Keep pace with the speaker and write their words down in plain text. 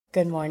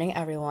Good morning,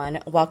 everyone.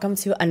 Welcome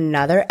to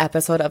another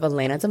episode of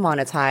Elena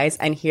Demonetized.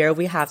 And here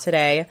we have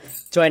today,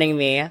 joining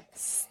me,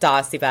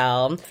 Stassi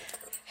Belle.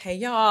 Hey,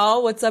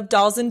 y'all. What's up,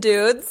 dolls and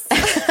dudes?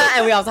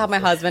 And we also have my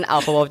husband,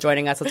 Alpha Wolf,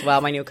 joining us as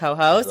well, my new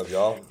co-host. What's up,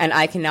 y'all? And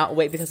I cannot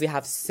wait because we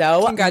have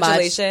so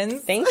Congratulations.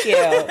 much, thank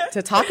you,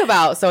 to talk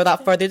about. So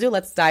without further ado,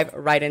 let's dive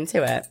right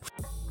into it.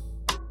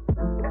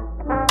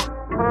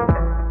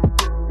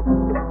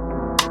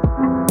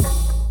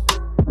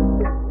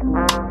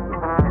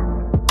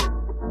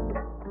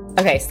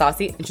 Okay,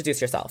 Stassi, introduce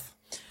yourself.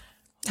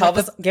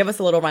 Give us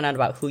a little rundown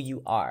about who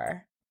you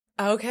are.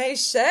 Okay,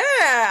 sure.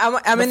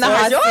 I'm in the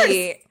hot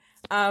seat.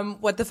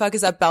 What the fuck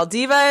is up, Belle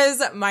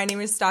Divas? My name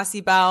is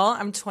Stassi Belle.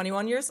 I'm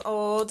 21 years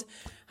old.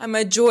 I'm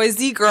a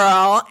Jersey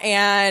girl,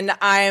 and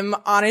I'm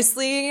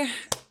honestly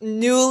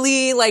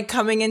newly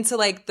coming into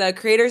the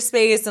creator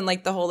space and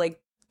the whole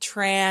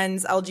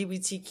trans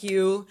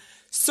LGBTQ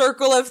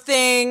circle of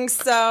things.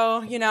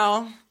 So,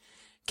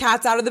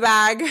 cat's out of the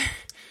bag.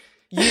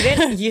 So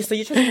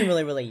you turned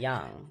really, really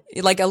young.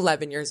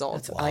 11 years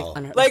old. Wow.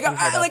 At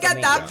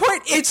that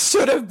point, it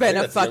should have been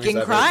a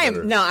fucking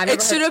crime. No,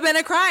 it should have been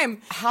a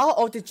crime. How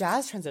old did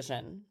Jazz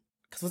transition?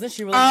 Because wasn't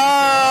she really?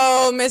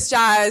 Oh, Miss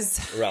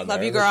Jazz, Around love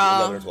there, you, like girl.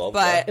 11 or 12,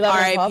 but 11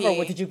 or 12,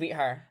 R.I.P. or did you beat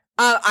her?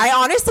 I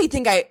honestly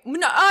think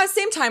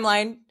same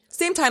timeline.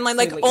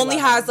 Only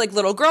has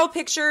little girl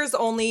pictures.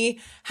 Only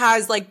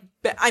has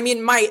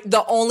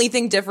the only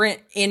thing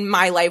different in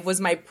my life was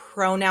my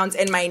pronouns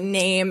and my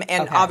name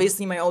and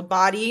obviously my old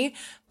body.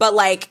 But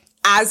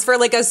as for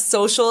a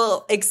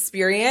social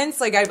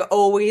experience, I've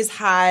always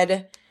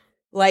had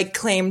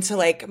claim to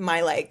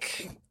my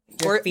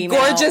Female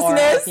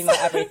gorgeousness, female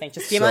everything,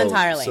 just female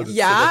entirely. So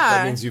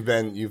that means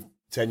you've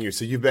 10 years.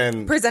 So you've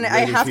been presented.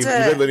 You've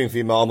been living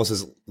female almost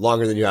as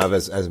longer than you have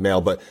as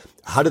male. But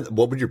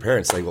what were your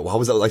parents like? How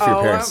was that like for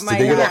your parents? My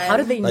God. How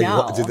did they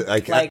know? As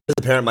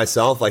a parent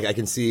myself, I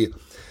can see.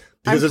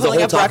 Because there's a pulling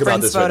whole up talk about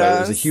reference this right now. There's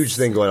a photos. huge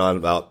thing going on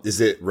about,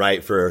 is it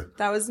right for...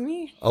 That was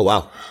me. Oh,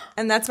 wow.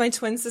 And that's my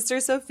twin sister,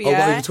 Sophia. Oh,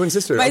 wow, your twin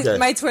sister. Okay.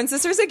 My twin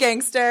sister's a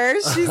gangster.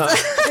 She's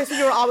So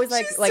you were always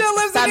She still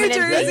lives in New feminine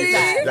Jersey.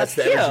 baby. That's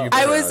the cute. energy you put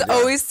I was around, yeah.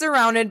 always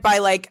surrounded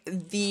by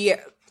the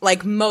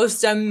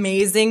most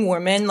amazing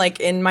women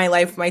in my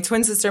life. My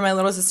twin sister, my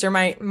little sister,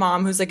 my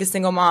mom, who's a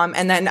single mom.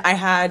 And then I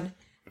had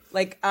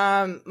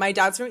my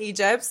dad's from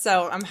Egypt.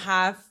 So I'm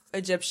half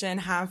Egyptian,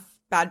 half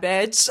bad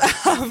bitch.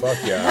 Fuck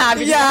yeah.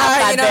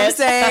 Yeah, you know what I'm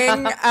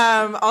saying?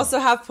 Also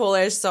half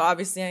Polish, so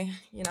obviously,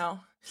 a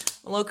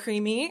little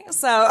creamy.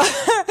 So,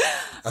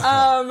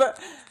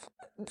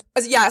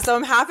 yeah, so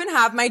I'm half and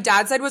half. My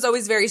dad's side was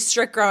always very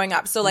strict growing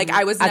up. So,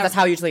 I was never... That's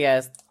how it usually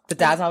is. The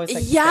dad's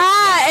always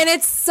Yeah, and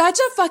it's such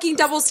a fucking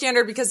double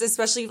standard because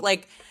especially,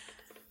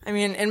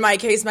 in my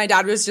case, my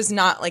dad was just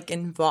not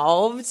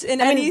involved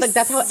in any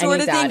that's how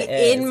sort any of dad thing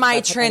is. in my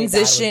That's how any dad would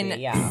transition be,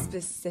 yeah.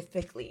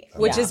 specifically,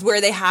 which Yeah. is where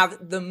they have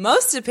the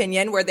most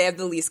opinion, where they have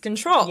the least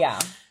control. Yeah.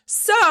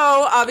 So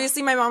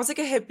obviously, my mom's a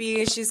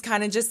hippie. She's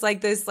kind of just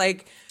this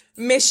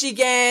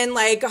Michigan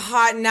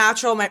hot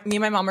natural. Me and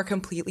my mom are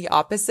completely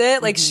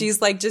opposite.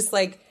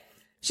 Mm-hmm.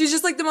 She's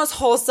just the most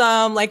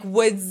wholesome,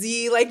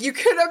 woodsy, you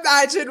could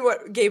imagine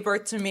what gave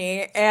birth to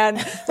me. And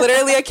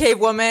literally a cave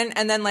woman.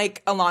 And then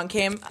along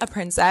came a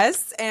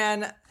princess.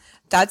 And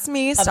that's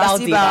me,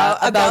 Stassi Belle.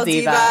 A Belle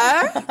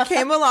Diva.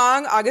 Came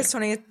along August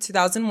 20th,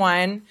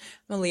 2001.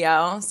 I'm a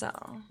Leo, so.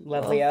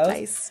 Love Leos.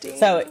 Feisty.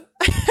 So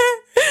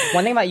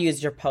one thing about you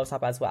is your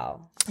post-op as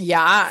well.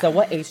 Yeah. So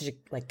what age did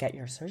you get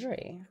your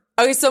surgery?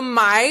 Okay, so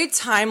my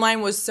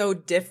timeline was so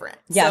different.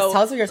 Yes, so,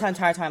 tell us your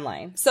entire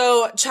timeline.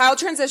 So, child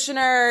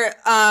transitioner,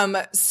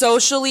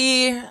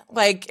 socially,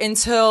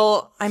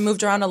 until I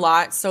moved around a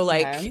lot. So,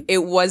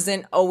 it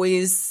wasn't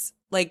always,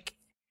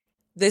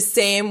 the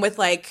same with,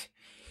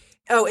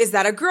 oh, is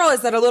that a girl?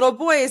 Is that a little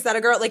boy? Is that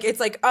a girl?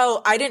 It's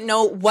oh, I didn't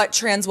know what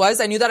trans was.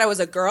 I knew that I was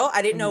a girl.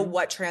 I didn't know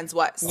what trans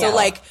was.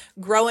 So,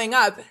 growing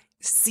up,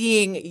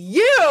 seeing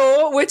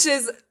you, which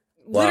is...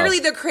 Wow. Literally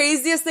the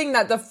craziest thing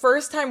that the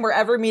first time we're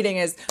ever meeting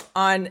is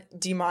on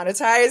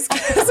Demonetized.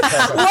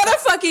 What a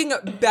fucking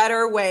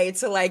better way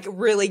to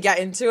really get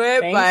into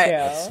it.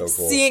 Thank you.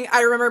 So cool.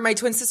 I remember my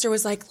twin sister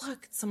was like,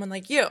 look, someone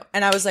like you.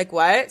 And I was like,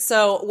 what?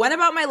 So went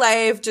about my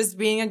life just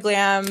being a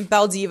glam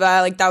Belle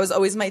Diva. That was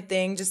always my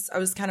thing. I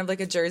was kind of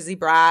a Jersey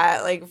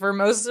brat, for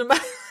most of my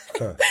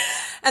life.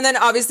 And then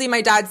obviously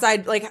my dad's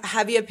side,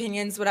 heavy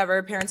opinions,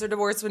 whatever. Parents are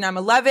divorced when I'm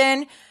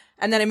 11.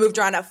 And then I moved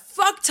around a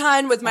fuck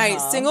ton with my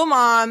single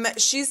mom.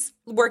 She's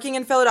working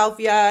in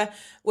Philadelphia,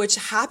 which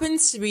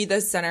happens to be the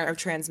center of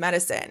trans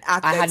medicine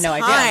at the time. I had no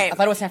idea. I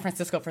thought it was San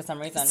Francisco for some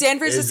reason. San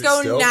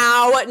Francisco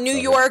now. New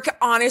York,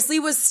 honestly,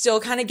 was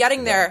still kind of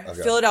getting there.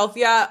 Okay.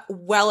 Philadelphia,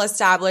 well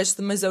established.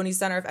 The Mazzoni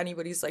Center, if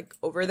anybody's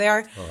over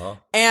there.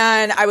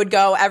 And I would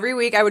go every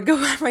week. I would go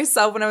by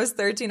myself when I was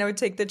 13. I would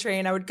take the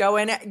train. I would go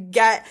in,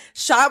 get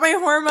shot my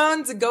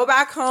hormones, and go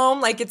back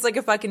home. It's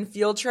a fucking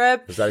field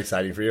trip. Was that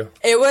exciting for you?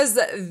 It was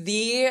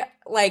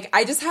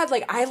I just had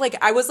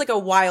I was a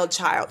wild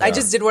child. I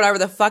just did whatever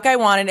the fuck I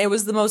wanted. It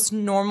was the most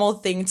normal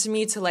thing to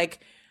me to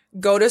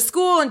go to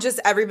school and just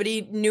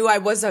everybody knew I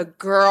was a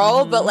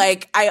girl. But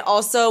like, I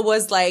also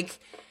was like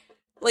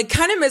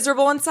kind of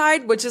miserable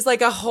inside, which is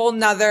like a whole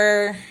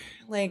nother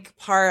like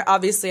part.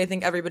 Obviously, I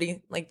think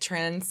everybody like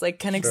trans like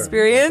can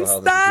experience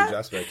that.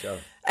 Aspect, yeah.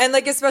 And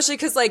like, especially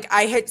because like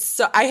I hit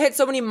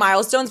so many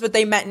milestones, but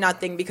they meant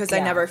nothing because I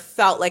never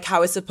felt like how I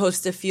was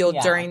supposed to feel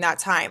during that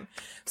time.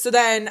 So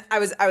then I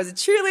was a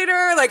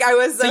cheerleader. Like I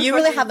was. So you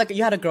really had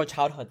you had a girl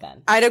childhood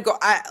then. I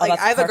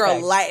have a girl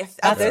life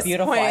at this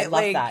beautiful. point. I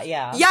love that.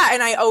 Yeah. Yeah.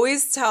 And I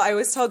always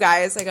tell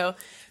guys, I go,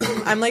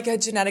 I'm like a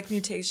genetic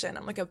mutation.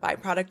 I'm like a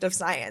byproduct of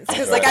science.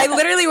 Cause like I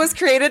literally was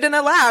created in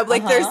a lab.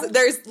 Like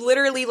there's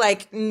literally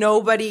like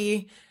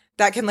nobody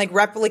that can like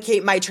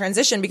replicate my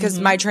transition because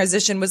my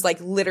transition was like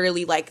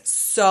literally like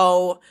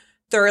so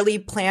thoroughly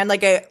planned.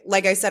 Like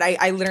I said,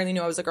 I literally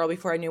knew I was a girl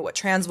before I knew what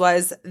trans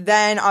was.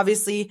 Then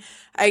obviously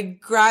I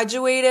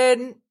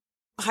graduated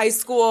high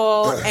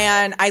school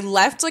and I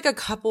left like a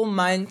couple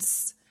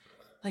months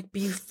like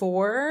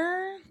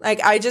before.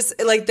 Like I just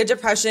like the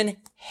depression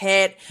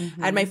hit.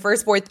 I had my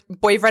first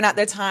boyfriend at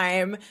the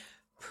time.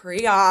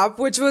 Pre-op,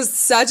 which was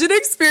such an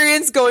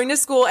experience going to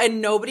school and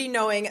nobody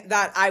knowing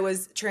that I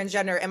was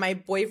transgender and my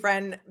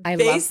boyfriend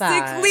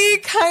basically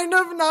kind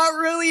of not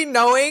really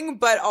knowing,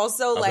 but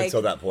also Up like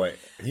until that point,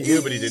 he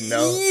knew, but he didn't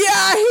know.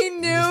 Yeah, he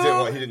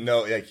knew. He didn't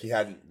know. Like he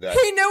hadn't.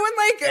 He knew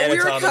when like we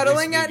were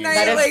cuddling at night.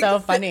 That is like, so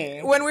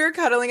funny. When we were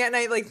cuddling at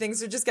night, like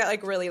things would just get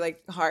like really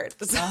like hard.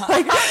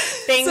 Like,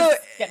 things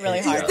get really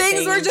hard.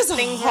 Things were just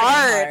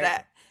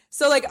hard.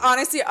 So like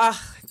honestly,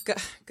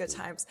 good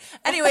times.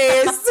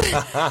 Anyways,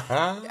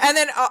 and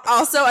then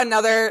also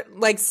another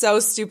like so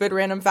stupid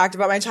random fact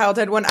about my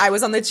childhood. When I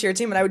was on the cheer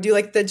team and I would do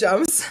like the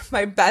jumps,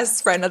 my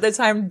best friend at the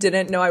time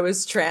didn't know I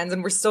was trans,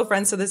 and we're still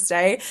friends to this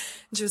day.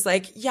 And she was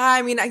like, "Yeah,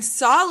 I mean, I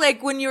saw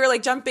like when you were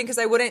like jumping because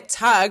I wouldn't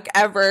tuck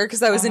ever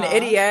because I was an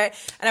idiot,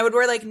 and I would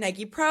wear like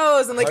Nike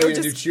Pros and like how it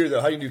would just do cheer though?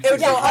 How do you do cheer? It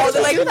would go all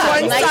the like one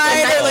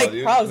side or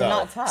like Pros,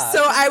 not tuck.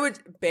 So I would,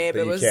 babe.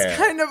 It was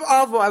kind of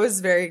awful. I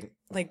was very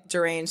like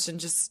deranged and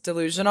just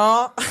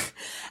delusional.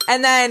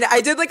 And then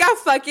I did like a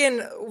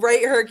fucking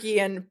right herky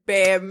and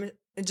babe,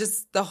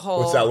 just the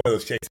whole. What's that? One of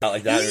those shakes out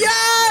like that?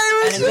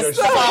 Yeah, it was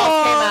just the balls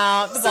whole. came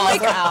out. The balls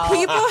were out.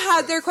 People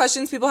had their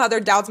questions, people had their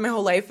doubts my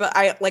whole life, but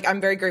I'm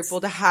very grateful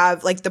to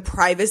have like the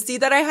privacy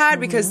that I had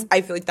because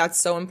I feel like that's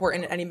so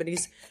important in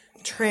anybody's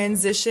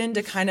transition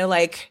to kind of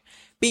like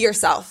be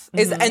yourself.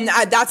 And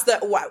that's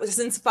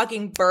since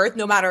fucking birth,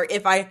 no matter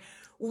if I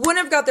wouldn't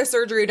have got the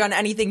surgery or done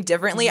anything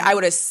differently, I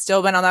would have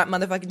still been on that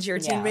motherfucking cheer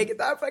team, make it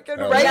that fucking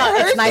right. No,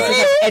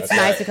 it's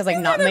nice because like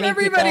not many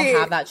people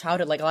have that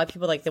childhood. Like a lot of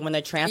people like when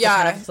they're trans,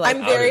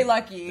 I'm very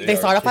lucky. They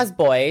start off as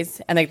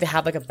boys and like they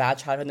have like a bad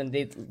childhood and then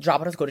they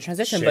drop out of school to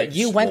transition. But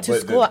you went to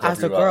school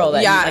as a girl.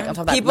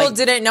 People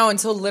didn't know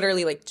until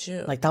literally like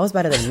June. Like that was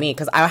better than me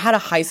because I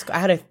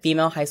had a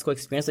female high school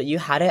experience. But you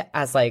had it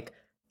as like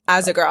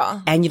as a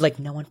girl, and you like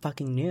no one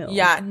fucking knew.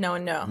 Yeah, no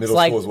one knew. Middle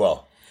school as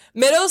well.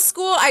 Middle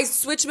school, I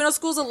switched middle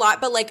schools a lot,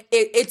 but like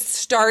it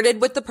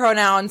started with the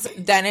pronouns,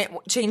 then it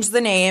changed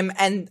the name,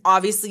 and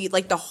obviously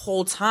like the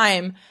whole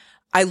time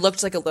I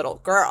looked like a little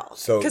girl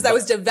because I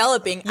was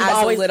developing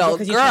as a little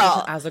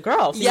girl. As a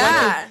girl. So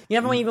yeah. You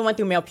never even went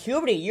through male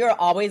puberty. You're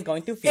always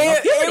going through female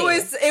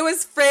puberty. It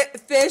was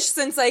fish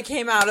since I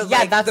came out of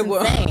that's the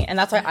womb. Insane. And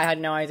that's why I had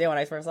no idea when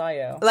I first saw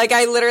you. Like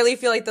I literally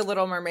feel like the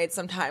Little Mermaid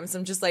sometimes.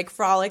 I'm just like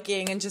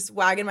frolicking and just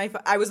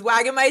I was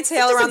wagging my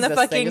tail around the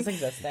fucking. Just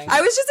existing.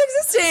 I was just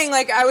existing.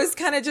 Like I was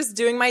kind of just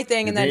doing my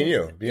thing and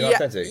then being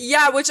authentic.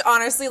 Yeah, which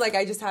honestly, like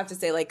I just have to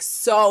say, like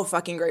so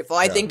fucking grateful.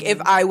 I think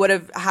if I would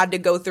have had to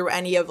go through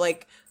any of like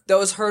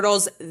those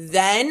hurdles,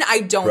 then I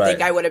don't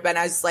think I would have been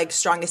as like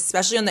strong,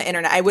 especially on the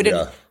internet. I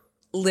wouldn't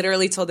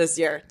literally till this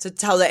year to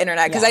tell the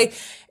internet because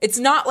it's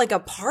not like a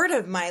part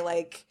of my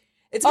like.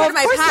 It's part of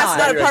my past,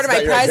 not a part of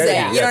my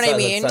present. You know what I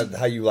mean? That's not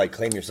how you like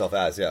claim yourself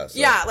as,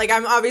 Yeah, like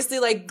I'm obviously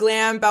like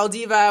glam, Belle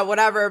Diva,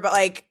 whatever, but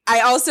like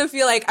I also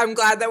feel like I'm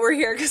glad that we're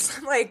here because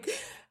I'm like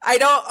I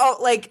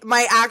don't like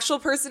my actual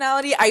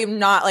personality. I am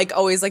not like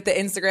always like the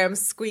Instagram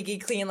squeaky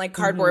clean like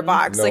cardboard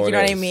box. No, like you know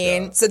what I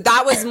mean? Yeah. So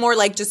that was more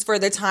like just for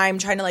the time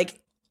trying to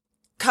like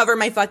cover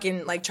my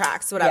fucking like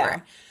tracks, whatever.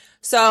 Yeah.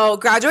 So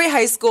graduate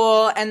high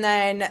school and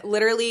then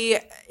literally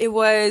it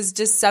was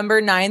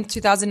December 9th,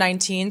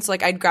 2019. So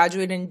like I'd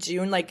graduated in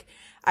June. Like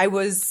I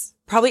was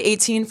probably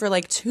 18 for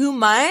like 2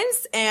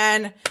 months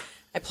and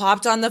I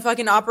plopped on the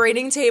fucking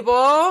operating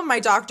table. My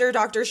doctor,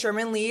 Dr.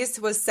 Sherman Lease,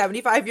 was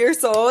 75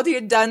 years old. He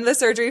had done the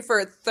surgery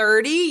for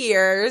 30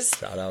 years.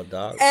 Shout out,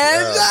 doc.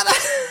 And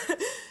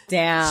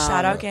damn.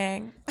 Shout out,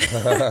 gang.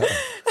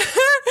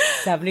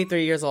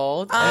 73 years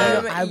old.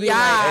 I'd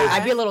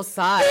be a little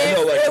sad.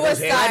 It was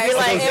sad. I'd be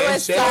like, it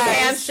was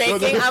hands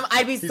shaking.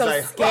 I'd be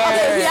so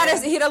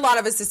scared. He had a lot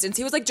of assistants.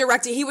 He was like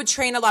directing. He would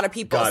train a lot of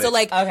people. So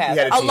like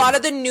a lot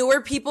of the newer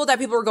people that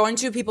people were going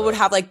to, people would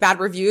have like bad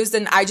reviews.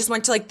 And I just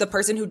went to like the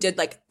person who did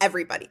like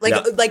everybody,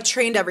 like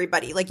trained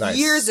everybody like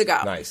years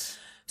ago. Nice.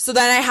 So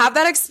then I have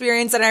that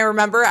experience, and I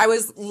remember I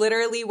was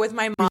literally with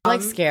my mom.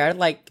 Like scared,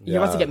 like he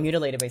wants to get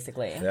mutilated,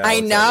 basically. Yeah,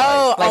 I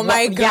know. Like, oh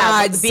my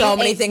God. So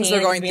many 18, things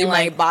were going through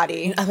my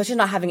body. Especially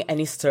not having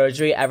any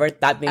surgery ever,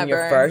 that being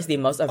your first, the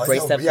most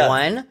abrasive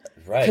one.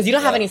 Right. Because you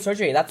don't have any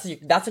surgery. That's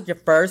like your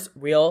first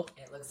real.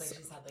 It looks like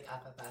she's had like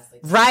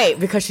FFS. Like, right,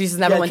 because she's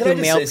never went through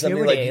male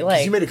puberty.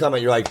 Like, you made a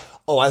comment, you're like,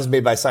 oh, I was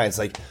made by science.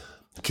 Like,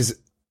 because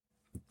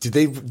did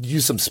they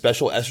use some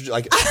special estrogen?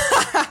 Like,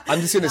 I'm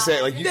just gonna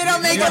say, like, they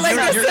don't make it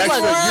like you're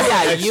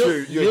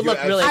extra. You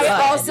look really good.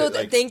 I also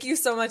thank you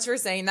so much for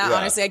saying that.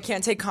 Honestly, I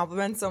can't take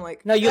compliments. So I'm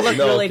like, no, you look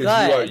really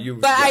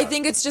good. But I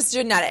think it's just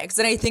genetics,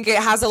 and I think it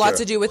has a lot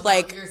to do with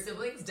like your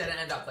siblings didn't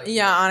end up like.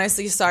 Yeah,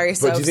 honestly, sorry.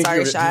 But do you think sorry,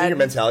 do you think Shad. your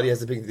mentality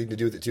has a big thing to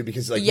do with it too?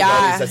 Because like,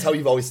 that's how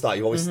you've always thought.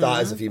 You've always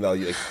thought as a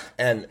female,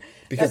 and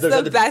because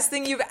that's the best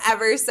thing you've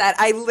ever said.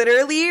 I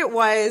literally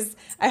was.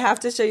 I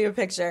have to show you a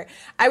picture.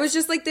 I was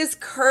just like this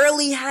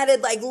curly-headed,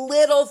 like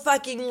little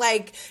fucking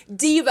like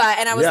diva,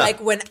 and I was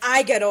like, when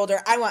I get older,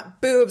 I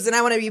want boobs, and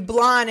I want to be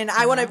blonde, and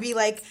I want to be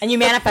like, and you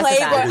manifested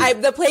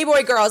that. The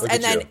Playboy girls, Look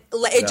and then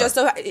it just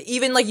so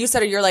even like you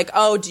said, you're like,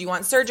 oh, do you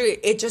want surgery?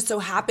 It just so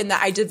happened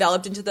that I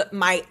developed into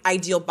my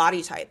ideal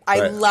body type.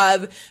 I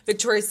love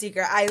Victoria's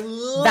Secret. I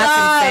love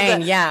that's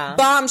insane. Yeah,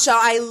 Bombshell.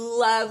 I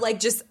love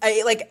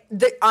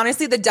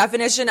honestly the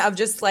definition of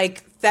just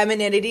like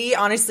femininity.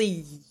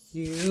 Honestly.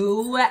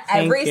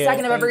 Every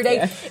second of every day.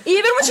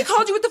 Even when she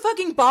called you with the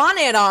fucking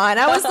bonnet on,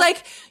 I was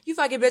like, you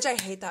fucking bitch,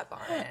 I hate that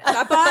bonnet.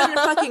 That bonnet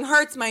fucking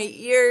hurts my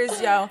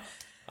ears, yo.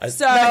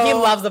 So he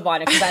loves the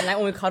bonnet because that night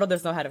when we cuddled,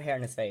 there's no head of hair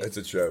in his face. It's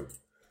a joke.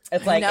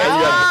 It's like, and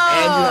you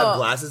have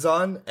glasses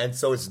on, and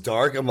so it's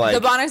dark. I'm like,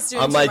 the bonnet's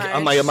doing I'm too like,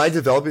 much. am I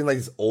developing like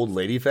this old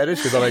lady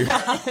fetish? Because I'm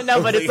like,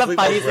 no, but it's the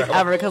funniest thing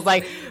ever. Because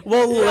like,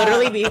 we'll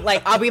literally be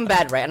like, I'll be in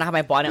bed, right, and I have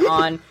my bonnet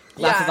on,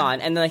 glasses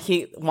on, and then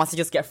he wants to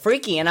just get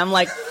freaky, and I'm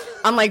like,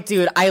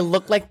 dude, I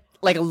look like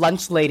a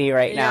lunch lady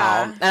right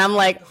now, and I'm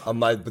like,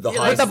 but the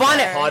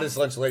hottest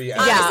lunch lady.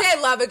 Honestly, I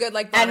love a good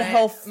like bonnet. And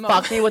he'll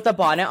fuck me with the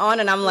bonnet on,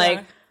 and I'm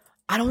like,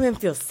 I don't even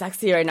feel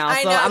sexy right now.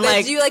 I so know. I'm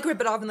like, do you like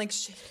rip it off and like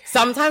shit?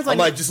 Sometimes when I'm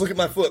like, just look at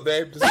my foot,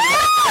 babe. no,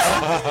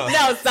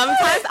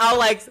 sometimes I'll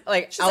like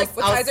what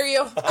size are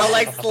you? I'll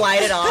like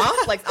slide it off,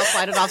 I'll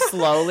slide it off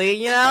slowly,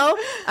 you know.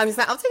 I'm just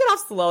like, I'll take it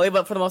off slowly,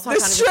 but for the most part,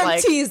 The kind of shrimp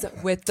just like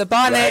tease with the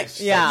bonnet.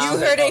 Right. Yeah, You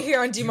heard it here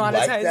on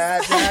Demonetized. Like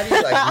that,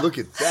 Daddy? Like, look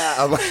at that.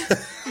 I'm like,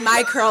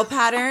 My curl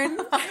pattern.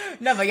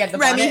 no, but yeah, the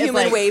Remy bonnet is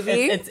Human like, Wavy.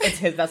 It's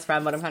his best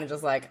friend, but I'm kind of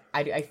just like,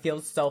 I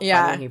feel so funny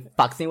when he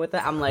fucks me with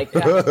it. I'm like,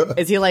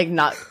 is he like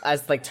not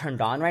as like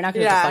turned on right now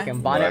because the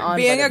fucking bonnet on?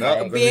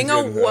 Being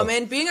a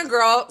woman, being a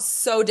girl,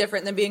 so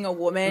different than being a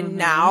woman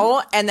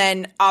now. And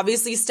then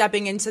obviously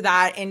stepping into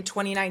that in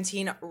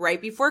 2019,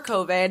 right before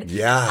COVID.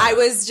 Yeah. I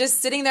was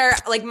just sitting there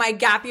like my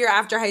gap year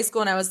after high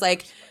school, and I was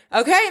like,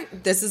 okay,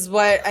 this is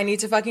what I need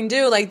to fucking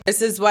do. Like,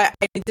 this is what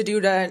I need to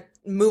do to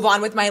move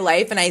on with my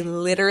life. And I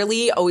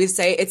literally always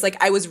say it's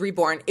like I was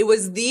reborn. It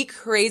was the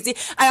crazy.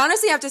 I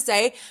honestly have to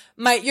say,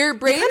 your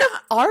brain kind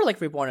of are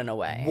like reborn in a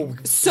way.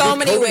 So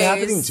many ways.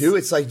 happening too.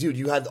 It's like, dude,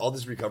 you had all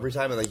this recovery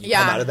time, and like you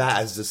come out of that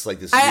as just like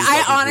this.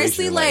 I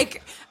honestly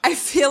like. I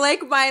feel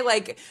like my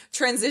like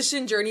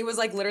transition journey was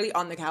like literally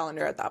on the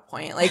calendar at that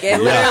point. Like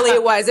it literally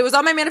was. It was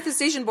on my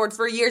manifestation board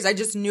for years. I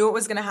just knew it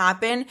was gonna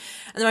happen. And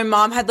then my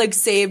mom had like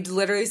saved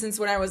literally since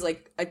when I was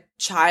like a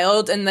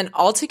child. And then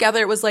altogether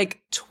it was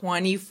like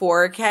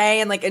 $24K,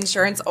 and like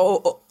insurance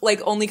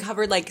only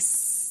covered like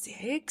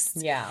 6.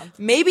 Yeah,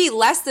 maybe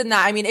less than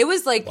that. I mean, it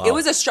was like it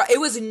was it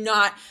was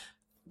not.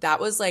 That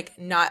was like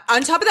not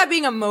on top of that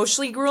being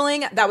emotionally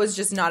grueling. That was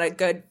just not a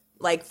good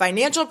like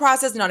financial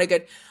process. Not a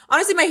good.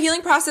 Honestly, my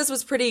healing process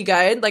was pretty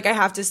good. Like I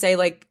have to say,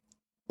 like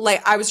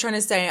I was trying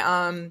to say,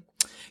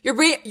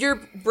 your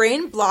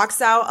brain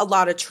blocks out a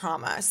lot of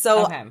trauma.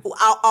 So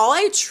all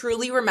I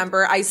truly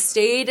remember, I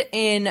stayed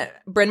in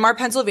Bryn Mawr,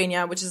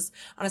 Pennsylvania, which is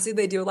honestly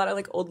they do a lot of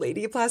like old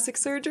lady plastic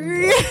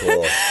surgery,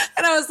 cool.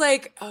 And I was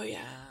like, oh yeah.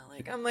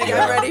 I'm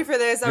ready for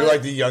this. You're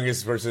like the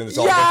youngest person. It's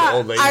all the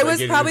old ladies. I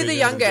was probably the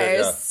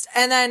youngest.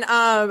 And then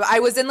I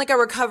was in like a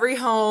recovery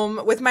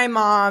home with my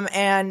mom,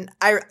 and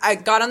I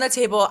got on the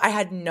table. I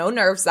had no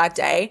nerves that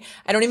day.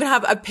 I don't even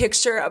have a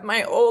picture of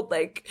my old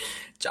like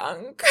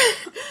junk.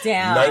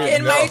 Damn.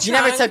 In my trunk. You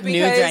never took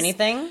nudes or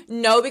anything?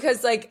 No,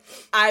 because like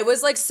I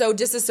was like so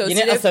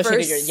disassociative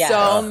for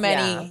so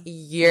many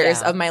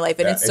years of my life,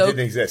 and it's so it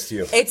didn't exist to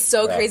you. It's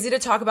so crazy to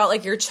talk about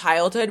like your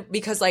childhood,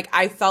 because like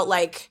I felt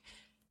like.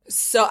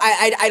 So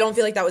I don't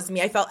feel like that was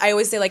me. I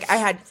always say like I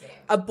had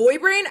a boy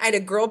brain, I had a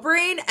girl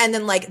brain, and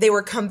then like they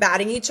were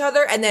combating each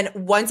other. And then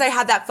once I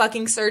had that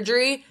fucking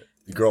surgery,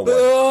 girl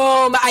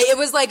boom, it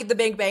was like the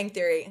Big Bang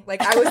Theory.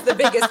 Like I was the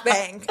biggest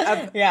bang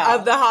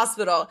of the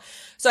hospital.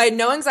 So I had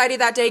no anxiety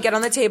that day, get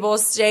on the table,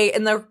 stay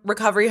in the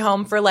recovery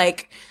home for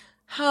like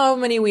how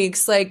many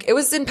weeks? Like it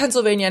was in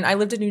Pennsylvania and I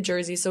lived in New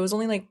Jersey. So it was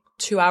only like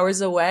 2 hours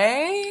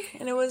away.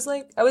 And it was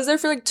like, I was there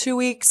for like 2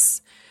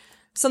 weeks.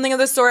 Something of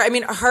the sort. I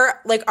mean,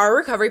 our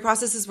recovery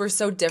processes were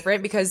so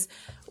different because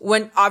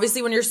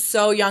when you're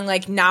so young,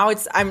 like now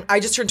I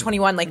just turned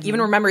 21, like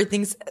even remember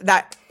things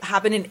that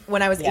happened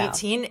when I was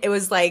 18. It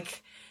was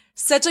like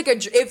such like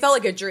it felt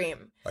like a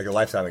dream. Like a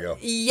lifetime ago.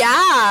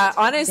 Yeah,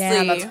 honestly.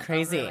 Damn, that's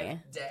crazy.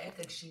 Day,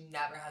 like she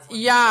never has one.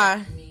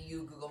 Yeah. Me,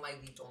 you Google my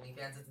leaked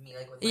OnlyFans. It's me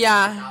like with my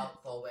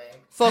out, full wig.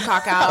 Full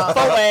cock out.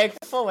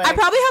 Full wig. I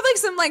probably have like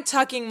some like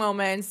tucking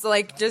moments,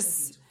 like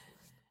just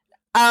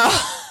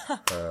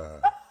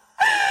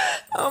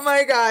oh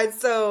my God.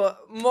 So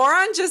more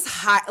on just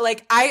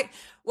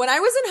when I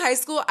was in high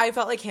school, I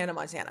felt like Hannah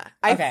Montana.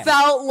 I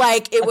felt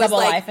like it was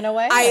like life in a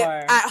way.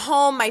 At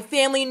home, my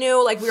family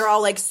knew, like we were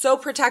all like so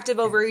protective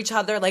over each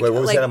other. Like, wait,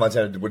 what was Hannah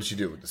Montana? What did she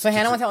do? So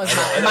Hannah Montana was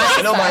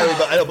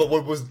I know, but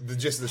what was the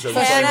gist of the show?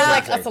 Hannah,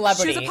 like a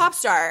celebrity. She was a pop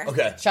star.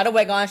 Okay, she had a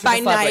wig on. She was By a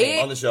celebrity.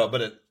 night. on the show,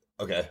 but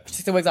okay. She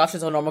took the wigs off.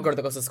 She's a normal girl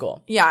that goes to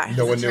school. Yeah.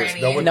 No one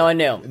knew. No one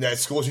knew. At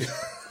school, she.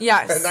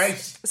 Yeah.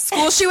 Nice.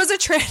 School, she was a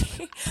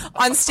tranny.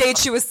 On stage,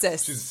 she was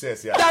cis. She's a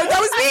sis, yeah. That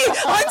was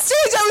me. On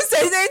stage, I was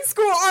cis. In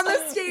school, on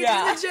the stage, in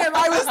the gym,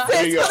 I was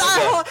cis.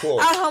 But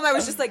at home, I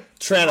was just like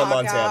Trana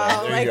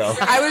Montana. There you go.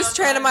 I was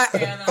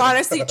Trana.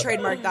 Honestly,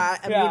 trademark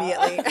that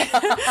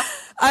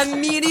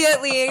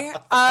immediately.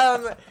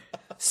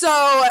 So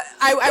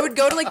I would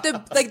go to like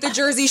the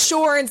Jersey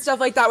Shore and stuff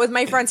like that with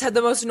my friends. Had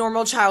the most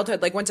normal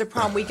childhood. Like went to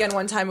prom weekend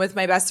one time with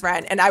my best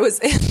friend, and I was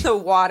in the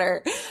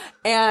water.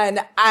 And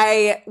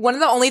one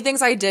of the only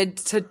things I did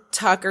to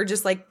tuck or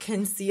just like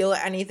conceal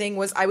anything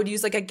was I would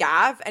use like a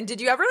gaff. And did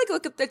you ever like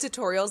look up the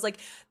tutorials? Like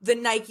the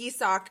Nike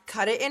sock,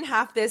 cut it in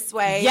half this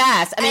way.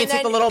 Yes, and then you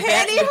take the little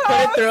bit, you put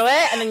it through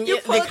it, and then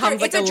it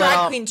becomes like it's a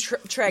drag queen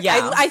trick.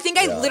 Yeah. I think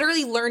I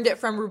literally learned it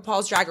from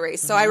RuPaul's Drag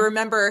Race. So I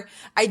remember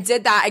I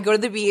did that. I go to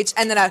the beach,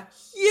 and then a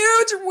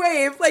huge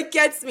wave like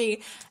gets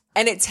me.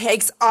 And it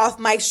takes off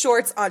my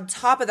shorts on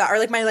top of that, or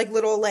like my like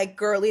little like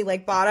girly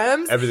like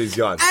bottoms. Everything's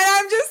gone. And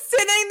I'm just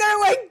sitting there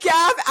like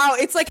gaff out.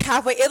 It's like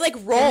halfway. It like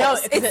rolls. No,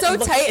 it's so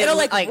tight. It'll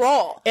like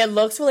roll. It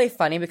looks really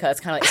funny because it's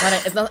kind of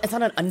like it's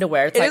not an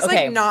underwear. It's like, is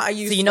okay, like not a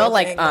useful so you know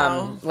like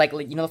thing, like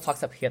you know the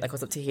socks up here that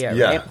goes up to here,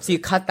 Yeah. right? So you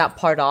cut that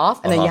part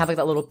off, and then you have like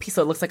that little piece,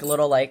 so it looks like a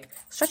little like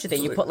stretchy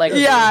thing. You put like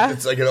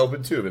it's like an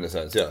open tube in a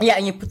sense, yeah.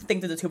 And you put the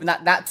thing through the tube, and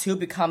that tube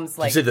becomes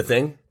like You say the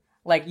thing?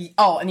 like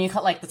and you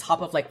cut like the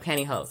top of like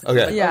pantyhose.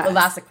 Okay. Like, Yeah. the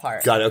elastic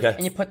part. Got it, okay.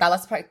 And you put that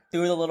elastic part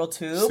through the little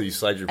tube. So you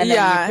slide your and then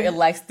Yeah. you put your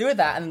legs through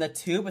that, and then the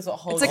tube is what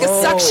holds. It's like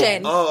a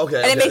suction. Oh, okay.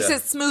 And it okay, makes yeah.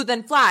 it smooth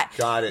and flat.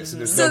 Got it. So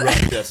there's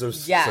no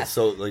Yeah.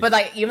 so like but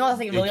like even though I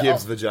think it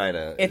gives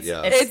vagina. it's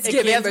It's it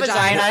giving gives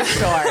vagina.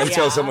 sure.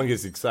 Until yeah. someone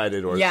gets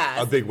excited or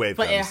a big wave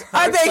But it comes.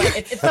 hurts, A big-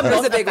 but it's the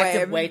most a big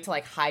effective wave. way to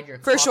like hide your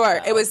For cock,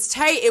 sure. though. It was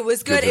tight. It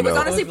was good. to It was know.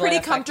 honestly It was really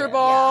pretty effective, comfortable.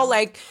 yeah.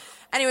 Like,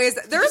 anyways,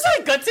 there's It's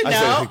like good to I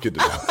know. said good to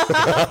know.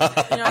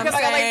 you know what I'm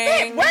Like,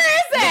 saying? where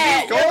is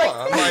it? Go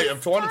on. I'm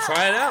trying to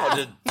try it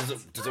out.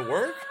 Does it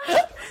work?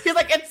 He's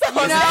like, it's so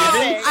No,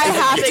 I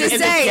have to Is it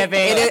say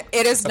giving?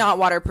 it is not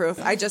waterproof.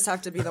 I just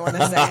have to be the one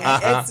to say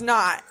it. It's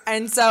not.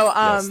 And so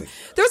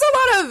there was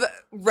a lot of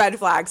red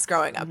flags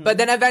growing up. But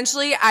then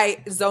eventually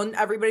I zoned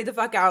everybody the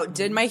fuck out,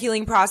 did my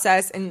healing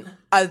process in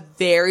a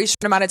very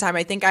short amount of time.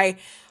 I think I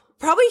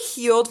probably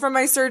healed from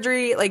my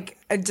surgery like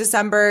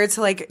December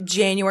to like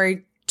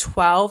January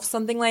 12th,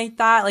 something like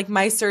that. Like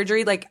my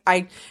surgery,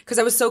 because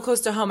I was so close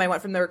to home, I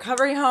went from the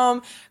recovery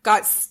home,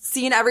 got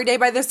seen every day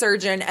by the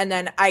surgeon, and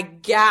then I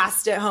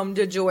gassed it home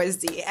to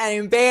Joyzy.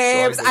 And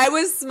babes, I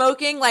was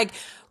smoking like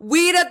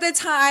weed at the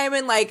time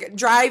and like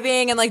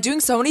driving and like doing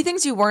so many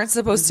things you weren't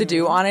supposed to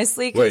do,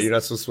 honestly. Wait, you're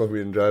not supposed to smoke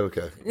weed and drive?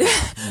 Okay.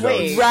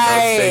 Wait.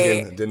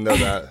 Right. Didn't know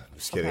that.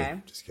 Just kidding.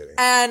 Okay. Just kidding.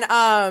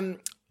 And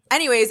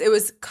anyways, it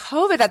was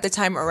COVID at the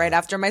time or right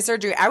after my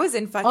surgery. I was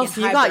in fucking Oh,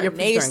 so you got your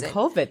hibernation. during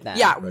COVID then?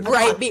 Yeah,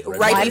 right before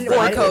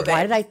COVID.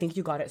 Why did I think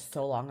you got it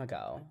so long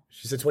ago?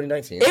 She said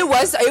 2019. It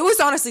was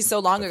honestly so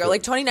long ago,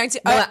 like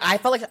 2019. No, I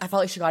felt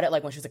like she got it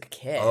like when she was like a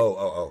kid.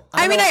 Oh.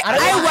 I mean,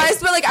 I was,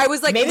 but like I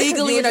was like Maybe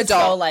legally an so,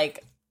 adult.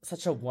 like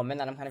such a woman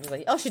that I'm kind of just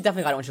like, oh, she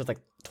definitely got it when she was like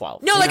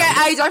 12. No, like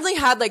I definitely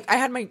had I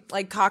had my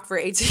like cock for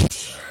 18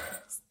 years.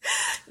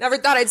 Never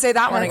thought I'd say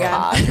that one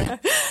again.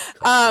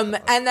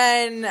 And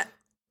then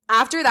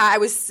after that, I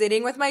was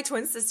sitting with my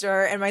twin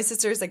sister, and my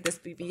sister's like this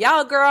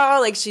BBL girl.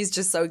 Like, she's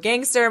just so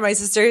gangster. My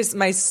sister's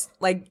my,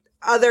 like,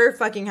 other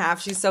fucking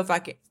half. She's so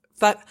fucking,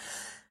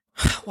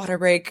 water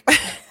break.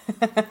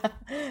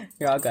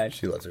 You're all good.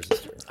 She loves her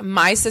sister.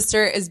 My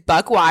sister is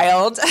buck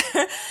wild.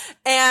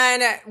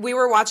 And we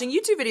were watching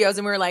YouTube videos,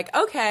 and we were like,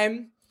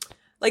 okay,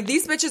 like,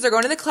 these bitches are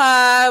going to the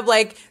club,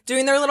 like,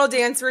 doing their little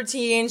dance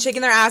routine,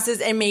 shaking their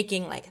asses, and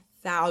making, like,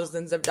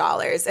 thousands of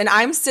dollars. And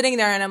I'm sitting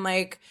there, and I'm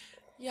like,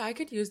 yeah, I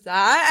could use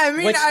that. I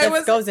mean,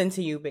 Which goes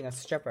into you being a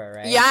stripper,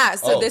 right? Yeah,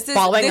 so this is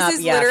following up.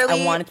 yes,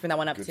 literally, I wanted to bring that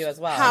one up too as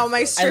well. How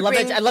my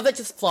stripping. I love that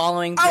just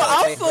following. Oh,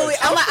 I'll fully.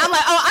 I'm like, oh,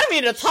 I don't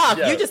need to talk.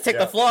 Yeah, you just take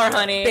the floor,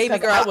 honey. Baby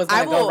girl, I was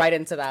gonna go right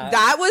into that.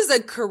 That was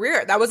a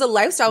career. That was a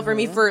lifestyle for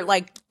me for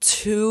like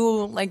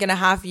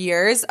 2.5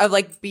 years of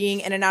like being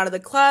in and out of the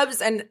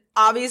clubs. And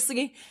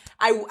obviously,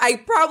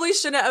 I probably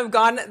shouldn't have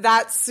gone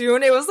that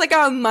soon. It was like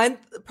a month,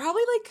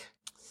 probably like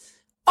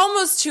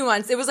almost 2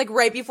 months. It was like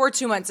right before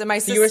 2 months, and my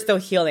So sister. you were still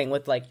healing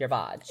with like your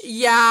vag.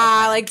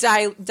 Yeah, like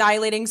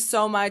dilating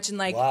so much, and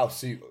like Wow.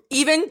 So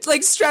even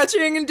like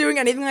stretching and doing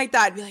anything like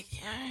that, I'd be like,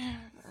 yeah.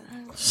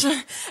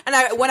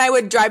 And when I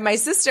would drive my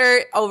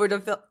sister over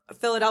to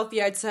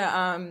Philadelphia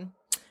to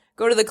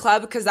go to the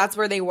club because that's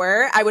where they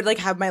were, I would like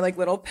have my like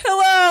little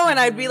pillow, and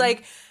I'd be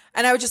like,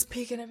 and I would just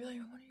peek, and I'd be like,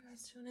 what are you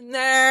guys doing in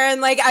there?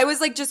 And like I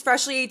was like just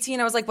freshly 18.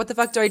 I was like, what the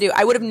fuck do I do?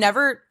 I would have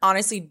never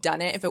honestly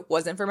done it if it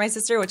wasn't for my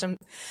sister, which I'm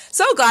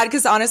so glad,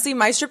 because honestly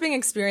my stripping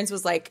experience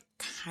was like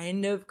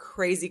kind of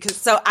crazy.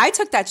 So I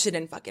took that shit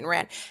and fucking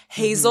ran.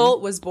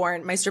 Hazel was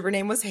born. My stripper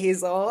name was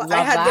Hazel.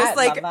 I had this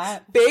like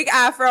big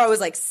afro. I was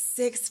like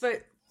 6'4"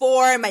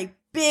 and my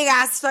big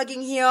ass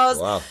fucking heels.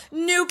 Wow.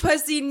 New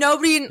pussy.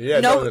 Nobody.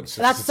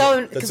 That's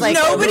so because like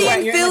nobody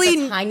in you're Philly.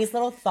 like a tiniest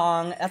little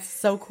thong. That's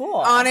so cool.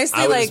 Honestly,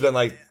 I would like have been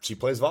like, she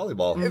plays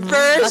volleyball. for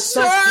That's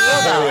sure. so cool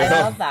though.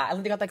 I love that. I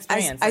love you got the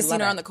experience. I love seen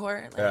her it. on the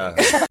court. Like,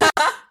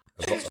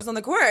 Yeah. she was on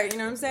the court, you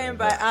know what I'm saying?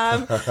 But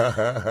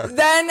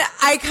then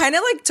I kind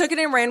of like took it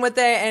and ran with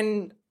it,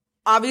 and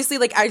obviously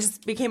like I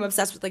just became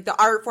obsessed with like the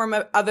art form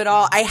of it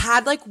all. I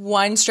had like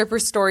one stripper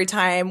story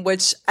time,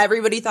 which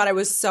everybody thought I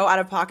was so out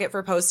of pocket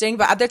for posting,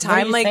 but at the Why are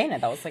time you like saying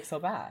it? That was like so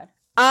bad.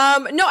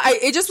 no,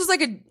 it just was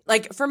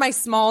like for my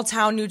small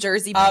town New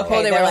Jersey people,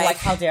 Okay, they were like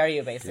how dare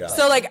you, basically.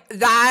 so like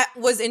that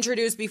was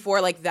introduced before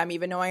like them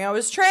even knowing I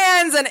was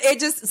trans, and it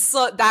just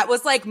that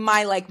was like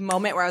my like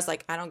moment where I was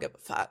like, I don't give a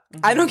fuck.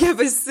 I don't give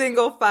a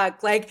single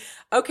fuck. Like,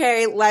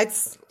 okay,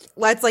 let's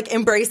like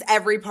embrace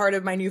every part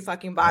of my new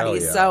fucking body. Hell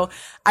yeah. So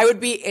I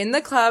would be in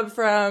the club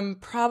from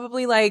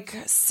probably like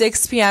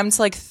 6 p.m.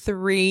 to like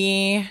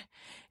 3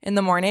 in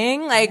the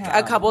morning, like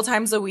a couple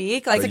times a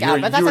week. Like,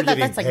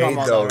 that's like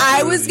normal, though.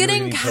 I was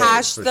getting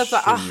cash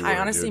I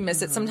honestly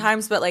miss it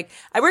sometimes, but like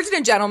I worked in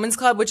a gentleman's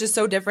club, which is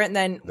so different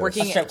than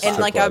working in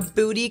like a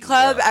booty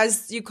club,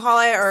 as you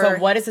call it. Or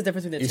So what is the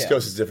difference between the two? East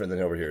Coast is different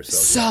than over here.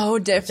 so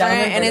different,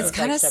 Gentlemen's and clubs it's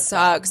kind of like strip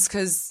clubs. sucks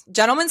because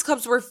gentlemen's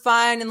clubs were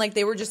fun and like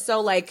they were just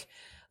so like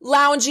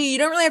loungy. You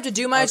don't really have to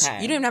do much.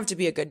 Okay. You don't even have to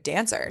be a good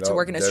dancer to No,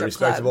 work in a they're strip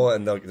club. respectable,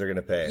 and they're going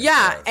to pay.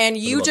 Yeah, and for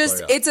the you most just,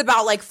 part, yeah. it's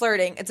about like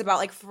flirting. It's about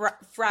like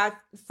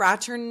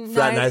fraternizing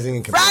Fraternizing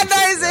and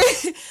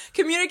communication,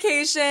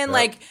 communication,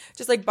 like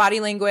just like body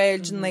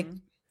language and like,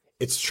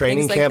 It's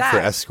training Things like camp for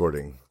that.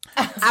 escorting.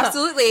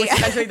 absolutely.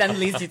 Eventually then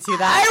leads you to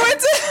that.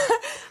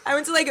 I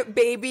went to like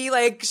baby,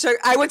 like,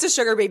 I went to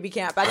sugar baby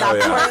camp at that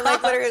yeah. point,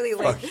 like literally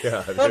like.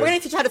 Yeah, Well, we're gonna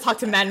teach you how to talk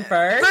to men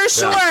first. For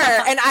sure.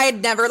 And I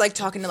had never like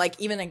talking to like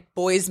even like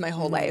boys my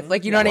whole life.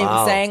 Like, you know what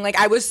Wow. I'm saying? Like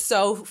I was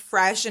so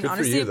fresh and Good for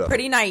honestly you, though.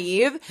 pretty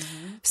naive.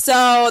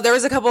 So there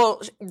was a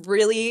couple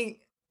really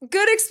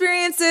good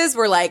experiences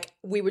where like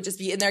we would just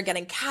be in there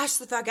getting cash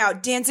the fuck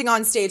out, dancing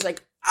on stage,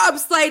 like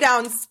upside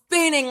down,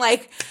 spinning,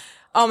 like,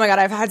 oh my God,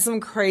 I've had some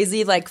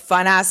crazy, like,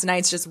 fun ass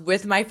nights just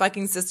with my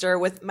fucking sister,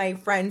 with my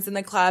friends in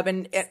the club.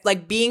 And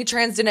like, being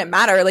trans didn't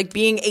matter. Like,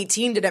 being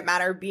 18 didn't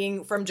matter.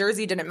 Being from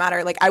Jersey didn't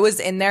matter. Like, I was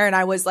in there and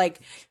I was like,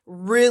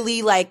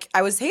 really, like,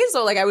 I was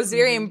Hazel. Like, I was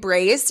very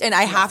embraced. And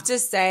I have to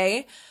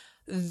say,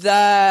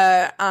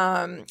 the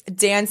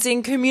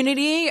dancing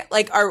community,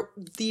 like, are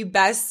the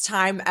best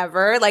time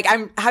ever. Like,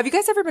 have you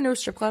guys ever been to a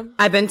strip club?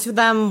 I've been to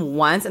them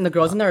once, and the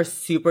girls in there are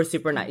super,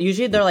 super nice.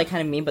 Usually they're like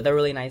kind of mean, but they're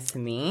really nice to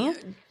me.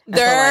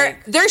 They're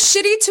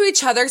shitty to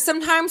each other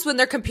sometimes when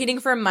they're competing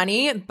for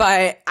money,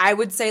 but I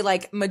would say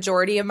like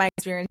majority of my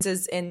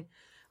experiences in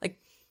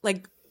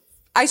like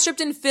I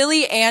stripped in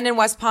Philly and in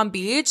West Palm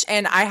Beach,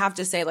 and I have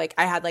to say like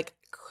I had like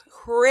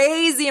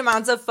crazy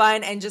amounts of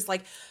fun and just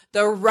like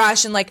the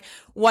rush. And like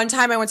one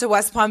time I went to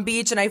West Palm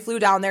Beach and I flew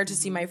down there to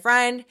see my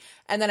friend,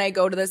 and then I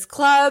go to this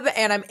club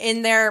and I'm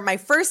in there. My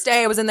first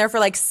day I was in there for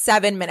like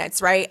 7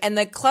 minutes, right? And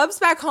the clubs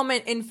back home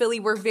in Philly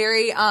were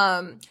very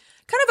kind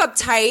of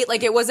uptight.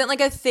 Like, it wasn't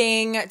like a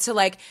thing to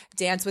like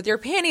dance with your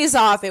panties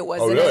off. It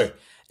wasn't. Oh,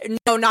 really?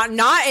 No,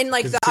 not in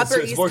like the Upper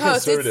it's East more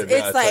Coast. conservative.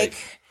 It's Yeah, like,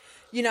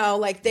 you know,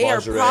 like they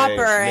lingerie, are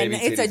proper and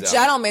maybe it's a titties out.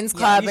 gentleman's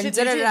club and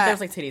Usually da-da-da. there's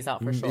like titties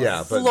out for sure.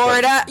 Yeah, but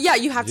Florida, yeah,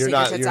 you have to you're take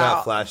not your tits you're out.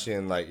 not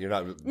flashing, like you're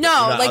not. No, you're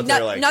not like, out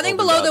there, like nothing opened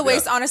below up, the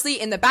waist, yeah. honestly,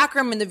 in the back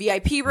room, in the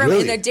VIP room,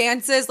 Really? in the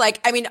dances.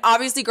 Like, I mean,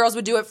 obviously girls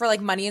would do it for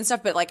like money and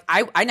stuff, but like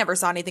I never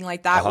saw anything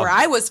like that where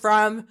I was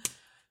from.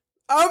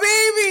 Oh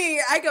baby,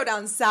 I go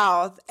down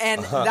south,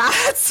 and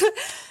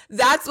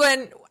that's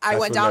when I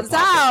went down when that popped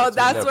up. south.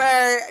 That's That's when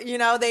where, you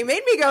know, they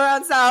made me go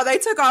down south. I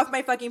took off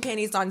my fucking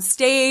panties on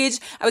stage.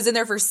 I was in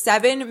there for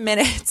 7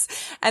 minutes,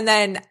 and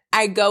then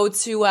I go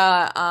to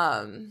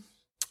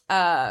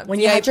When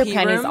you had your VIP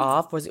panties room.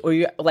 off, was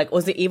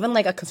it even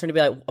like a concern to be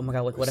like, oh my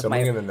God, like what if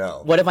Someone's my gonna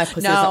know. what if my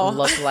pussy No. doesn't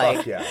look like?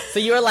 Fuck yeah. So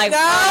you were like, No.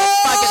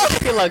 oh,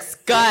 fuck, it looks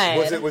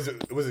good.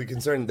 Was it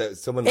concerned that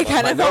someone? It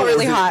kinda might felt know, or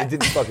really was hot. It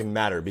didn't fucking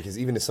matter, because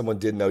even if someone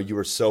did know, you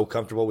were so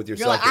comfortable with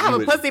yourself. like, that I have you a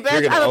would- pussy, bitch. You're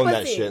I gonna have a own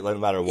that pussy. shit, no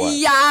matter what.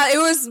 Yeah, it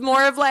was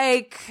more of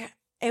like,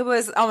 it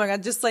was, oh my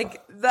God, just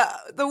like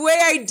the way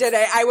I did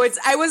it. I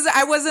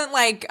wasn't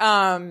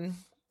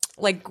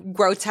like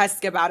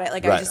grotesque about it.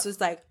 Like, I Right. just was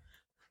like,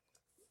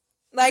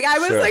 Like I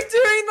was Sure. like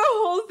doing the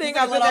whole thing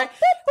up in there.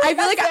 I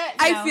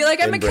feel like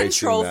I'm a Embracing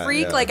control that,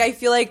 freak. yeah. Like I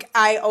feel like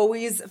I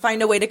always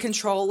find a way to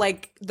control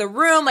like the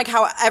room, like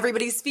how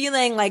everybody's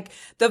feeling, like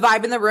the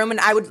vibe in the room. And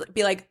I would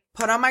be like,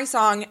 put on my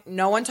song.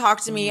 No one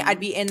talked to me. I'd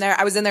be in there.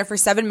 I was in there for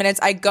 7 minutes.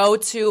 I go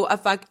to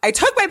I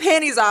took my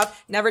panties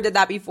off. Never did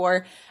that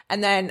before.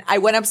 And then I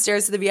went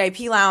upstairs to the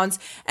VIP lounge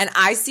and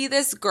I see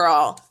this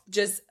girl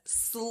just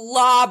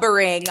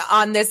slobbering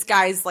on this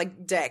guy's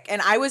like dick.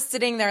 And I was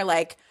sitting there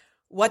like,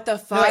 what the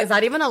fuck? No, is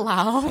that even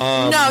allowed? No,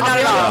 not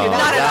at all.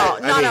 Not at all.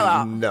 Not at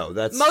all. No,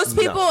 that's Most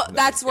people no.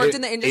 that's worked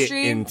in the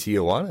industry. In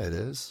Tijuana, it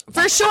is.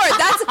 For sure.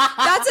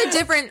 That's a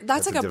different,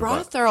 that's like a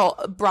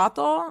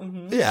brothel.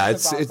 Yeah,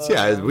 it's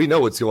yeah. We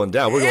know what's going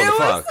down. We're going to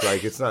fuck.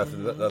 Like it's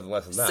nothing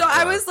less than that. So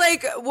I was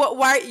like, what,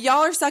 why y'all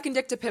are sucking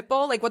dick to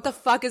Pitbull? Like what the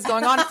fuck is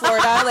going on in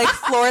Florida? Like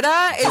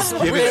Florida is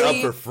giving really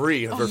it up for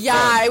free. For yeah,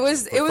 fun, it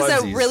was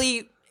a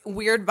really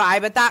weird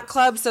vibe at that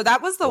club. So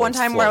that was the one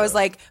time where I was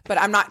like,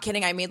 but I'm not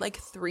kidding, I made like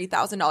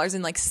 $3,000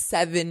 in like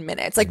 7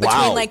 minutes. Like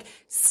between like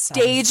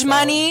stage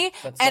money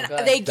and so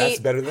they That's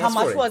gave better than How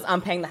much escorting.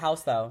 was paying the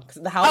house though? 'Cause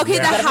the house. okay, the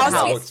better than house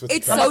What's it's the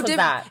so price? How much was different.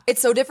 that?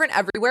 It's so different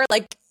everywhere.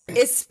 Like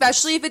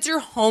especially if it's your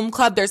home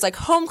club, there's like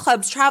home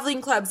clubs,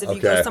 traveling clubs. If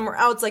you go Okay. somewhere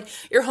else, like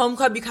your home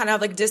club, you kind of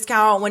have like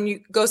discount. When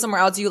you go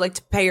somewhere else, you like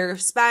to pay your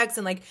respects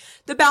and like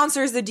the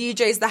bouncers, the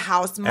DJs, the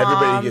house mom.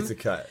 Everybody gets a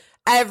cut.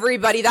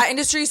 Everybody. That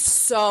industry is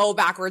so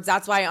backwards.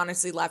 That's why I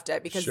honestly left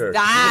it because Sure.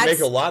 that's You can make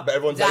a lot, but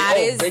everyone's like, that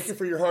 "Oh, is- thank you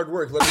for your hard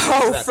work." Let me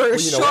Oh, that. for Well,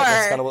 you know what? That's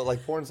sure. kind of what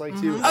like porn's like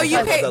too. Oh, you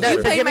That's pay- that's you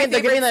weird. pay- my They're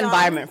giving favorite the song.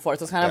 environment for it.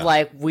 So it's kind of Yeah.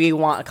 like we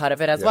want a cut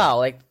of it as well.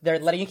 Like they're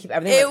letting you keep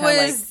everything. it that's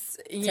kinda, was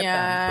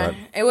yeah Right.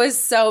 it was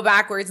so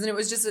backwards and it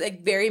was just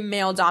like very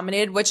male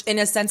dominated, which in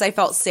a sense I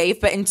felt safe,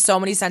 but in so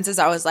many senses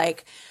I was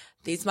like,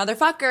 these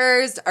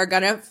motherfuckers are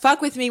gonna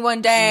fuck with me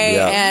one day.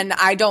 Yeah. And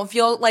I don't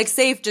feel like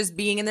safe just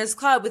being in this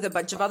club with a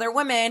bunch of other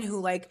women who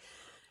like,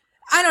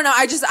 I don't know.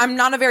 I'm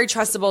not a very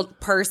trustable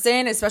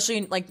person, especially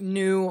in like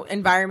new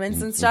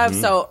environments and stuff.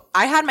 Mm-hmm. So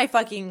I had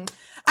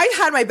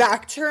my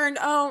back turned.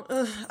 Oh,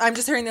 ugh, I'm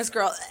just hearing this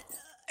girl.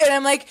 And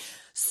I'm like,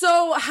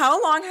 so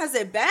how long has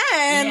it been?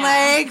 Yeah.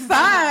 Like,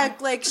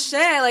 fuck, like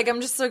shit. Like,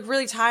 I'm just like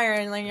really tired.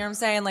 And like, you know what I'm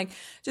saying? Like,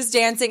 just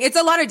dancing. It's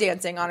a lot of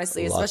dancing,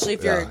 honestly, especially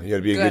if you're you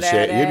gotta be in good good shape.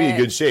 at You gotta be in it.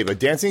 good shape. But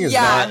dancing is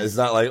Yeah.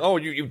 not like, oh,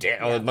 you dance.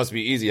 Oh, it must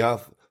be easy, huh?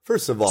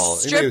 First of all,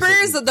 Stripper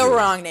is the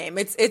wrong name.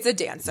 It's a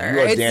dancer. You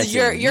are It's dancing.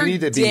 you're you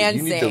need to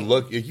dancing. You need to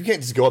look. You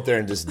can't just go up there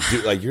and just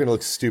do like you're gonna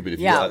look stupid if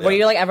Yeah. you. Were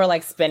you like ever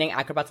like spinning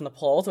acrobats on the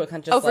poles? Or kind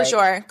of just Oh, for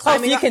sure.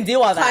 Climbing. You can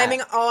do all that.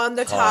 Climbing on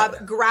the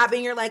top,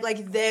 grabbing your leg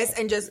like this,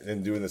 and just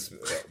and doing this?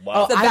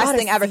 Wow. the I best wanna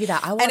thing ever. see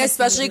that. I wanna And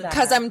especially see that.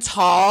 because I'm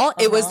tall,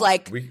 it was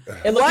like We-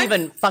 It looked One,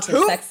 even fucking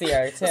two.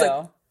 sexier too.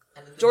 like-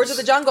 George of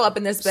the Jungle up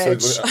in this So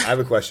bitch. I have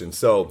a question.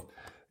 So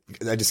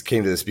I just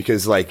came to this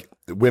because like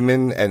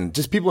women and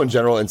just people in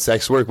general in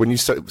sex work, when you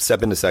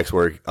step into sex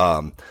work,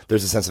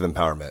 there's a sense of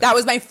empowerment. That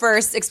was my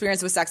first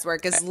experience with sex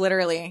work. Is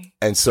literally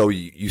And so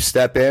you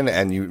step in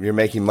and you're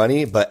making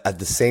money, but at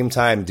the same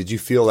time, did you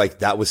feel like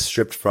that was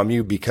stripped from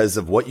you because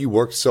of what you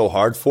worked so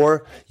hard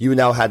for? You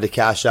now had to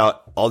cash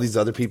out all these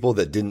other people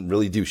that didn't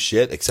really do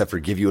shit except for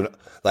give you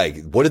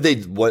what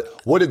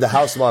did the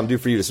house mom do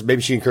for you?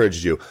 Maybe she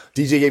encouraged you.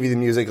 DJ gave you the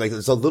music. Like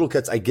there's a little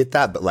cuts. I get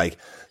that, but like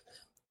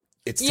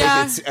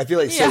Yeah. I feel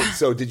like Yeah.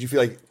 so did you feel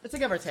like It's a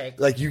give or take.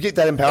 like you get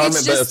that empowerment, It's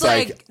but just it's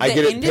like like I the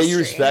get it, pay industry. your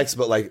respects,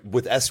 but like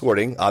with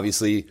escorting,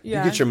 obviously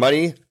Yeah. you get your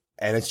money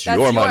and it's that's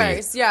your money,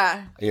 yours.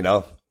 Yeah. you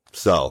know?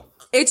 So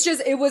It's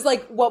just, it was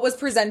like what was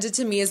presented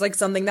to me is like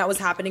something that was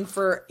happening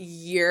for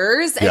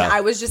years. And Yeah. I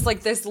was just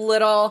like this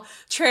little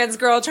trans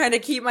girl trying to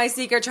keep my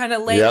secret, trying to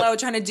lay Yep. low,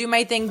 trying to do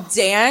my thing,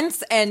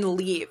 dance and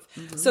leave.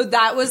 So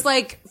that was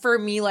like, for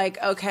me,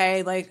 like,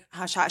 okay, like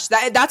hush, hush.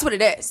 That's what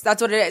it is.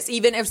 That's what it is.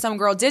 Even if some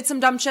girl did some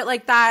dumb shit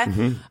like that,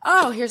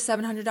 oh, here's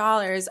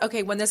 $700.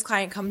 Okay. When this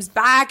client comes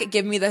back,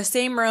 give me the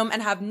same room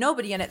and have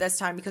nobody in it this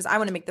time because I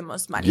want to make the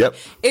most money. Yep.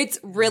 It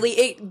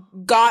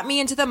got me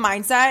into the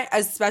mindset,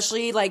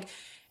 especially like,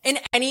 in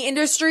any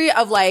industry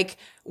of like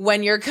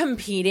when you're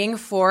competing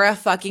for a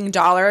fucking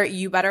dollar,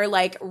 you better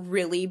like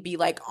really be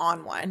like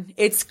on one.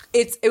 It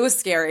was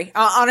scary.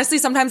 Honestly,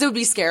 sometimes it would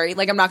be scary.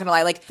 Like I'm not gonna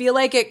lie. Like feel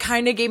like it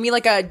kind of gave me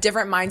like a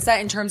different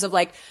mindset in terms of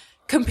like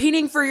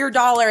competing for your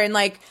dollar and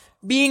like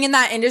being in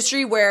that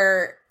industry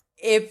where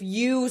if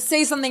you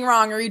say something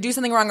wrong or you do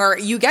something wrong or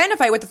you get in a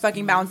fight with the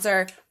fucking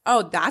bouncer,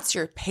 oh, that's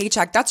your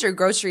paycheck. That's your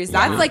groceries.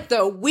 That's like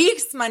the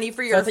week's money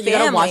for your So family. you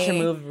gotta watch your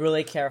move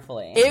really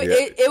carefully.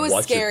 It was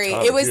Watch your scary.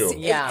 tongue, It was too.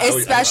 Yeah.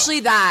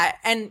 especially that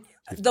and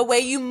the way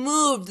you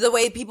moved, the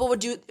way people would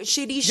do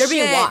shitty You're shit.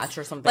 being watched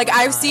or something Like like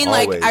I've that. seen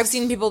Always. I've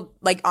seen people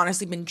like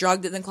honestly been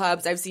drugged in the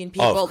clubs. I've seen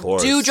people Of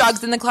course. do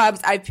drugs in the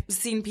clubs. I've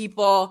seen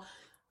people,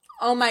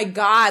 oh my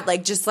God,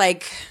 like just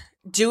like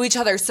do each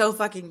other so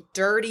fucking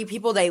dirty.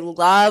 People they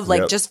love,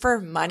 like Yep. just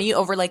for money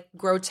over like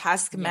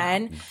grotesque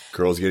men.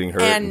 girls getting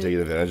hurt and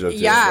taken advantage of. Too.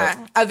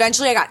 Yeah.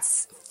 Eventually I got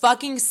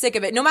fucking sick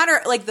of it. No matter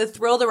like the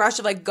thrill, the rush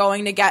of like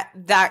going to get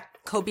that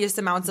copious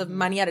amounts of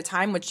money at a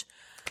time, which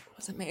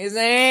was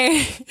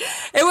amazing.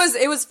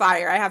 It was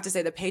fire. I have to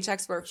say the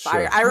paychecks were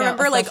fire. Sure. I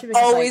remember like especially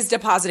because, always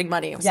depositing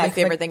money. It was my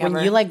favorite thing when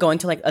ever. you like go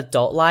into like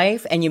adult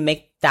life and you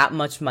make that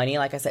much money,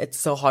 like I said, it's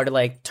so hard to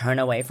like turn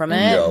away from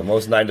it. No,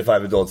 most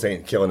 9-to-5 adults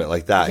ain't killing it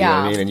like that. You know what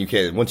I Yeah. mean? And you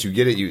can't, once you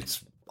get it,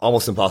 it's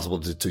almost impossible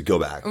to go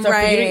back. So for you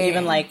Right. to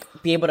even like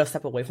be able to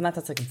step away from that,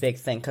 that's like a big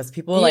thing because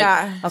people like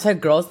that's why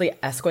girls they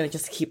escort, they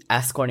just keep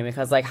escorting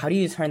because like how do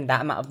you turn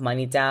that amount of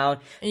money down?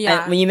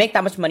 Yeah. And when you make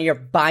that much money, you're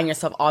buying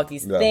yourself all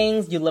these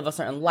things. You live a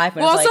certain life.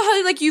 And Well, it's also like,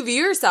 how like you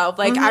view yourself.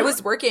 Like I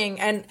was working,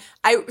 and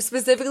I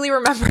specifically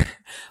remember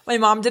my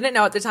mom didn't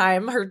know at the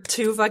time. Her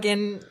 2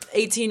 fucking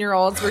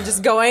 18-year-olds were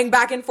just going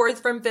back and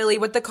forth from Philly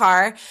with the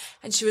car,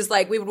 and she was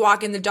like, we would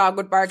walk in, the dog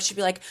would bark. She'd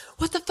be like,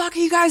 "What the fuck are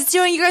you guys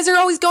doing? You guys are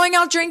always going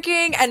out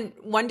drinking." And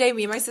one day,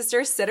 me and my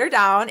sister sit her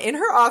down in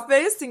her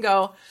office and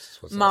go,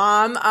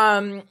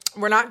 "Mom,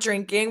 we're not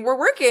drinking. We're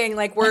working.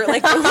 Like we're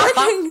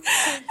working."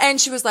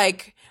 And she was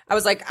like, I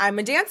was like, I'm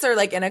a dancer,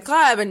 like in a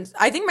club. And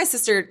I think my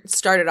sister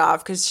started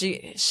off because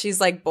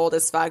she's like bold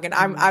as fuck. And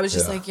I was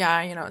just like,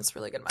 yeah, you know, it's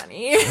really good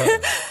money.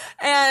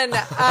 And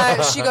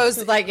she goes,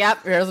 it's like,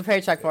 yep, here's a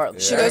paycheck for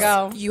it. she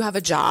goes, "You have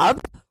a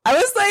job?" I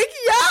was like,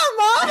 "Yeah,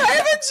 Mom, I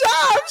have a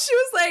job." She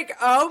was like,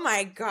 "Oh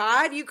my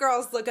God, you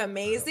girls look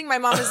amazing." My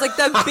mom is like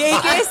the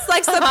biggest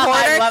like supporter.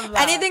 love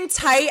that. Anything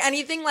tight,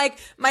 anything like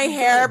my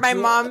hair. My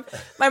mom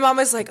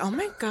was like, "Oh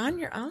my God,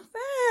 your outfit.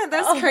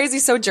 That's crazy."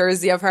 So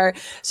Jersey of her.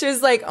 She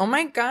was like, "Oh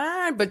my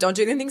God, but don't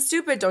do anything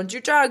stupid. Don't do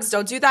drugs.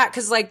 Don't do that."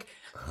 Cause like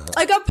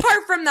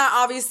apart from that,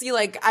 obviously,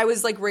 like I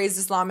was like raised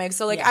Islamic.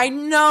 So like I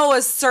know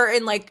a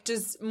certain like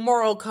just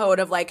moral code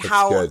of like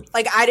how good.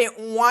 like I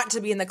didn't want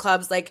to be in the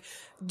clubs. Like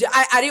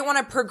I didn't want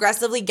to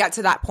progressively get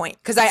to that point.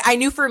 Cause I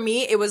knew for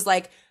me, it was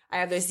like, I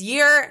have this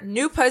year,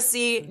 new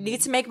pussy,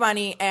 need to make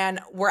money, and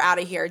we're out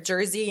of here.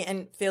 Jersey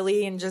and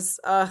Philly and just,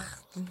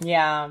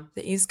 Yeah.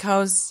 the East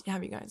Coast.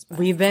 Have you guys been?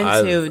 We've been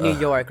to New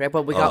York, right?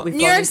 But we've New gone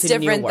York's to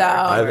different, Newark.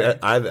 though.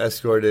 I've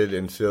escorted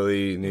in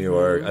Philly, New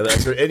York. I've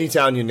escorted any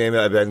town you name it.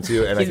 I've been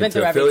to, and He's I been can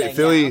through tell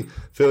everything,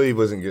 Philly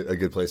wasn't a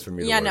good place for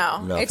me. Yeah, to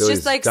work. no. It's Philly's,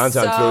 just, like,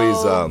 downtown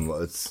so-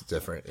 Philly's. It's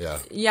different. Yeah.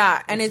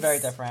 Yeah, and It's very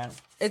different.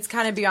 It's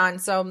kind of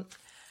beyond. So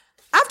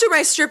after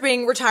my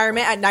stripping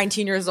retirement at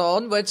 19 years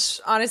old, which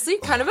honestly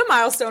kind of a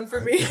milestone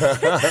for me,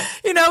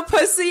 you know,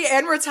 pussy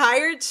and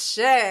retired,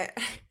 shit.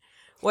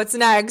 What's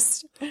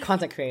next?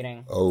 Content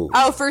creating.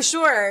 Oh, for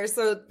sure.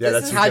 So Yeah,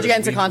 this is how'd you get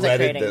into content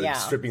creating? The Yeah.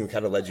 stripping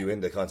kind of led you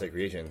into content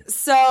creation.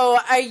 So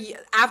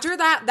after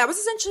that was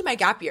essentially my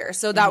gap year.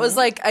 So that was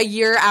like a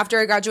year after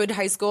I graduated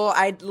high school.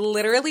 I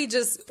literally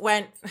just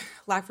went,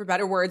 lack for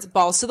better words,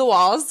 balls to the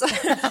walls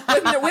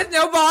with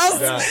no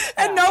balls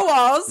and no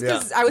walls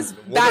because I was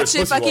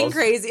batshit fucking walls.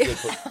 crazy.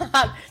 Just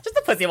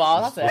a pussy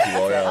wall. That's it. Pussy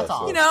wall, yeah, That's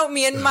all. You know,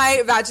 me and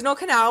my vaginal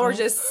canal were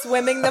just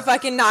swimming the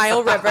fucking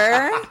Nile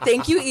River.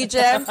 Thank you,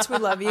 Egypt. We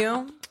love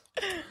you.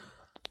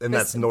 And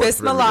that's north.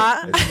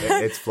 Bismillah.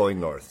 It's flowing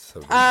north.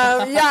 So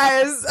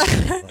Yes.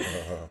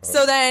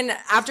 So then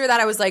after that,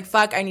 I was like,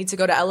 fuck, I need to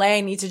go to LA.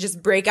 I need to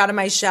just break out of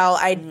my shell.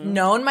 I'd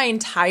known my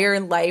entire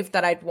life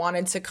that I'd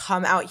wanted to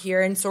come out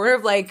here and sort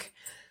of like,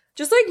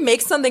 just like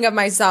make something of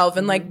myself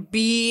and like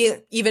be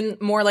even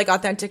more like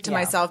authentic to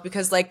myself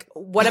because like,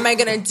 what am I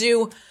going to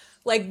do?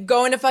 Like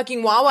going to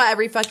fucking Wawa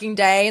every fucking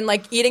day and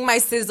like eating my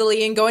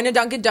sizzly and going to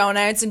Dunkin'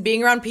 Donuts and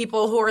being around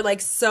people who are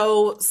like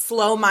so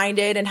slow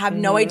minded and have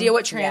no idea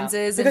what trans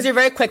is. Because and, you're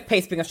very quick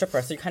paced being a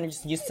stripper, so you're kind of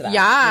just used to that.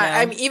 yeah. you know?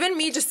 I mean, even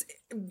me just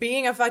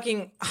being a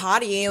fucking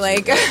hottie,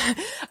 like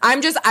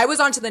I was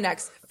on to the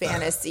next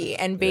fantasy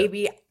and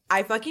baby,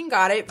 I fucking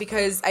got it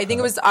because I think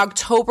it was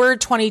October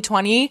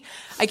 2020.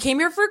 I came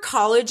here for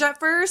college at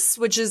first,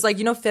 which is like,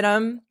 you know,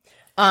 FITM.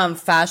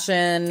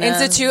 Fashion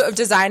Institute of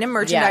Design and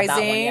Yeah, that one,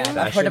 Merchandising. yeah. I've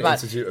Fashion heard about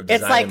Institute of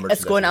it's Design like and a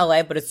school in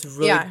LA, but it's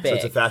really Yeah. big.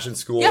 it's a fashion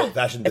school, Yeah.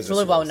 fashion It's business.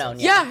 really school. well known.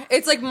 Yeah,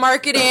 it's like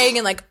marketing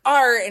and like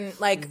art and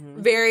like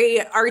very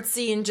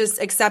artsy and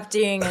just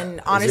accepting and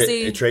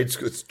honestly, Is it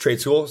it's trade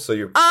school? So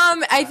you're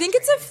I think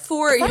it's a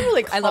four. Not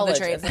really I love the college,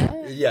 trade. isn't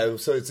it? yeah.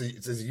 So it's a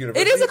It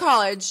university. is a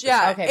college.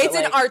 Yeah, Okay, but it's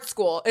an like- art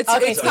school. It's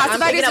Okay, it's so I'm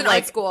classified thinking as of an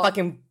like art school.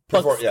 fucking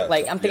books. Yeah,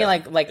 like I'm thinking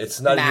like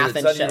it's not math it's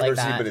and not shit like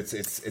university, that. but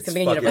it's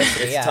being a fucking,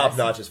 university, it's yeah. top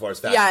notch as far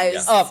as fashion.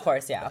 Yes. Oh, of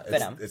course, yeah.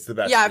 FITM. It's the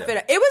best. Yeah,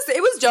 FITM.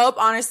 It was dope.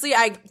 Honestly,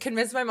 I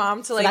convinced my mom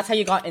to So like. that's how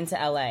you got into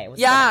LA. was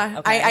Yeah, FITM.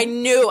 Okay. I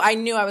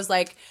knew. I was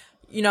like,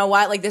 you know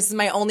what? Like, this is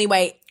my only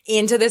way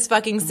into this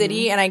fucking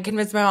city. And I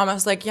convinced my mom. I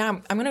was like, yeah,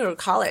 I'm gonna go to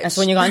college. And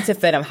so when you got into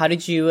FITM, how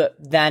did you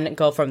then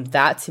go from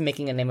that to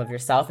making a name of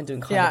yourself and doing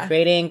content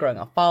creating, growing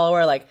a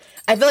follower? Like,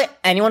 I feel like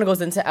anyone who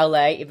goes into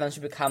LA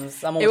eventually becomes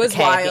someone It with was a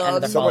K at the end wild.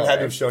 of their Someone had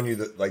to have followers. shown you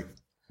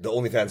the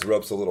OnlyFans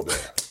ropes a little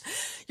bit.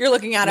 You're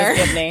looking at her.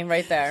 Good name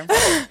right there.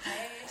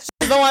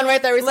 She's the one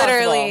right there responsible.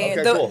 Literally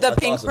Okay, the cool. the That's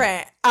pink awesome.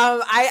 print.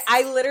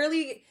 I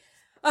literally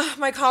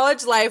My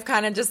college life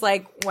kind of just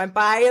like went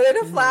by in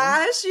a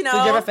flash, you know.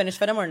 Did you ever finish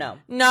FITM or no?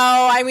 No,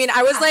 I mean,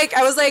 I was like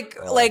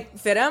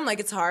FITM, like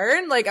it's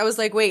hard. Like I was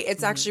like, wait,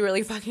 it's actually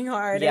really fucking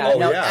hard. Yeah, Oh,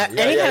 no, yeah.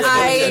 any kind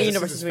I- of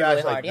university is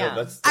really hard. Yeah,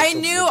 that's I a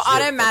knew legit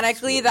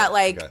automatically fucking that school.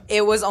 like Okay.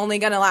 it was only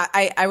gonna last.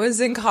 I was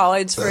in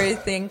college for I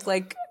think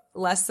like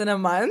less than a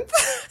month.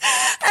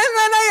 And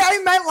then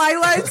I met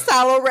Lila at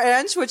Sallow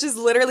Ranch, which is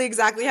literally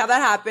exactly how that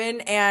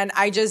happened. And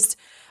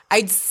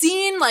I'd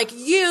seen like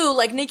you,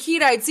 like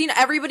Nikita, I'd seen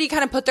everybody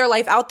kind of put their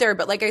life out there.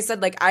 But like I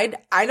said, like I'd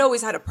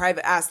always had a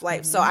private ass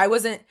life. So I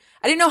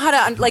didn't know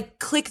how to like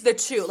click the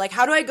two. Like,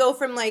 how do I go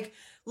from like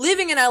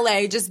living in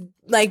LA, just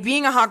like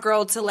being a hot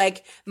girl to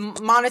like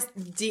Monetized.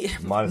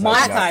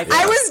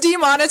 I was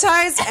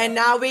demonetized, and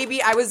now,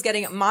 baby, I was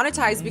getting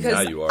monetized because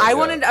Now you are, I yeah.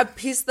 wanted a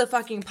piece of the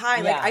fucking pie.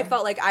 Like, Yeah. I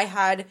felt like I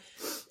had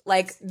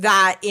like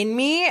that in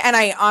me, and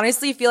I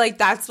honestly feel like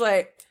that's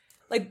what.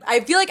 Like, I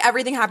feel like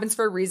everything happens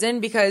for a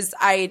reason because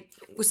I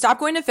stopped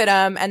going to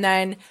FITM, and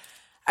then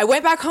I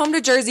went back home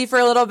to Jersey for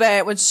a little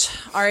bit, which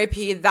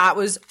RIP, that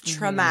was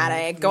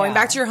traumatic. Going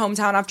back to your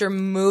hometown after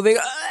moving.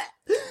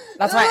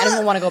 that's why I didn't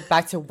even want to go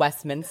back to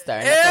Westminster.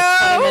 And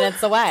that's like 20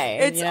 minutes away.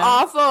 It's you know?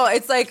 awful.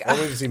 It's like,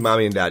 Only to see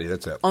mommy and daddy.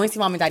 That's it. Only see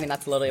mom and daddy, and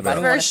that's literally about it. I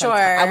don't For wanna spend sure.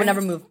 time- I would never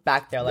move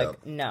back there.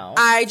 Like, no.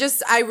 I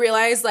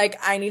realized like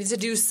I needed to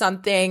do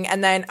something.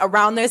 And then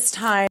around this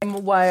time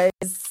was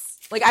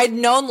like, I'd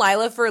known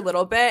Lila for a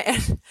little bit.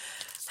 And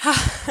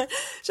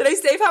should I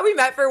save how we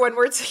met for when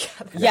we're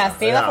together? Yeah,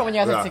 save that for when you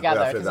guys Yeah, are together.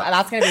 yeah, 'Cause yeah.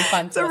 that's going to be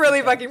fun. It's a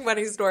really fucking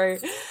funny story.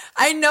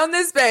 I'd known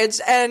this bitch,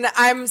 and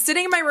I'm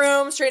sitting in my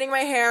room, straightening my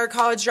hair,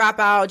 college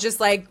dropout, just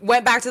like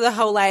went back to the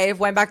whole life,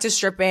 went back to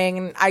stripping.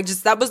 And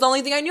that was the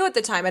only thing I knew at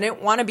the time. I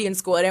didn't want to be in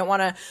school. I didn't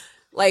want to,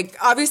 like,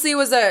 obviously it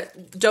was a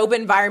dope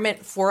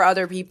environment for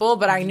other people,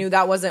 but I knew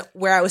that wasn't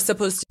where I was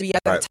supposed to be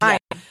at the Right. time.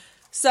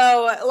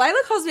 So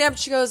Lila calls me up.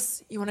 She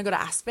goes, "You want to go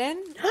to Aspen?"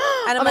 And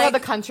I'm Oh my like,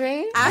 God, the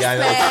country? Aspen.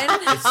 Yeah,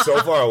 I know. It's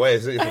so far away.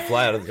 You have to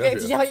fly out of the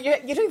country. You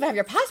don't even have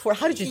your passport.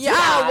 How did you do Yeah,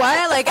 that?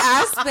 what? Like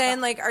Aspen?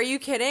 Like, are you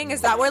kidding?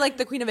 Is that where like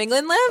the Queen of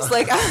England lives?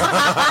 Like, I'm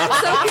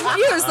so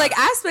confused. Like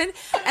Aspen,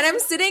 and I'm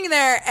sitting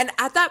there, and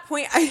at that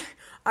point,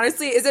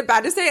 honestly, is it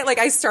bad to say it? Like,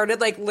 I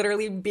started like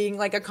literally being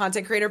like a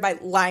content creator by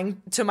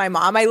lying to my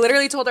mom. I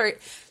literally told her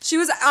she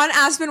was on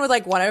Aspen with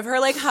like one of her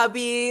like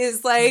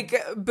hubbies, like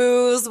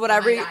booze,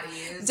 whatever,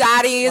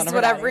 daddies,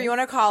 whatever you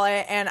want to call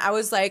it. And I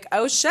was like,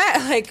 oh shit,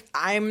 like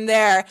I'm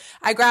there.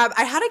 I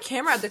had a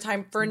camera at the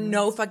time for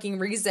no fucking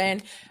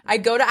reason. I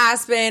go to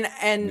Aspen,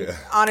 and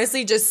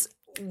honestly,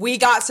 we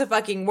got to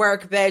fucking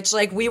work, bitch.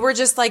 Like, we were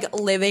just like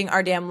living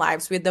our damn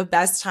lives. We had the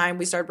best time.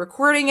 We started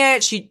recording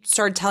it. She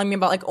started telling me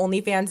about like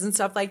OnlyFans and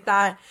stuff like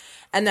that.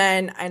 And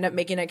then I ended up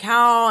making an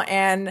account.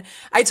 And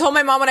I told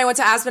my mom when I went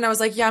to Aspen, I was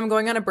like, yeah, I'm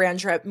going on a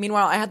brand trip.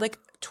 Meanwhile, I had like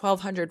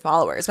 1,200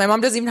 followers. My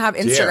mom doesn't even have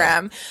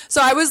Instagram.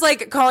 So I was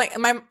like calling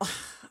my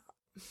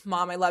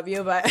mom, I love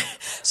you, but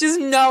she has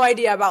no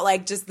idea about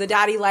like just the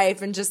daddy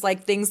life and just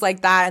like things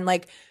like that. And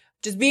like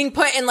just being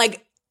put in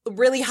like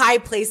really high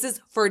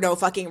places for no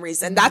fucking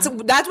reason. That's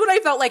what I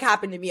felt like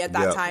happened to me at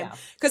that time.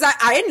 Because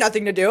I had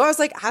nothing to do. I was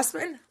like,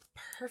 Aspen,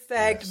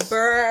 perfect.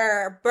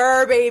 Burr,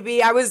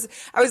 baby. I was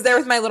there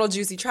with my little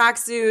juicy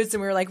tracksuits,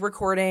 and we were like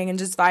recording and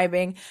just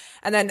vibing.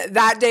 And then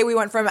that day we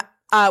went from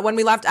when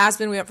we left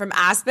Aspen, we went from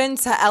Aspen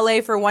to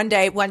LA for one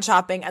day, went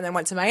shopping, and then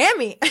went to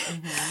Miami.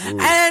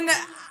 And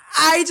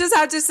I just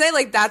have to say,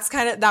 like,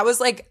 that was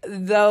like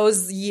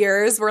those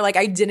years where like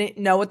I didn't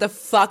know what the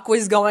fuck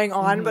was going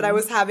on, but I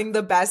was having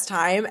the best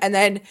time. And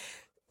then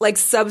like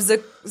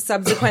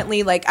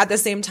subsequently, like at the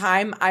same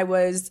time, I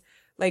was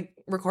like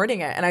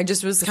recording it, and I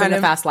just was kind the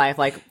of fast life,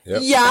 like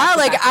yeah,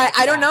 like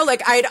I don't know,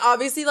 like I'd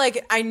obviously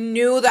like I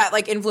knew that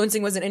like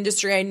influencing was an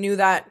industry. I knew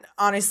that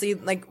honestly,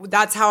 like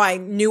that's how I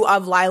knew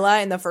of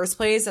Lila in the first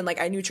place, and like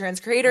I knew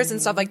trans creators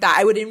and stuff like that.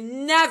 I would have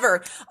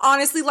never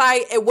honestly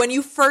lie when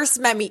you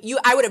first met me.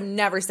 I would have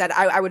never said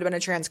I would have been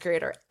a trans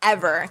creator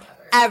ever.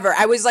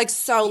 I was like,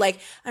 so like,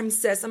 I'm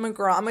cis, I'm a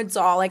girl, I'm a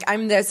doll, like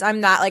I'm this,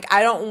 I'm that. Like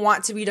I don't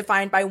want to be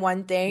defined by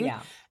one thing.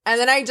 Yeah. And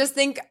then I just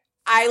think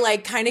I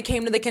like kind of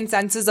came to the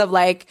consensus of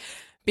like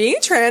being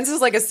trans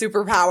is like a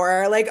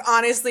superpower. Like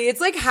honestly,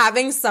 it's like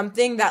having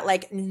something that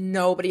like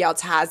nobody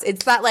else has.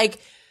 It's that like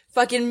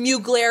fucking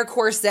Mugler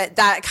corset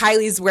that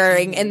Kylie's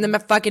wearing in the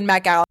fucking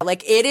Met Gala.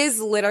 Like it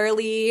is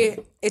literally,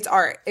 it's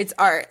art. It's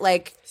art.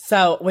 Like,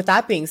 so with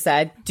that being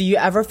said, do you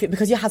ever feel,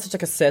 because you had such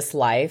like a cis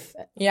life,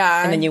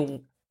 yeah, and then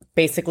you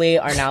basically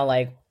are now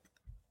like,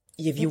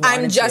 if you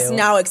wanted I'm just to,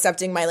 now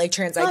accepting my like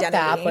trans not identity.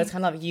 that, but it's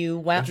kind of you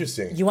went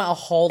Interesting. You went a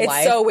whole It's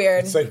life. so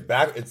weird. It's like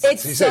back. It's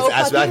It's you said so it's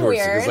ass fucking backwards.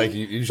 weird. It's like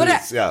usually,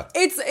 But yeah.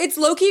 it's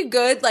low key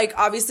good. Like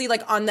obviously,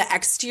 like on the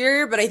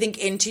exterior, but I think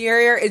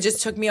interior, it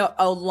just took me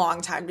a long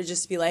time to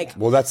just be like,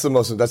 Well, that's the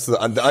most. That's the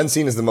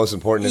unseen is the most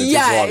important, and it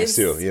takes the longest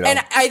too. You know, And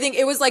I think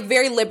it was like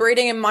very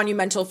liberating and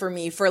monumental for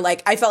me. For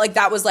like, I felt like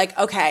that was like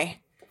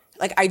okay,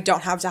 like I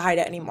don't have to hide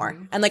it anymore.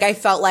 And like I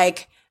felt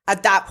like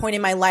at that point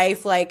in my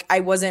life, like I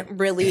wasn't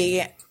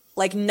really.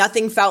 Like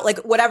nothing felt like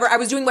whatever I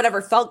was doing,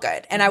 whatever felt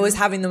good. And I was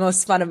having the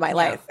most fun of my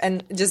life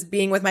and just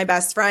being with my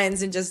best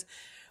friends and just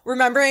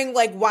remembering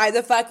like why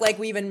the fuck like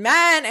we even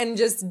met and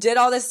just did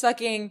all this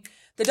fucking.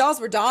 The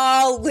dolls were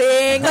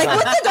dolling. Like,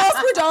 what the dolls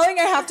were dolling,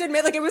 I have to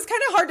admit, like, it was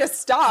kind of hard to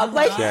stop.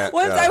 Like,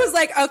 once I was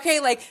like,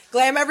 okay, like,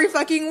 glam every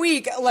fucking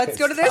week. Let's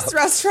go to this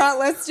restaurant.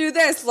 Let's do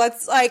this.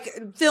 Let's,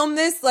 like, film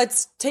this.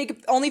 Let's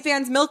take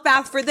OnlyFans milk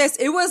bath for this.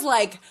 It was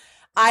like,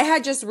 I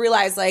had just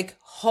realized, like,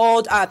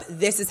 hold up.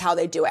 This is how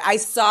they do it. I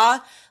saw,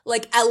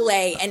 like,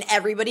 LA and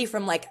everybody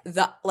from, like,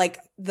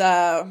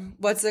 the,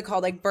 what's it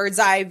called? Like, bird's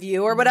eye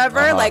view or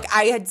whatever. Like,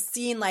 I had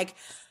seen, like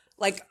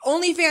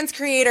OnlyFans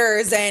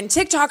creators and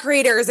TikTok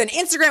creators and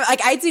Instagram.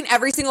 Like I'd seen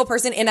every single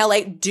person in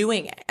LA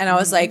doing it. And I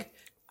was like,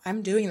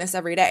 I'm doing this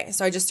every day.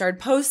 So I just started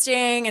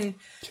posting and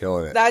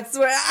killing it. That's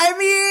what I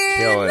mean.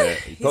 Killing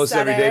it. You post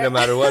every day no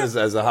matter what as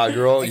a hot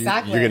girl.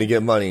 Exactly. You're going to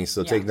get money.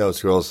 So take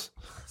notes, girls.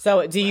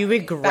 So do you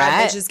regret?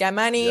 Bad bitches get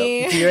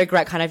money. Do you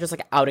regret kind of just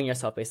like outing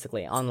yourself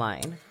basically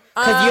online?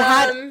 Because you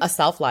had a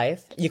self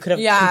life. You could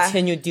have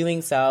continued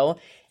doing so.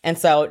 And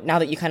so now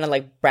that you kind of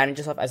like branded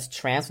yourself as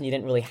trans when you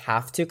didn't really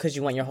have to because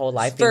you went your whole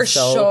life being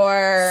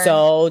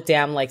so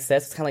damn like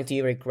cis, it's kind of like, do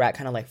you regret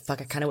kind of like, fuck,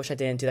 I kind of wish I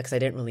didn't do that because I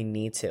didn't really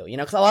need to, you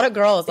know? Because a lot of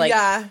girls like,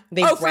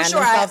 they brand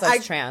themselves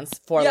as trans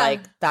for like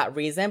that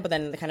reason, but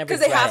then they kind of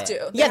regret because they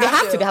have to. Yeah, they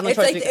have to. They have no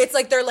choice. It's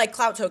like they're like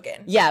clout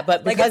token. Yeah,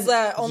 but because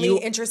like it's the only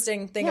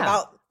interesting thing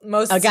about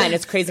most. Again,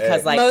 it's crazy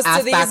because like most ass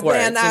of these backwards,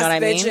 bland you know ass what I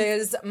mean?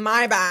 bitches,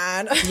 my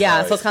bad.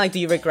 Yeah, so it's kind of like, do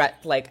you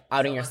regret like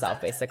outing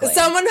yourself basically?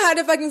 Someone had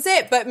to fucking say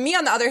it, but me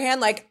on the other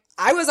hand, like.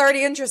 I was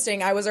already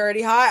interesting. I was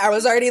already hot. I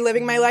was already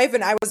living my life,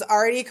 and I was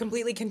already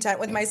completely content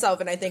with myself.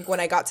 And I think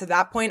when I got to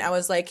that point, I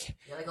was like,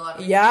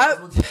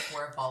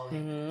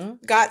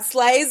 got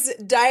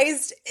sliced,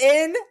 diced,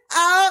 in,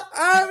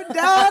 out,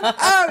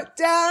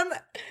 down.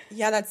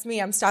 Yeah, that's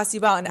me. I'm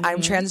Stassi Belle, and I'm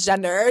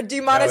transgender,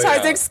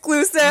 demonetized,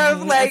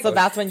 exclusive. Like, so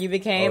that's when you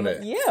became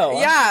you.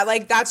 Yeah,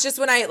 like that's just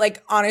when I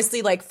like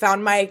honestly like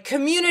found my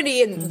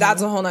community, and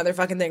that's a whole nother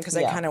fucking thing. Because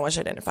I kind of wish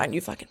I didn't find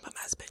you fucking bum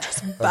ass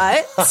bitches,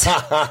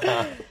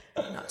 but.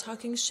 I'm not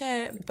talking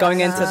shit. Going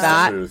into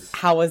that,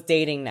 how was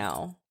dating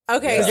now?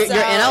 Okay, so you're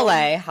in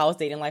LA. How was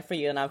dating life for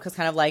you now? Because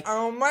kind of like,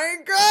 oh my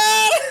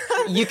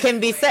god, you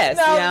can be cis.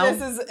 No, you know?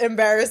 This is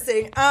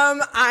embarrassing. I'm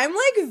like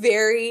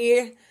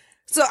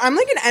I'm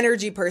like an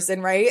energy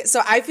person, right?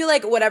 So I feel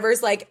like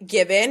whatever's like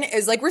given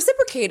is like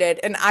reciprocated,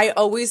 and I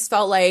always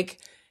felt like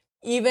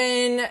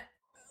even.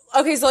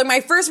 Okay, so like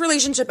my first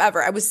relationship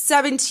ever, I was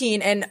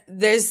 17 and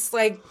this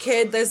like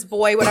kid, this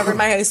boy, whatever in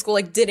my high school,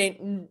 like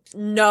didn't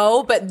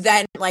know, but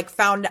then like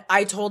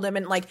I told him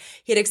and like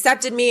he had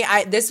accepted me.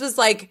 This was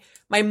like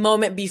my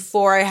moment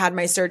before I had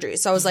my surgery.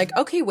 So I was like,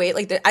 okay, wait,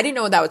 like I didn't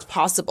know that was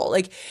possible.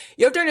 Like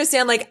you have to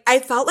understand, like I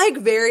felt like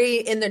very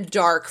in the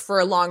dark for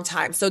a long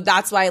time. So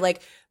that's why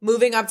like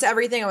moving up to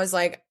everything, I was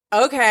like,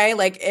 okay,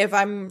 like if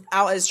I'm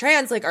out as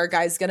trans, like our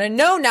guy's gonna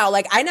know now.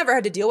 Like I never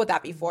had to deal with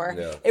that before.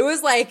 Yeah. It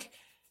was like,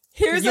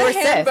 here's a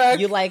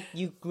handbook. Cis.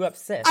 You grew up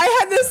cis. I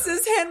had this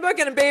cis handbook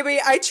and baby,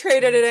 I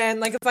traded it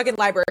in like a fucking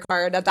library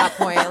card at that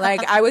point.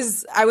 Like I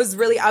was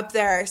really up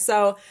there.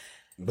 So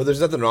but there's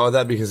nothing wrong with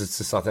that because it's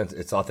just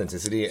it's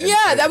authenticity. And,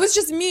 that was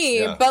just me.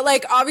 Yeah. But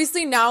like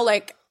obviously now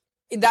like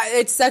that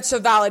it's such a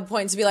valid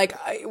point to be like,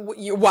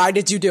 why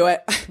did you do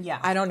it? Yeah.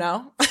 I don't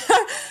know.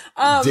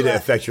 Did it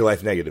affect your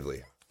life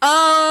negatively?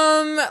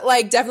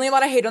 Like definitely a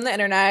lot of hate on the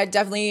internet.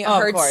 Definitely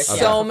heard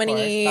so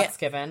many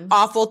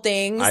awful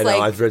things. I know.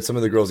 Like, I've read some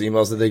of the girls'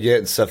 emails that they get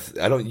and stuff.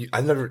 Have you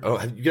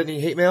got any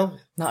hate mail?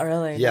 Not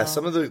really. Yeah, no.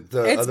 Some of the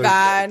it's other,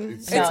 bad.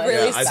 It's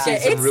really I've seen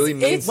some really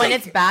mean stuff. When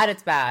it's bad,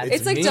 it's bad.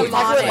 It's like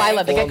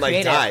demonic. They get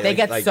creative. They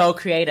get so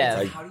creative.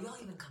 Like, how do y'all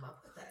even come up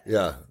with that?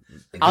 Yeah.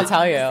 Like, I'll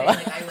tell you.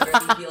 Like, I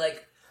literally be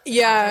like,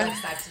 yeah. Like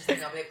sex or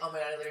something. I'll be like, oh my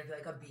god, I literally feel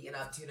like a beaten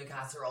up tuna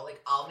casserole.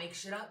 Like I'll make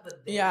shit up,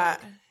 but they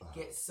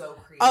get so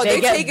creative. Oh,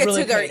 they take it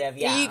really to their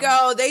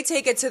ego. They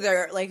take it to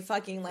their like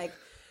fucking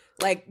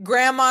like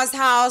grandma's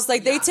house.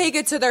 Like they take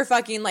it to their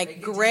fucking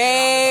like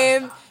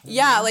grave.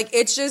 Yeah, like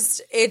it's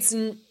just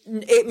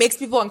it makes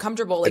people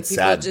uncomfortable. Like it's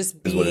people sad,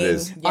 just being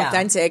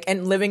authentic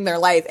and living their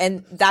life,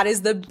 and that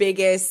is the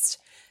biggest.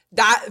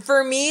 That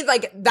for me,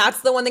 like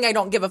that's the one thing I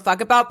don't give a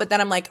fuck about. But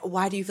then I'm like,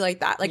 why do you feel like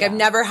that? Like I've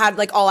never had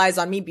like all eyes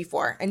on me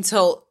before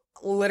until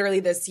literally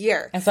this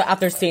year. And so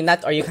after seeing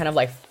that, are you kind of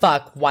like,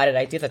 fuck, why did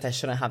I do that? I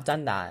shouldn't have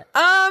done that.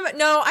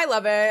 No, I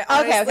love it.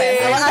 Honestly. Okay.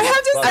 I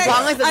have to say, as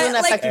long as it doesn't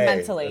affect you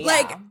mentally.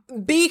 Like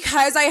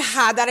because I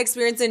had that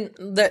experience in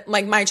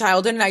my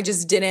childhood, and I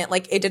just didn't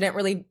it didn't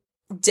really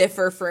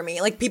differ for me.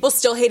 Like people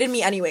still hated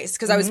me anyways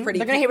because I was pretty.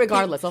 They're gonna hate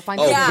regardless. They'll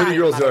find. Pretty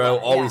girls are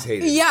always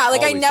hated. Yeah,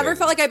 like always I never hated.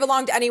 felt like I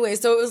belonged anyway.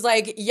 So it was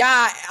like,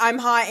 yeah, I'm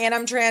hot and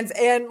I'm trans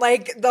and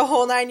like the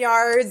whole 9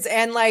 yards,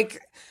 and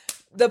like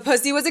the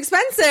pussy was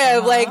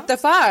expensive. Like the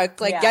fuck,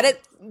 like get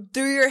it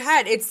through your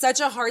head. It's such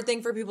a hard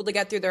thing for people to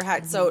get through their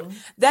head. So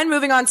then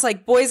moving on to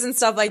like boys and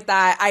stuff like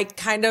that, I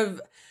kind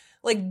of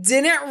like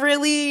didn't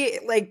really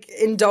like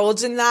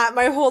indulge in that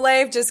my whole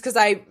life just because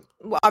I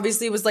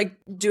obviously was like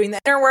doing the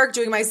inner work,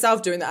 doing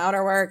myself, doing the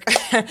outer work.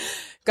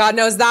 God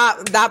knows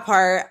that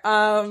part.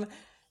 And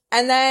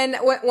then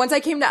once I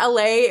came to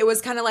LA, it was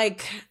kind of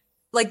like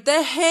like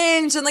the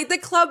Hinge and like the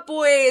Club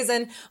Boys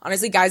and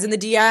honestly guys in the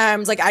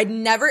DMs. Like I'd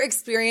never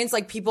experienced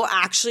like people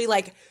actually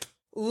like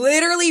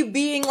literally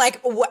being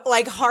like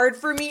like hard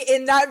for me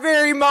in that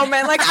very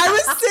moment. Like I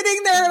was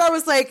sitting there and I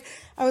was like,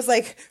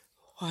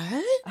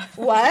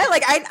 what?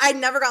 Like I'd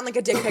never gotten like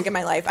a dick pic in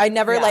my life. I'd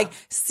never like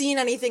seen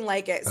anything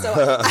like it. So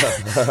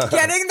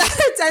getting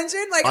that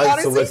attention, like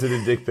honestly,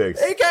 Unsolicited dick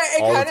pics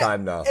all the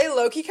time now. It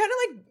low-key kind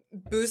of like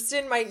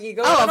boosted my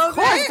ego. Oh, of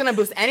course, it's gonna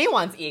boost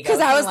anyone's ego.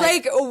 Because I was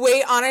like,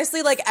 wait,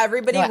 honestly, like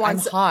everybody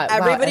wants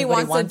everybody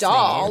wants a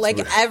doll. Like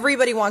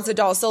everybody wants a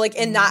doll. So like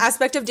in that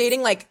aspect of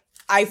dating, like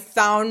I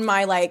found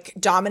my like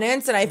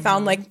dominance and I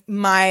found like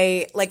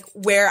my like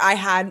where I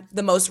had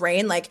the most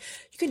reign. Like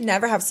you could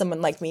never have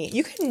someone like me.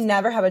 You could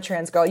never have a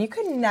trans girl. You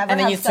could never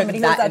have somebody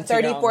who's a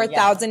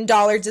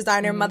 $34,000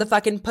 designer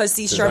motherfucking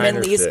pussy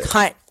Sherman Lee's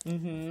cunt.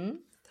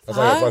 That's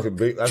like a fucking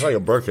big, that's like a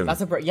Birkin. You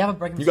have a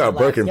Birkin. You got a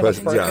Birkin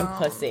pussy.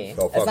 Pussy.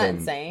 So Is that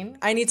insane?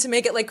 I need to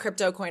make it like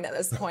crypto coin at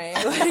this point.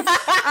 Like,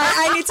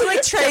 I need to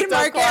like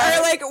trademark it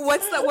or like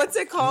what's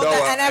it called? No, the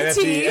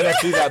NFT.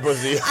 NFT that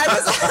pussy.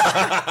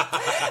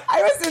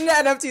 I was into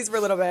NFTs for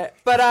a little bit.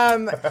 But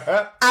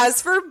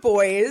as for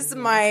boys,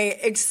 my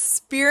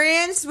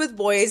experience with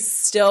boys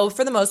still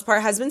for the most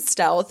part has been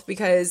stealth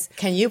because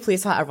Can you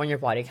please tell everyone your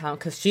body count?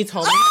 Because she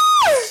told me.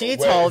 She Wait,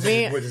 told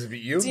me. does it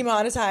beat you?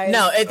 demonetized.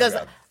 No, it does.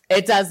 Okay.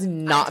 It does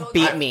not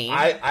beat me.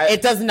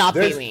 It does not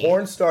beat me. There's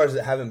porn stars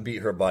that haven't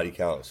beat her body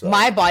count. So.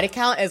 My body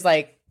count is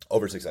like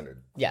Over 600.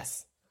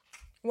 yes,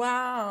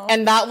 Wow.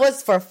 and that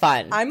was for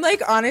fun. I'm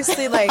like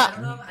honestly like I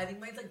don't know. I think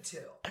mine's like 2.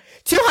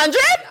 200.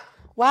 Yeah.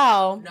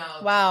 Wow. No.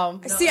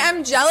 Wow. see,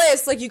 I'm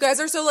jealous. Like you guys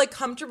are so like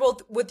comfortable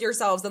with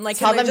yourselves and like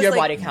Tell can I them just, your like,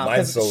 body count.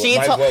 Mine's 'cause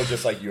mine's low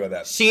just like you at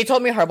that. she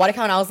told me her body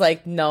count. And I was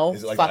like, no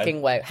Is it like fucking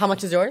mine? way. How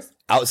much is yours?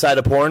 Outside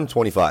of porn,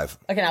 25.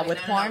 Okay, now with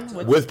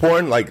porn. With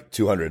porn, like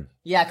 200.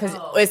 Yeah, because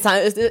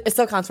it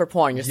still counts for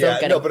porn. You're still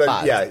getting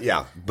fucked.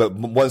 yeah. But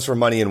one's for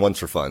money and one's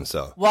for fun,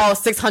 so. Well,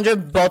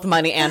 600 both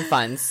money and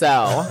fun.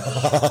 So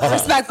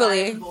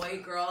respectfully.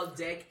 Boy, girl,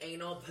 dick,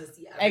 anal,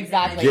 pussy. Everything.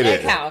 exactly, Get it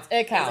it. counts.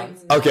 It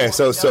counts. Okay,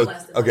 so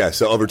less than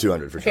so over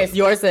 200 for sure. Okay, so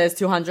yours is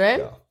 200.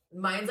 Yeah.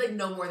 Mine's like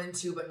no more than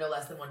 2, but no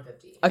less than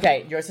 150.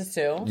 Okay, yours is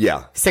 2.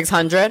 Yeah.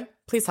 600.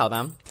 Please tell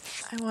them.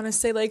 I want to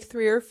say like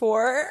 3 or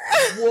 4.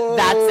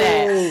 That's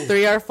it.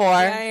 3 or 4.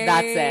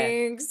 That's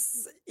it.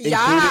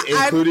 Yeah,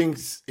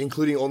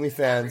 Including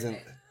OnlyFans and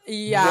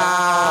yeah.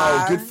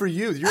 wow, good for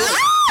you.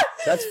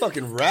 That's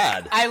fucking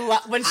rad. I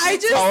love when she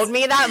told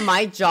me that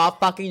my jaw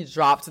fucking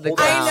dropped to the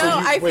ground. I know.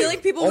 I Wait, feel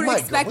like people oh would my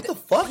expect. God,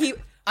 what the fuck?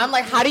 I'm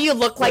like, how do you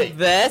look like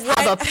this?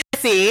 Have a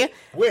pussy,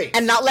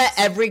 and not let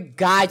every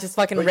guy just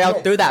fucking rail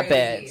through that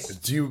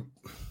bitch? Do you?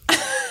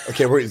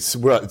 Okay,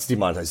 it's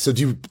demonetized. So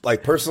do you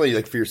like personally,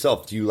 like for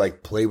yourself? Do you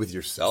like play with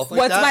yourself? Like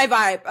What's that?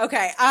 my vibe?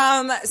 Okay.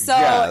 So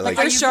Yeah, like-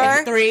 for Are you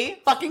sure. 3?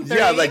 Fucking 3?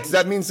 Yeah, like does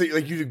that means that,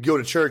 like you go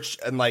to church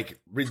and like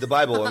read the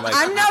Bible and like.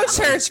 I'm no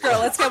church girl.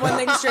 Let's get one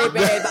thing straight,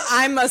 babe.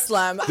 I'm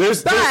Muslim.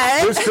 There's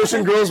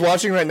Christian girls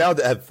watching right now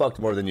that have fucked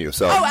more than you.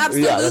 So Oh,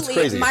 absolutely. yeah, that's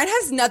crazy. Mine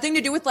has nothing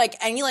to do with like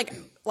any like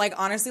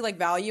honestly like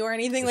value or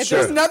anything. Like Sure.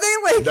 there's nothing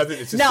like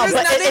It's just, No, there's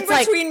but nothing it's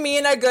like- between me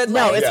and a good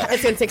No, life. it's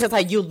insane because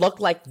like you look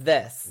like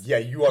this. yeah,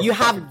 you are. You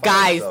fucking have fine,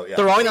 guys so, yeah.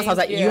 throwing themselves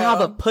at you. you. You have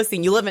a pussy.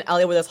 And you live in LA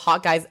where there's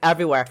hot guys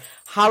everywhere.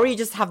 How are you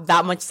just have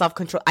that much self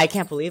control? I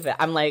can't believe it.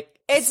 I'm like,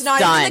 It's not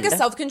even like a stunned.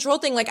 self-control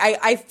thing. Like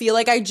I feel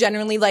like I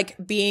generally like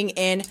being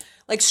in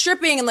like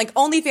stripping and like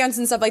OnlyFans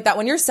and stuff like that.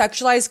 When you're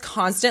sexualized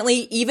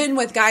constantly, even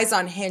with guys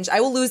on Hinge, I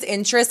will lose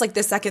interest like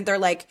the second they're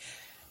like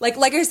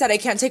I said, I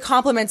can't take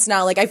compliments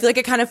now. Like I feel like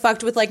it kind of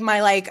fucked with like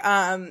my like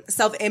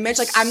self-image.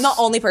 Like I'm the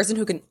only person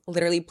who can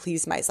literally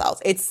please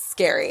myself. It's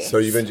scary. So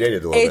you've been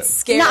jaded a little It's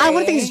scary. no, I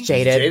wouldn't think it's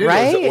jaded, bit.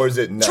 right? Or is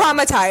it numb?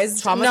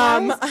 Traumatized.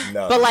 Numb.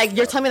 No. But like,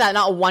 you're telling me that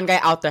not one guy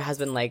out there has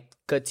been like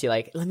good to you.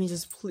 Like, let me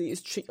just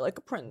please treat you like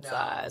a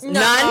princess. No,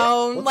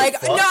 None.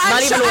 like no,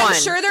 Not even I'm one.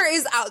 sure there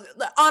is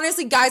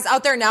honestly guys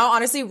out there now.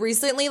 Honestly,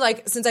 recently,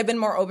 like since I've been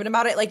more open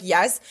about it, like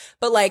yes,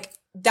 but like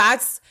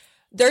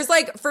there's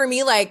like for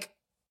me like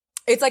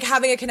it's like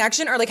having a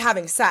connection or like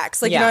having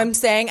sex, like you know what I'm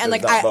saying, and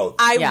There's like not both.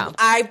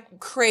 I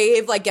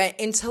crave like an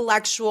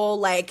intellectual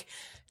like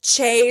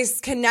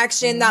chase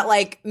connection that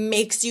like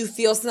makes you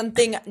feel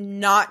something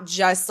not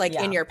just like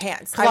in your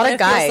pants. A lot of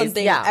guys, feel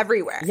something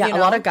everywhere. Yeah, you a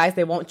know? lot of guys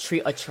they won't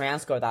treat a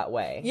trans girl that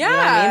way. Yeah. You know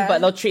what I mean?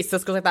 But they'll treat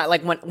cis girls like that.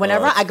 Like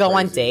whenever that's I go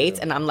on crazy, dates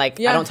yeah. and I'm like,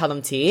 I don't tell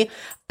them tea.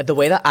 The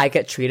way that I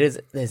get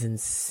treated is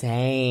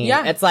insane.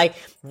 Yeah. It's like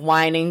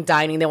whining,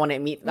 dining. They want to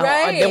meet.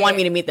 Right. They want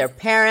me to meet their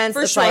parents.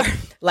 For it's sure.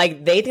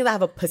 like they think they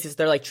have a pussy, so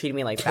they're like treating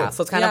me like that.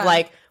 So it's kind Yeah. of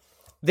like.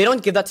 They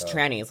don't give that to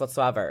trannies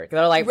whatsoever.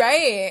 They're like,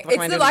 Right. what am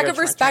I It's the doing lack here? of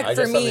respect I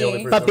for guess I'm the only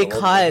me. person But in the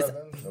world because-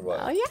 that does that, or what?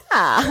 Oh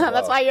yeah,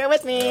 that's why you're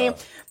with me.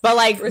 But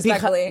like,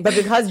 Respectfully.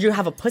 because you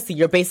have a pussy,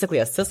 you're basically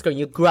a cis girl.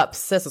 You grew up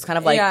cis. It's kind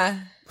of like,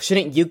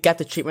 shouldn't you get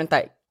the treatment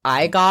that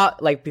I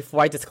got like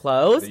before I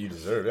disclosed? That you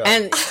deserve, yeah.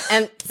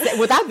 And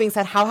with that being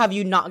said, how have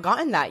you not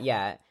gotten that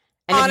yet?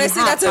 And if you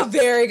Honestly, have- that's a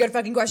very good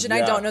fucking question. I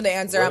Yeah. don't know the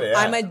answer. Where they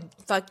I'm at? a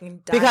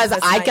fucking because dime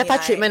I get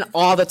that +99. treatment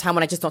all the time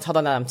when I just don't tell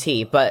them that I'm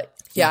T. But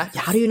Yeah.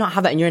 How do you not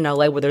have that? And you're in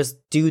LA where there's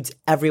dudes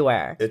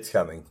everywhere. It's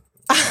coming.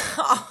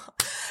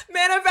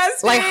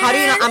 Manifesting. Like, how do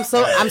you not? I'm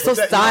so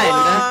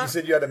stunned. You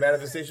said you had a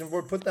manifestation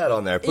board. Put that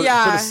on there. Put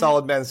a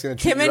solid man that's going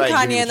to treat Kim you and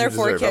right. Kanye and their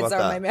 4 kids are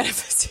my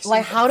manifestation.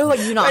 Like, how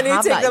do you not I need to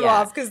have take that them yet?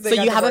 off 'cause they so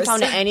got you haven't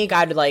divorced. found any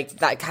guy to like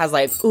that has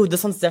like, ooh,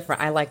 this one's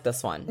different. I like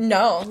this one.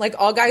 No, like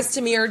all guys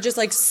to me are just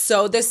like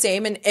so the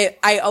same. And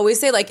I always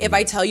say like, if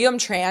I tell you I'm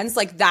trans,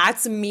 like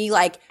that's me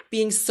like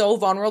being so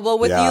vulnerable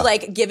with you,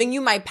 like giving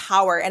you my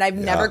power. And I've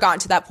never gotten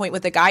to that point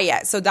with a guy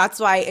yet. So that's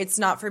why it's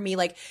not for me.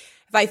 Like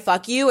if I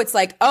fuck you, it's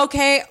like,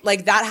 okay,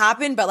 like that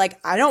happened, but like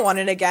I don't want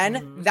it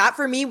again. That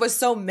for me was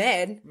so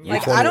mid.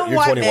 Like I don't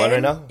want 21 mid.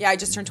 right now? Yeah, I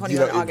just turned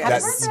 21 in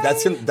August.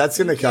 That's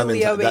gonna come in.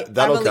 Leo,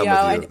 That'll I'm a come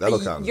Leo, with you. and That'll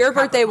come. Your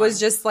birthday was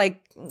just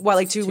like, what,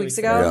 like 2 weeks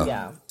ago?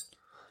 Yeah.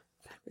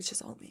 Which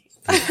is all me.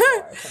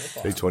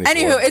 Big 24,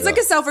 Anywho, it's like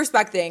yeah. a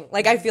self-respect thing.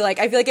 Like I feel like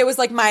it was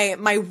like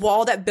my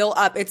wall that built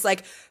up. It's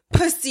like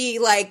pussy,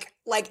 like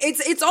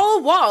it's all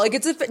a wall. Like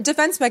it's a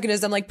defense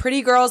mechanism. Like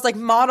pretty girls, like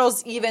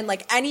models, even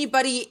like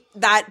anybody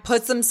that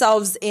puts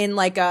themselves in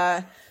like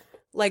a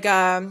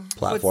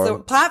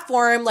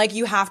platform. Like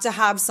you have to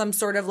have some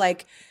sort of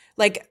like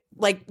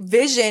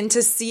vision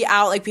to see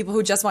out like people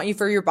who just want you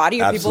for your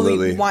body or Absolutely.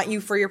 people who want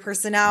you for your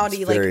personality.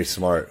 It's like very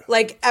smart.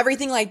 like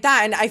everything like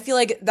that. And I feel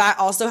like that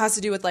also has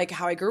to do with like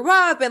how I grew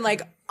up and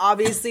like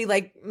obviously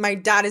like my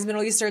dad is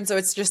Middle Eastern, so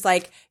it's just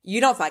like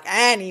you don't fuck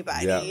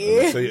anybody. Yeah.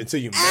 Until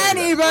you marry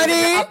Anybody.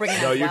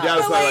 No, your dad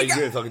was probably like, you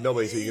didn't fucking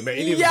nobody, so you can marry.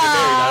 Even if you get married,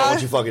 I don't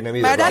want you fucking them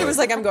either. My dad probably. was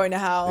like, I'm going to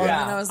hell.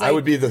 Yeah. And I was like, I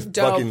would be the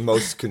dope. fucking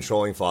most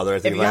controlling father. I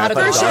think. If you if I had a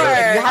fucking For daughter,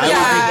 sure. if you had a Yeah.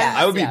 daughter, yes,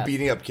 I would be yes.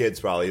 beating up kids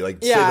probably. Like,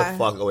 Yeah. stay the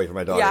fuck away from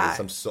my daughter. Yeah. Because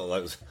I'm so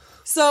like.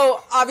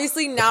 So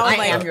obviously now I I'm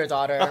like, am your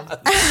daughter.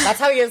 That's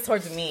how he is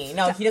towards me.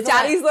 No, he doesn't.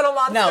 Daddy's little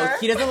monster. No,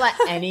 he doesn't let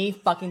any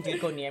fucking dude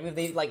go near me.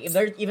 If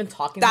they're even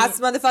talking. That's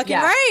to me, motherfucking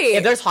right.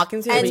 If they're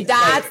talking to me, and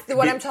that's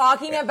what I'm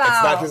talking about.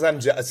 It's not because I'm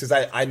jealous.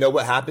 Because I know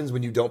what happens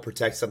when you don't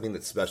protect something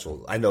that's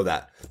special. I know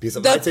that because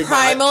if I the take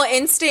primal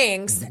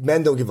instincts.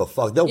 men don't give a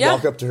fuck. They'll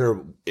walk up to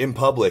her in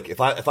public. If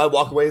I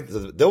walk away,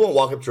 they won't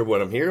walk up to her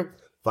when I'm here.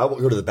 If I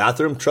go to the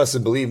bathroom, trust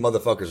and believe,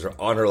 motherfuckers are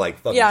on her like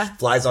fucking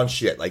flies on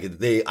shit. Like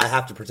I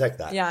have to protect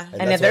that. Yeah.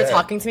 And if they're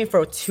talking to me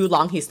for too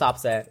long, he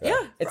stops it. Yeah.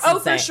 It's Oh,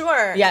 insane. for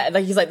sure. Yeah,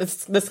 like he's like this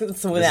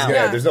smooth out.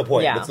 Yeah, there's no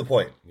point. Yeah. What's the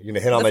point? You're gonna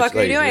hit on The my fuck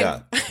are you doing?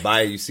 Yeah.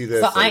 Bye. You see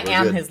this? So Like, I we're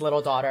am good. his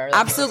little daughter.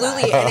 Like,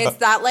 Absolutely. And it's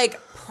that like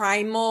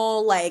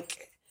primal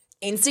like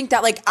instinct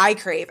that like I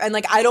crave. And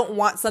like I don't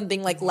want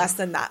something like less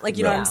than that. Like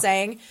you know what I'm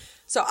saying?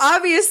 So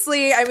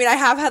obviously, I mean, I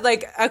have had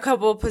like a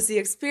couple pussy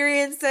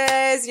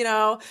experiences, you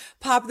know,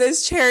 pop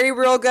this cherry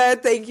real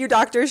good. Thank you,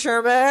 Dr.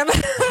 Sherman.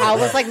 How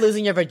was like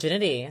losing your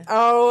virginity?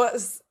 Oh,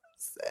 sis.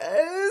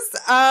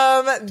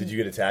 Did you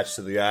get attached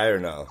to the guy or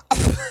no?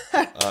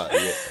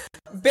 Yeah.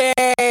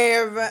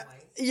 Babe.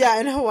 Yeah,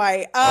 in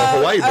Hawaii.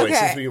 Hawaii boy. Okay.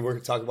 Since we were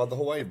talking about the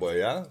Hawaii boy,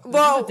 yeah.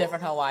 Well,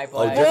 Different Hawaii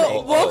boy.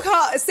 different. we'll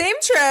call same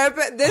trip.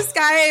 This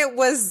guy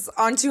was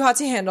on Too Hot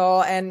to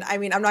Handle, and I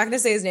mean, I'm not going to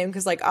say his name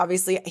because, like,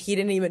 obviously, he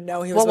didn't even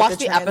know he was. We'll with watch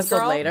the trans episode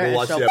girl. later. We'll and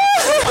watch she'll the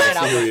find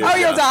out. episode. Oh,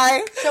 you'll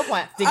die. She'll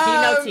point. Did he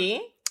know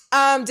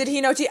tea? Did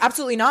he know tea?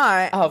 Absolutely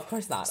not. Oh, of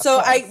course not. Of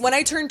So course. when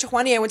I turned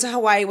 20, I went to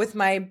Hawaii with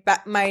my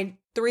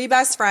 3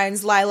 best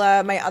friends,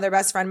 Lila, my other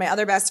best friend,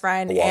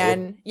 Oahu.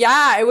 and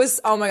yeah, it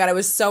was, oh my God, it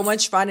was so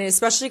much fun. And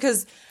especially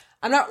because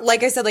I'm not,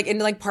 like I said, like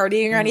into like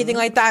partying or anything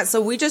like that.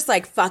 So we just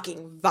like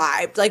fucking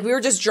vibed. Like we were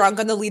just drunk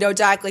on the Lido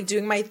deck, like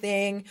doing my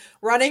thing,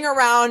 running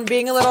around,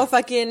 being a little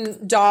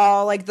fucking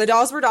doll. Like the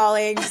dolls were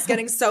dolling, just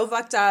getting so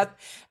fucked up.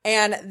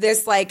 And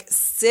this like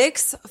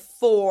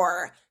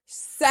 6'4",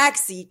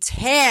 sexy,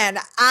 tan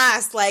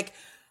ass, like,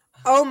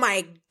 oh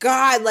my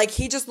God. Like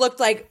he just looked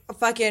like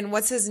fucking,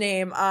 what's his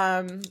name?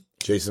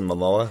 Jason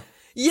Momoa.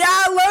 Yeah,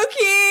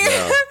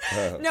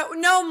 low-key. No.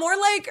 No, more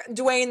like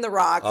Dwayne The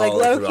Rock. Like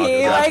like The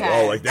low-key. Rock. Like,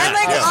 Oh, like that. and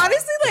like Yeah.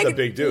 honestly, That's like a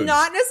big dude.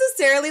 not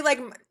necessarily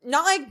like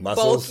not like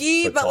Muscles,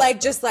 bulky, but but tall.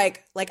 like just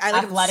like I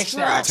like Athletic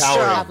him build. strong,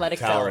 Athletic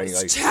towering,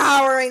 build. like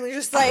towering,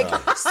 just like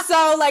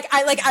so like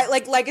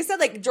I said,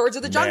 like George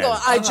of the Jungle,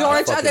 Man.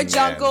 George of the Fucking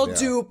Jungle man,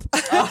 yeah. dupe,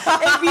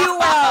 if you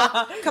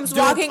will, comes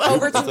walking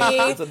over to me.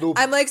 It's a dupe.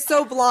 I'm like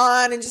so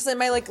blonde and just in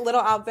my like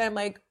little outfit. I'm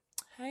like,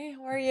 hey,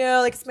 how are you?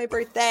 Like, it's my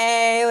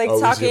birthday. Like, Oh, it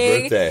was talking. your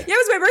birthday. Yeah,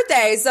 it was my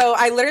birthday. So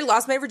I literally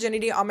lost my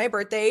virginity on my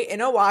birthday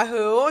in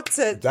Oahu.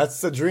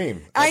 That's the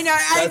dream. I know.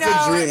 That's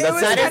a dream. It That's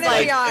was it. kind of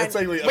like- beyond. It's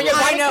like When your I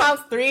body know.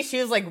 counts 3,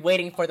 she was like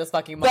waiting for this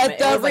fucking moment.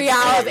 the It was, like,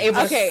 reality- I was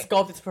able okay. to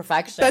sculpt it to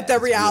perfection. But the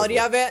reality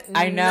beautiful. of it,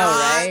 I know, not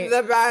right?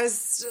 the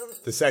best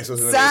The sex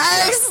was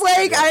sex.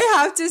 Like, I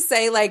have to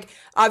say, like,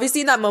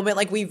 obviously in that moment,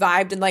 like, we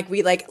vibed and, like,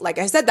 we, like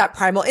I said, that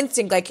primal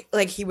instinct,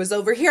 like he was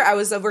over here, I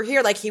was over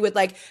here, like, he would,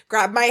 like,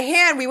 grab my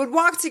hand, we would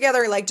walk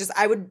together, like, just,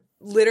 I would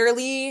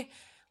literally,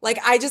 like,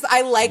 I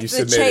liked You the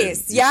submitted.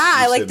 chase. You- Yeah,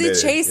 you I liked the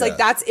submitted, chase. yeah. Like,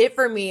 that's it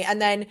for me.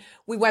 And then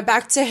we went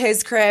back to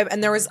his crib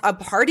and there was a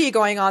party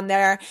going on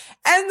there.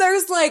 And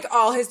there's, like,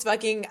 all his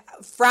fucking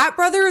frat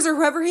brothers or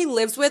whoever he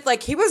lives with.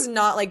 Like, he was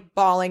not, like,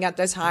 balling at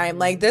the time.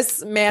 Like,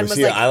 this man Was was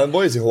he like, an island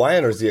boy? Is he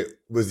Hawaiian or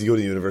was he going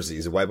to university?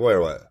 Is he a white boy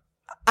or what?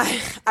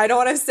 I don't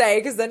want to say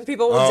because then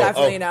people will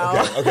definitely know.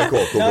 Okay,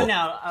 cool.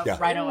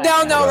 Right away.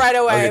 No, right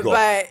away. Okay, cool.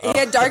 But he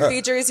had dark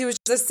features. He was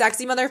just a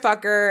sexy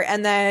motherfucker.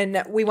 And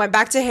then we went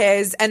back to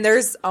his, and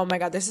there's, oh my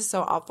God, this is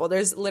so awful.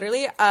 There's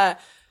literally a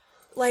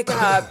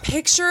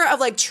picture of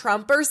like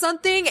Trump or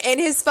something in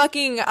his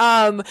fucking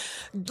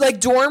like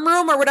dorm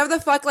room or whatever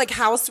the fuck like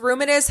house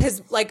room it is.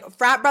 His like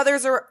frat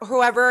brothers or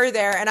whoever are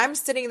there, and I'm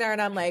sitting there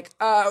and I'm like,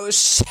 oh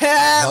shit!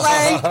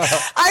 Like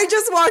I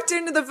just walked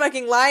into the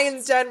fucking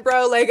Lion's Den,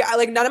 bro. Like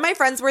none of my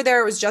friends were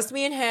there. It was just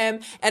me and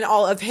him and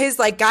all of his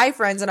like guy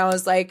friends, and I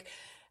was like,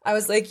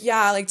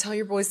 yeah, like tell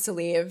your boys to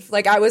leave.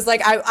 Like I was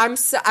like, I'm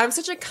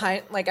such a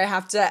cunt. Like I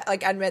have to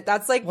like admit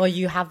that's like. Well,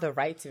 you have the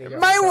right to.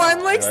 My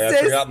one like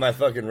I forgot my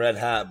fucking red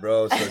hat,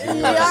 bro. So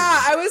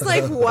yeah, I was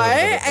like, what?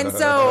 And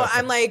so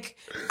I'm like,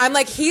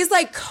 he's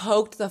like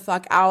coked the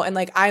fuck out, and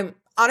like I'm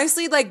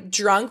honestly like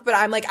drunk, but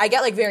I'm like, I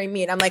get like very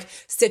mean. I'm like,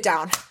 sit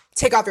down.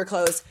 Take off your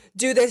clothes.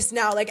 Do this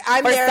now. Like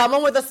I'm For there.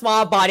 someone with a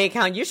small body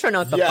count, you sure know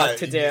what the fuck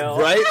to do.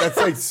 Right? That's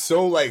like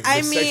so like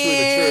I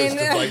mean,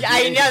 mature. Like,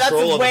 I know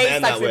that's way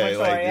sexually mature.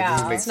 Like,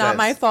 Yeah, It's not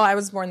my fault. I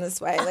was born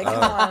this way. Like,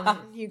 come on,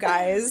 you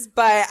guys.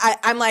 But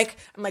I'm like,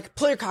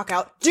 pull your cock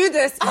out. Do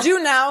this.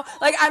 Do now.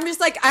 Like, I'm just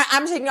like,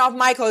 I'm taking off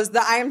my clothes. The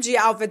IMG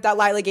outfit that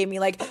Lila gave me.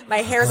 Like, my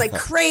hair's like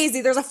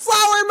crazy. There's a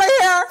flower in my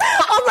hair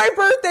on my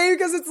birthday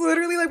because it's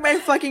literally like my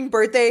fucking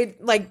birthday,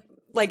 like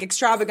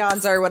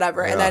extravaganza or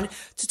whatever. Yeah. And then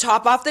to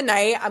top off the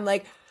night, I'm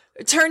like,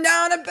 turn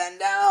down and bend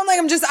down. Like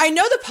I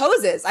know the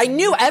poses. I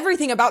knew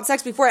everything about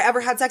sex before I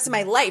ever had sex in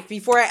my life,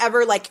 before I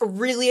ever like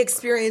really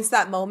experienced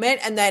that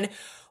moment. And then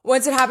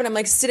once it happened, I'm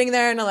like sitting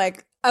there and I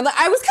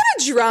was kind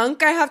of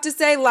drunk. I have to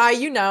say,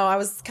 I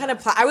was kind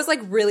of,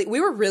 we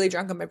were really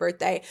drunk on my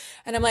birthday.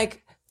 And I'm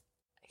like,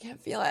 I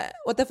can't feel it.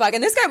 What the fuck?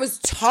 And this guy was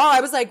tall.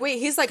 I was like, wait,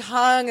 he's like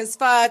hung as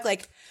fuck.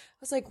 Like, I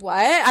was like,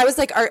 what? I was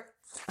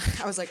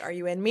like, are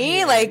you in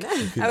me? Like,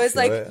 I was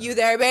like, you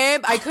there,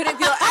 babe? I couldn't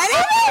feel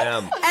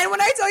anything. And when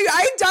I tell you,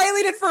 I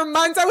dilated for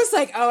months. I was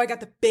like, oh, I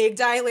got the big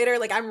dilator.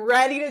 Like, I'm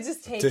ready to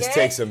just take it. Just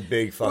take some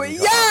big fucking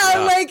cock.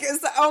 Yeah, like,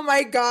 oh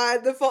my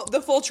God,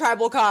 the full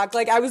tribal cock.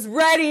 Like, I was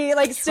ready.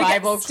 Like, stick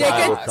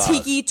a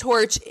tiki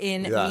torch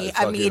in me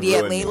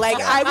immediately. Like,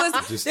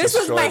 this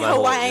was my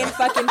Hawaiian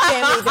fucking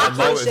family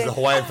vacation.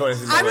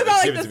 I'm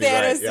about like the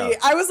fantasy. Right, yeah.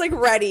 I was like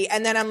ready.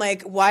 And then I'm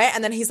like, what?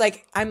 And then he's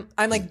like, I'm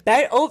like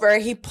bent over.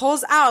 He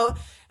pulls out and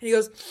he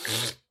goes,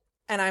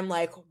 and I'm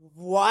like,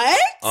 what?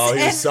 Oh,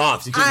 he's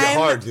soft. You can get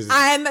hard.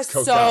 I'm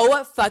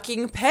so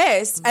fucking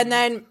pissed. And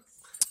then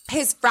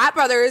his frat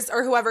brothers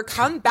or whoever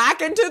come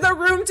back into the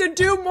room to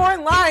do more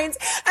lines,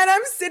 and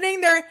I'm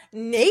sitting there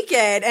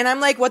naked, and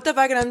I'm like, what the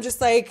fuck? And I'm just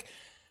like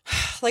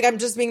I'm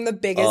just being the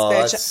biggest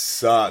bitch. That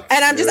sucks.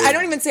 And I'm just, I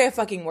don't even say a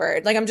fucking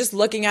word. Like I'm just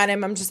looking at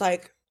him. I'm just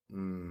like,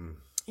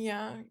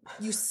 yeah,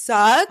 you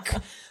suck.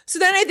 So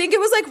then I think it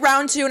was like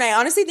round 2, and I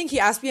honestly think he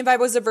asked me if I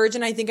was a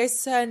virgin. I think I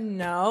said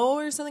no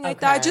or something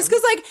like that. Just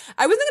because like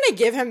I wasn't gonna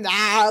give him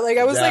that. Like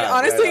I was like,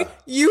 honestly,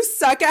 you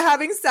suck at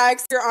having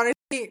sex. You're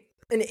honestly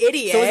an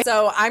idiot.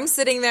 So I'm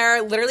sitting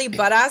there literally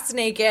butt ass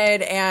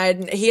naked,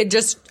 and he had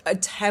just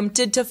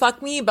attempted to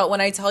fuck me. But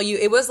when I tell you,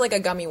 it was like a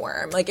gummy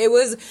worm. Like it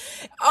was,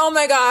 oh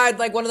my God,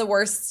 like one of the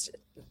worst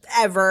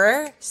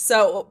ever.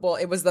 So, well,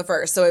 it was the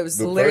first. So it was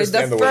literally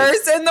the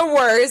first and the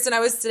worst. And I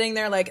was sitting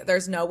there like,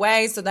 there's no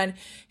way. So then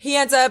he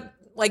ends up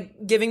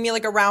like giving me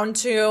like a round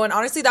 2. And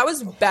honestly, that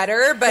was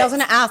better. But I was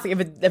going to ask,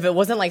 if it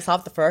wasn't like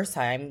soft the first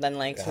time, then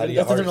like, so that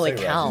doesn't really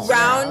count.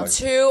 Round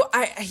 2,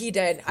 he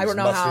did. I don't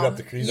know how.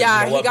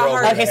 Yeah, he got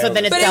hard. Okay, so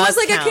then it does count. But it was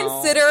like a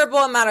considerable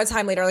amount of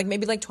time later, like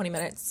maybe like 20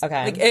 minutes.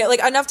 Okay.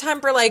 Like enough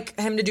time for like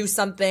him to do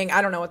something.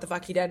 I don't know what the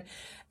fuck he did.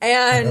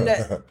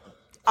 And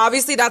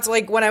obviously that's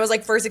like when I was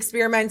like first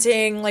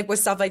experimenting like with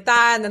stuff like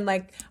that, and then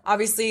like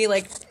obviously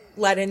like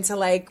led into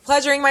like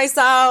pleasuring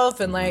myself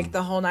and like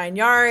the whole 9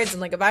 yards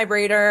and like a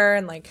vibrator,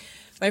 and like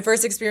my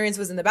first experience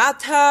was in the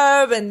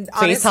bathtub. And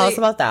please honestly, tell us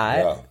about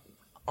that. Yeah.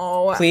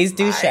 Oh, please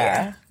do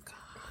share.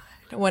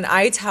 God. When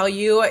I tell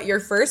you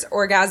your first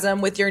orgasm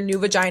with your new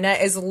vagina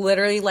is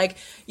literally like,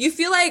 you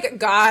feel like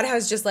God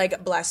has just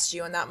like blessed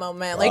you in that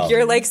moment. Like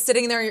you're like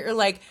sitting there, you're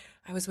like,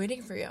 I was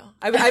waiting for you.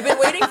 I've been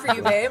waiting for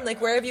you, babe. Like,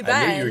 where have you been?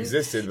 I knew you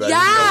existed, but I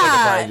didn't know where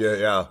to find you.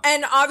 Yeah.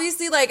 And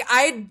obviously, like,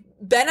 I'd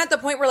been at the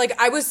point where,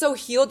 like, I was so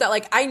healed that,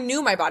 like, I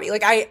knew my body.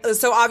 Like,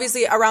 so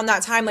obviously around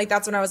that time, like,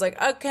 that's when I was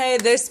like, okay,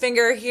 this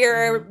finger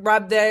here,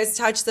 rub this,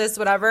 touch this,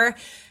 whatever. And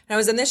I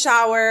was in the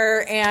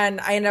shower,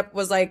 and I ended up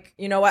was like,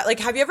 you know what?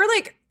 Like, have you ever,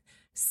 like,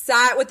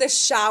 sat with the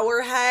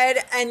shower head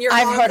and you're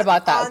I've heard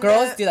about that.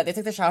 Girls do that. They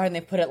take the shower head and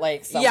they put it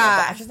like somewhere.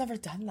 Yeah. I've just never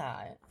done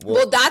that.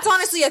 Well, that's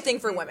honestly a thing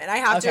for women. I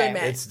have to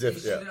admit. It's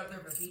different.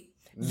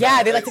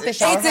 Yeah, they like take the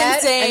shower head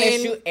insane. And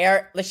they shoot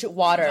air. They shoot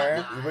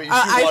water.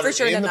 I for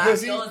sure done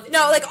that.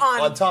 No, like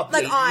on top.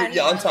 Like on.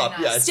 Yeah, on top.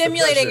 Yeah,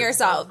 stimulating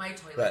yourself. My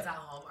toilets at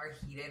home are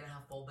heated and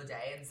have full bidet,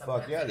 and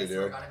sometimes yeah, they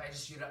do. If I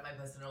just shoot up my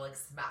pussy and it'll like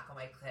smack on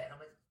my clit, and I'm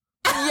like,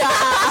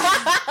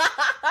 yeah.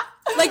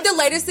 Like the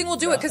lightest thing will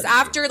do it, because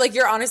after like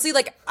you're honestly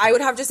like, I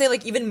would have to say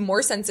like even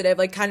more sensitive,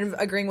 like kind of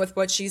agreeing with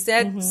what she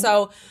said.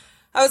 So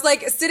I was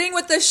like sitting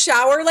with the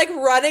shower like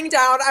running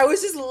down. I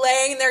was just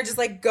laying there just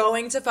like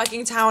going to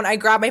fucking town. I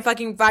grabbed my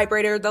fucking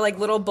vibrator, the like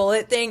little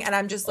bullet thing, and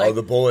I'm just like,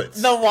 the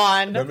bullets. The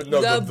wand. The bullet.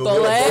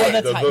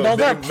 Those are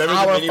Remember the mini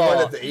one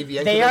powerful. at the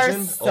AVN They are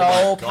convention?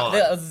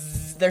 so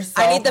they're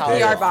so I need the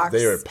powerful. PR box.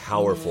 They are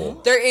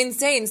powerful. They're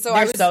insane. So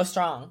They're so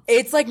strong.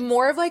 It's like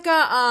more of like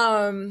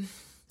a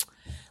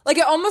like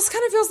it almost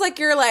kind of feels like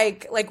you're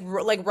like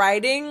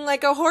riding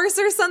like a horse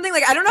or something.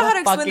 Like I don't know how to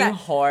explain that.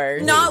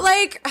 Horse. Not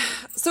like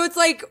so it's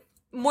like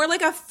more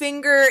like a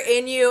finger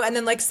in you and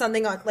then like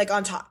something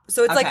on top.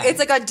 So it's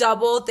like a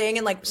double thing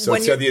and like So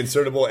when it's you're got the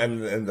insertable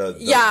and the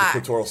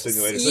clitoral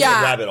stimulator. So yeah. you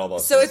grab it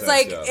almost. So it's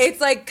like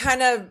it's like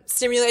kind of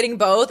stimulating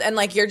both and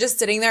like you're just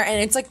sitting there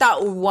and it's like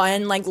that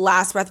one like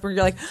last breath where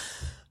you're like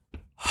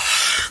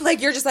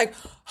like you're just like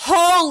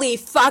holy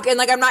fuck, and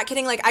like I'm not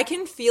kidding, like I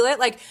can feel it,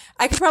 like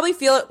I could probably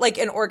feel it like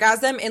an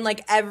orgasm in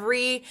like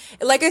every,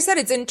 like I said,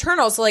 it's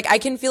internal, so like I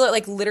can feel it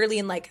like literally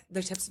in like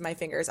the tips of my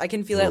fingers. I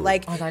can feel it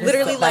like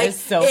literally like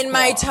in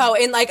my toe,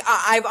 and like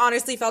I've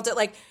honestly felt it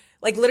like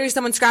literally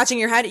someone scratching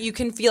your head. You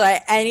can feel it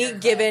at any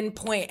given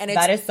point, and it's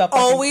that is so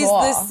always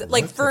cool. this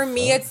like for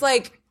me it's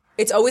like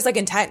it's always like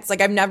intense.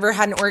 Like I've never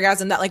had an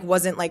orgasm that like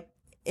wasn't like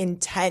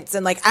intense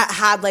and like I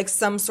had like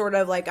some sort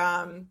of like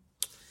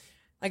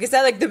I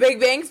said, like the Big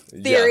Bang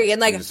Theory, and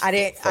like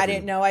I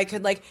didn't know I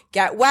could like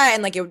get wet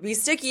and like it would be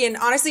sticky. And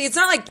honestly, it's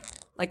not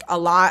like a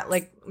lot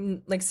like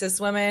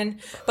cis women,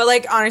 but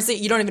like honestly,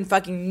 you don't even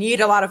fucking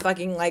need a lot of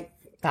fucking like.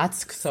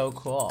 That's so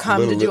cool.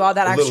 Come to do all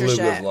that extra shit.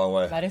 Goes a long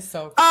way. That is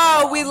so cool.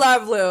 Oh, we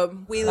love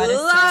lube. We love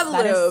lube.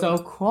 That is so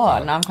cool.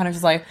 And now I'm kind of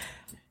just like,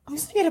 I'm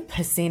just gonna get a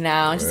pussy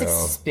now and just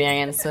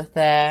experience with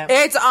it.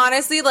 It's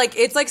honestly like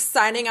it's like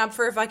signing up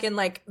for a fucking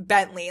like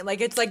Bentley.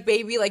 Like it's like,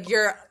 baby, like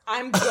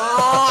I'm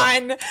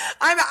gone.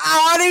 I'm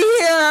out of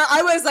here.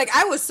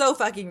 I was so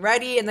fucking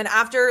ready. And then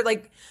after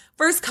like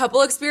first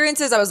couple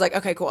experiences, I was like,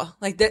 okay, cool.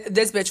 Like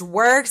this bitch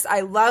works. I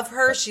love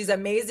her. She's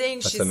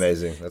amazing. She's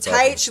amazing. That's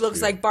tight. awesome. She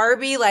looks like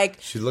Barbie. Like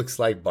she looks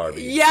like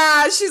Barbie.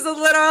 Yeah, she's a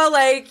little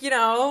like,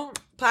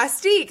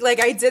 plastique. Like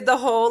I did the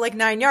whole like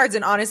 9 yards,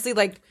 and honestly,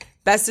 like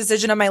best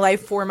decision of my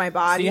life for my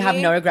body. So you have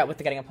no regret with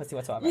getting a pussy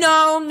whatsoever?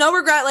 No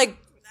regret. Like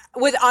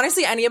with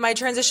honestly any of my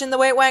transition the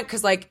way it went,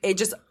 because like it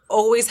just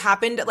always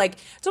happened. Like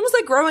it's almost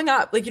like growing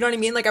up. Like you know what I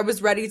mean? Like I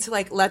was ready to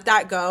like let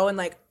that go, and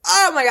like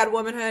oh my god,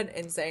 womanhood,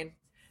 insane.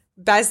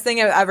 Best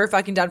thing I've ever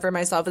fucking done for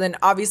myself. And then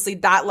obviously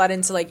that led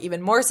into like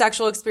even more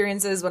sexual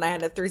experiences when I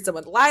had a threesome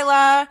with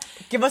Lila.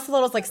 Give us a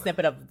little like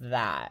snippet of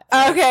that.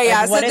 Okay,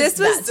 yeah. Like, so this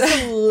was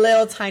just a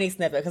little tiny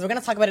snippet because we're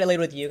gonna talk about it later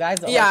with you guys.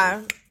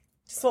 Yeah. Like,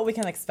 just what we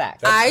can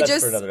expect.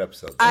 That's for another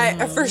episode.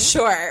 For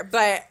sure.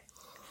 But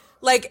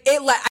like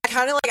I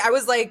kind of like I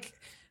was like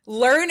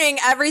learning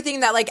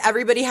everything that like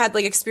everybody had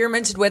like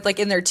experimented with like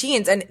in their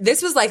teens, and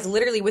this was like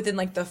literally within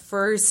like the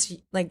first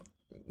like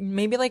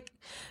maybe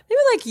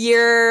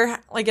year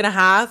like and a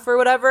half or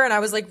whatever, and I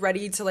was like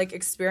ready to like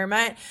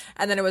experiment,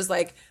 and then it was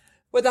like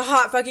with a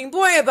hot fucking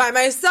boy by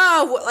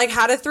myself, like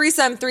had a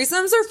threesome.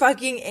 Threesomes are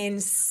fucking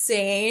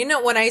insane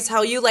when I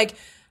tell you, like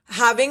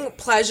having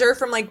pleasure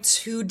from like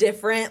two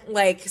different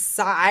like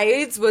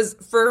sides was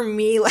for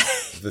me like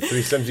the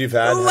threesomes you've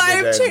had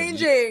life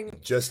changing.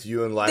 Just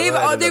you and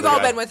Lila. They've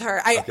all been with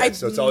her.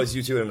 So it's always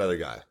you two and another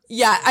guy.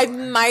 Yeah, I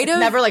might have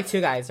never like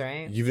two guys,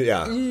 right?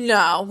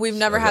 No, we've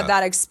never had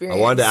that experience.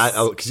 I wanted to ask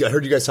because I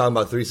heard you guys talking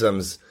about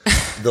threesomes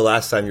the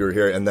last time you were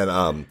here, and then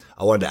I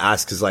wanted to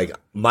ask because like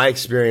my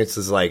experience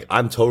is like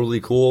I'm totally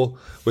cool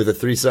with a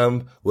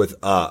threesome with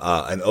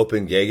an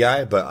open gay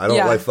guy, but I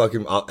don't like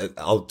fucking.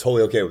 I'll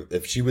totally okay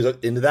if she was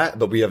into that,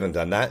 but we haven't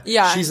done that.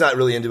 Yeah, she's not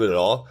really into it at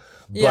all.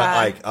 But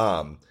like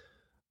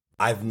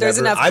I've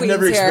never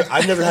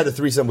had a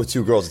threesome with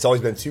two girls. It's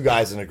always been two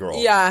guys and a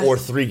girl. Yeah, or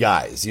three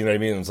guys. You know what I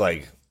mean? It's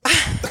like.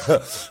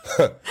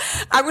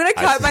 I'm gonna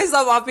cut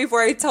myself off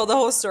before I tell the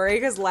whole story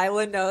because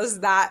Lila knows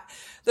that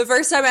the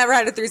first time I ever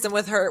had a threesome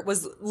with her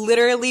was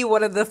literally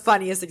one of the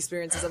funniest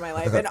experiences of my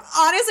life. And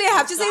honestly, I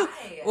have to say,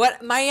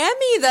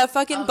 Miami, the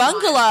fucking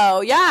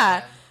bungalow,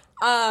 yeah.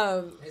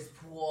 His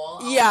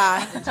pool.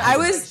 Yeah, I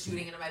was like,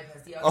 shooting into my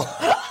pussy.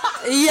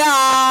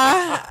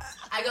 Yeah.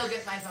 I go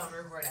get my phone,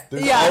 record it.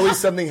 There's always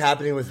something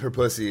happening with her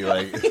pussy,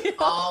 like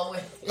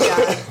always.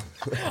 Yeah.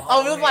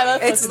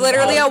 It's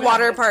literally a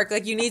water park.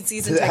 Like you need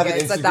season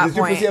tickets at that point. Does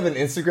your pussy have an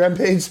Instagram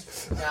page?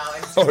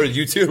 No, or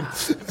YouTube?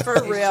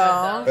 For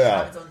real.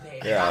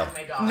 Yeah.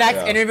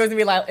 Next interview is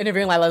gonna be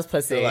interviewing Lila's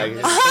pussy. Like,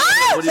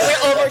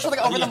 she's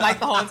like over the mic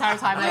the whole entire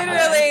time.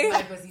 Literally.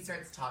 My pussy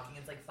starts talking.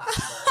 It's like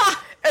flash.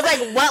 It's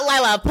like what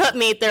Lila put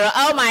me through.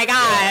 Oh my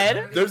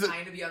god. There's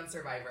trying to be on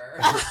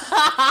Survivor.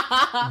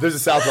 There's a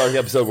South Park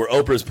episode where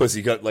Oprah's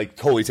pussy like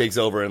totally takes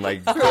over and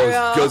like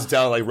goes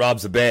down, like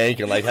robs the bank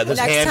and like has his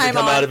hands that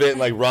come out of it and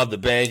like rob the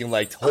bank and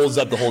like holds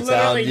up the whole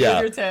town.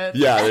 Yeah,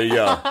 there you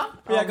go.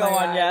 Yeah, go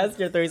on. Yes,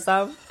 your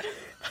threesome.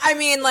 I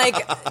mean,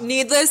 like,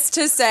 needless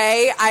to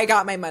say, I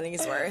got my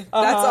money's worth.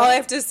 That's all I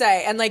have to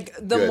say. And like,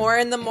 the more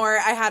and the more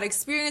I had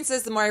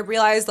experiences, the more I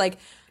realized, like,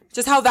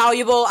 just how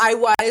valuable I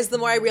was, the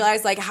more I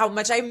realized like how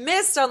much I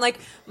missed on like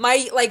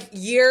my like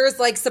years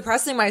like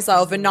suppressing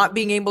myself and not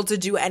being able to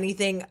do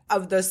anything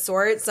of the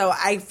sort. So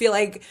I feel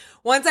like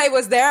once I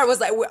was there, I was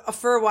like,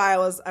 for a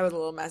while, I was a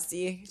little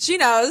messy. She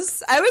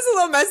knows I was a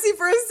little messy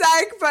for a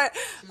sec, but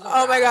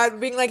oh my God,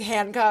 being like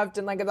handcuffed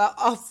and like about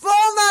a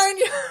full 9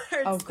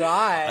 yards. Oh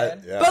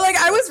God. But like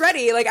I was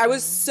ready. Like I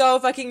was so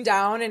fucking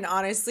down, and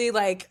honestly,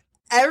 like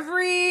I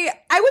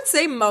would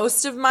say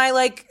most of my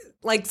like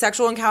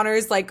sexual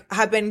encounters like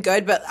have been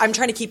good, but I'm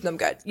trying to keep them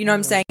good. You know what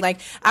I'm saying? Like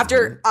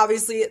after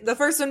obviously the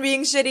first one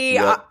being shitty,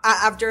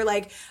 after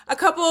like a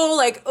couple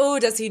like, oh,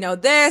 does he know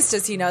this?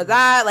 Does he know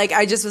that? Like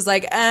I just was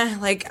like,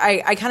 like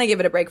I kind of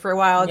give it a break for a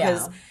while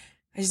because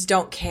I just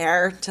don't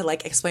care to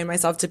like explain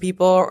myself to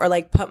people or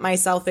like put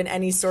myself in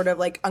any sort of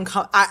like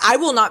I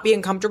will not be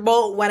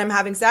uncomfortable when I'm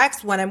having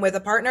sex, when I'm with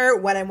a partner,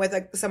 when I'm with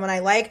someone I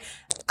like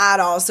at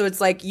all. So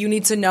it's like you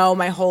need to know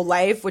my whole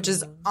life, which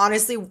is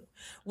honestly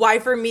why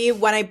for me,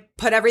 when I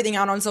put everything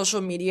out on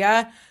social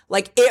media,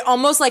 like it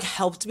almost like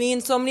helped me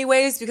in so many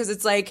ways because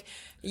it's like,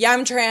 yeah,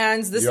 I'm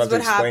trans. This is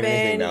what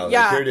happened. Now.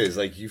 Yeah, like, here it is.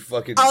 Like you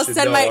fucking. I'll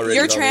send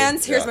you're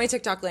trans. Here's my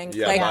TikTok link.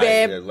 Yeah, like,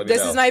 babe,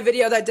 this is my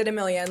video that did 1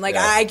 million. Like,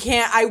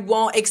 I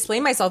won't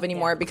explain myself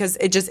anymore because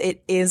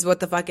it is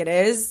what the fuck it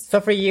is.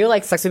 So for you,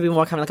 like, sex would be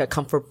more kind of like a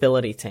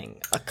comfortability thing.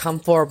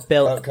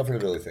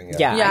 Comfortability thing.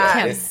 Yeah.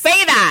 I can't say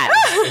that.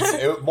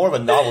 It's more of a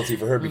novelty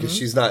for her because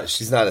she's not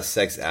a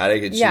sex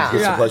addict and she gets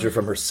the pleasure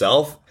from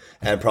herself.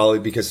 And probably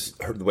because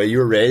the way you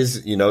were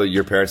raised, you know,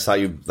 your parents taught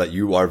you that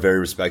you are very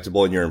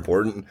respectable and you're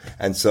important.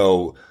 And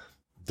so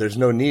there's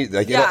no need,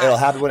 like it'll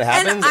happen when it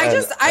happens.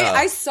 And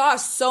I saw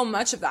so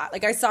much of that.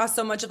 Like I saw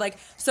so much of like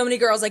so many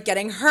girls like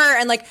getting hurt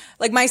and like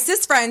my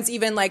cis friends,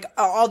 even like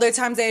all the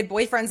times they had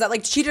boyfriends that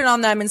like cheated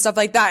on them and stuff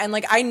like that. And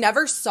like, I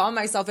never saw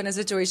myself in a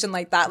situation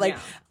like that. Like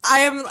I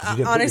am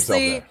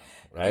honestly,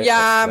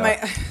 right?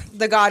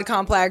 The God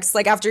complex,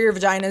 like after your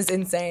vagina is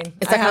insane.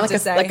 It's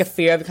like like a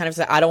fear of kind of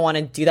I don't want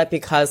to do that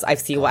because I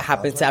see what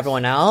happens to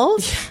everyone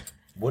else.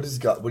 What is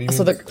God? What do you mean?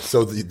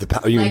 So the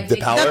power? You mean the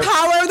power? The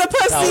power of the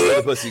pussy. Power of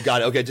the pussy.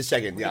 Got it. Okay, just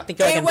checking. Yeah.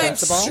 It went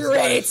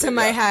straight to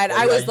my head.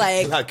 I was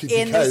like,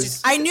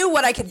 I knew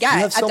what I could get. You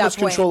have so at that much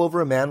point. control over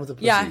a man with a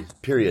pussy. Yeah.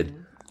 Period.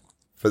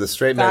 For the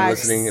straight men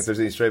listening, if there's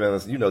any straight men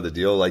listening, you know the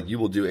deal. Like, you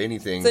will do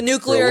anything. It's a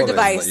nuclear for a woman,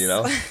 device. You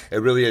know? It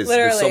really is.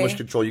 There's so much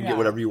control. You can get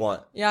whatever you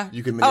want. Yeah.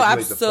 You can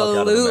manipulate the fuck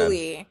out of a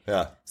man.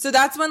 Yeah. So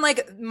that's when,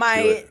 like,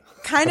 my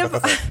kind of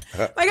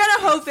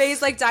hoe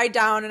phase, like, died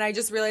down, and I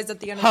just realized at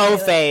the end of the day. Hoe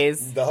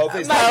phase. The hoe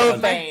phase. Hoe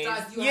phase.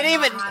 You didn't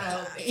even.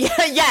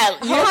 Yeah.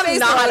 You have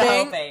not had a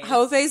hoe phase.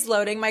 Hoe phase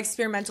loading, my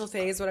experimental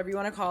phase, whatever you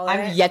want to call it.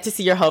 I've yet to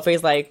see your hoe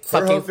phase, like,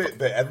 fucking.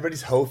 But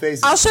everybody's hoe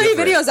phase. I'll show you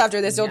videos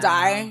after this. You'll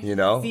die. You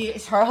know? See,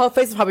 her hoe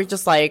phase is probably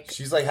just like.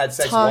 She's like had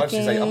sex once.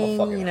 She's like, I'm a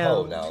fucking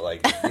hoe now.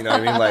 Like, you know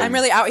what I mean? Like, I'm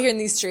really out here in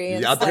these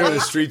streets. Out there in the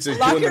streets is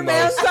lock doing your the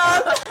most.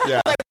 Up.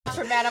 Yeah.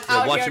 Man, I'm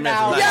out here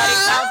now.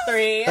 Yeah.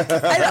 3.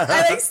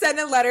 I like send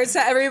a letter to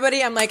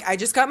everybody. I'm like, I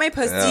just got my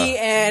pussy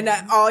and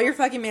all your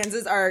fucking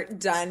manses are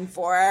done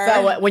for.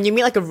 So when you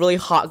meet like a really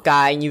hot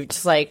guy and you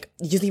just like,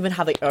 you don't even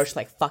have the urge to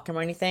like fuck him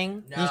or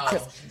anything. No,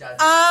 she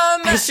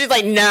doesn't. She's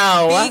like,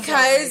 no.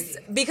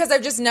 Because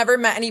I've just never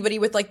met anybody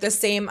with like the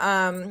same,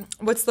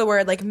 what's the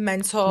word? Like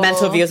mental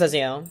views as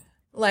you.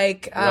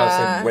 Like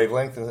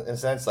wavelength in a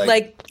sense,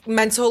 like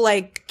mental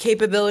like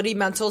capability,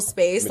 mental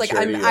space.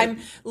 Maturity, like I'm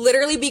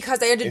literally,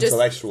 because I had to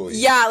intellectually.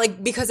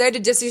 Because I had to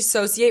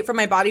disassociate from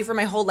my body for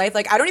my whole life.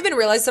 Like I don't even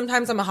realize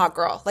sometimes I'm a hot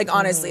girl. Like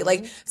honestly,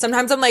 like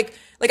sometimes I'm like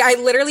I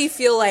literally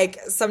feel like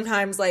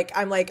sometimes like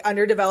I'm like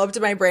underdeveloped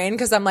in my brain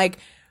because I'm like,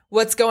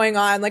 what's going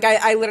on? Like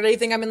I literally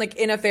think I'm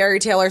in a fairy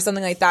tale or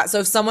something like that. So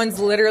if someone's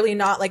literally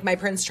not like my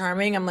Prince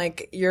Charming, I'm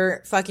like,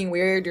 you're fucking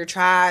weird, you're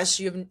trash,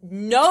 you have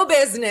no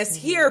business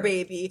here,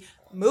 baby.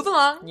 Move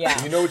along.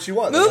 Yeah. You know what you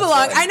want. Move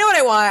along. I know what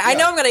I want. Yeah. I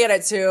know I'm going to get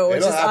it too, which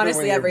is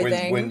honestly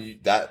everything. When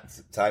that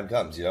time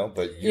comes, you know?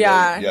 But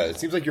it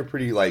seems like you're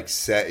pretty like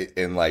set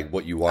in like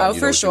what you want. Oh,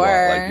 for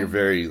sure. Like you're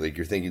very, like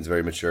your thinking's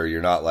very mature.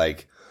 You're not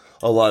like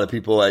a lot of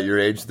people at your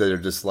age that are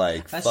just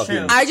like that's fucking.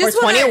 True. I just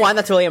for 21,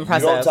 that's really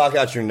impressive. You don't talk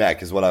out your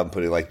neck, is what I'm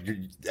putting. Like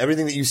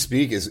everything that you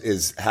speak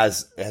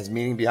has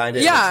meaning behind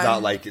it. Yeah.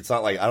 It's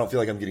not like I don't feel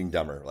like I'm getting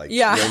dumber. Like,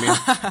 yeah. You know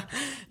what I mean?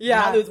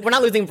 Yeah. We're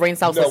not losing brain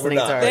cells listening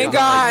to her. Thank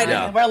God.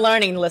 Yeah. We're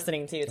learning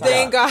listening to you.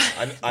 Thank God.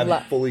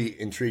 I'm fully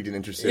intrigued and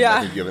interested. Yeah.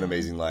 I think you have an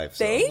amazing life.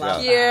 So, Thank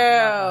you.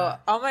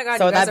 Oh my God.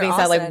 So with that being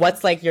said, like,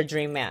 what's like your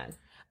dream man?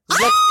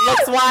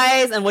 Looks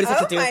wise, and what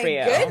does it do for you?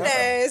 Oh my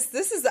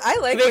goodness, I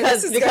like where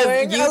this is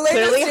going. You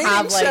clearly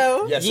have like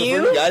so for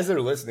you guys that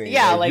are listening,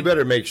 you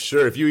better make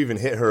sure if you even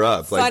hit her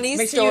up. Like, funny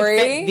story. Sure you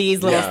fit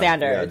these little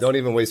standards. Yeah, don't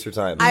even waste your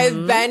time.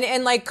 I've been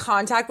in like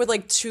contact with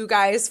like 2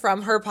 guys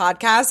from her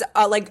podcast,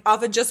 like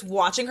off of just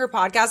watching her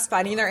podcast,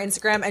 finding their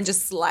Instagram, and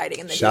just sliding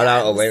in the shout DMs.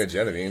 out Elena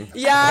Genevieve.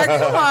 Yeah,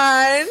 come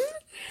on.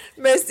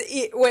 Miss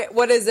wait,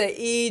 what is it?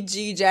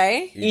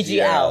 EGJ?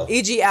 EGL.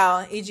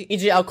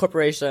 EGL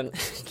Corporation.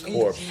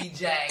 Corp.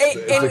 EGJ.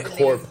 It's a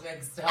corp.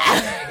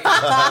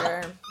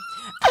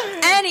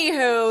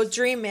 Anywho,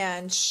 dream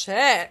man,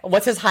 shit.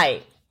 What's his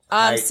height?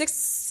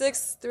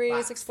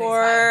 6'3",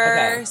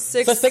 6'4", Okay.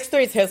 So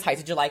 6'3" is his height.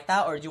 Did you like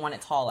that, or did you want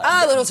it taller?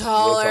 A little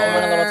taller.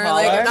 A little taller?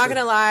 Like, I'm not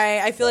gonna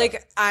lie. I feel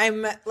like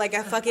I'm like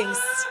a fucking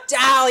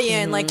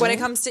stallion. Like, when it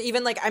comes to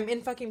even, like, I'm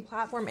in fucking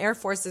platform Air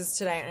Forces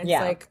today. And it's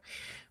like,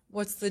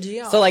 what's the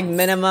deal? So, like,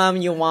 minimum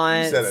you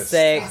want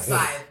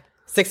 6'5".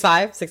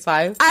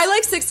 6'5"? I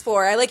like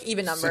 6'4". I like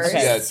even numbers.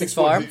 Okay. Yeah,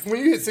 6'4".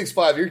 When you hit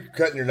 6'5", you're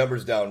cutting your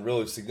numbers down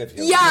really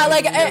significantly. Yeah,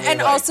 like, and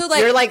also,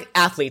 like, you're like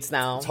athletes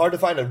now. it's hard to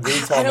find a really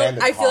tall man.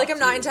 I feel like I'm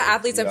not into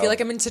athletes. I feel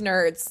like I'm into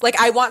nerds. Like,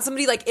 I want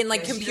somebody like in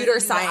like computer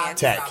science.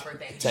 Tech.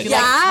 You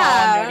Yeah.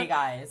 like tall, nerdy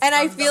guys. And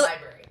I feel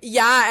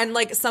and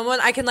like someone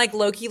I can like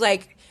low key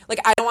like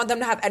I don't want them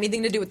to have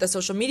anything to do with the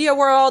social media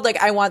world. Like,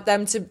 I want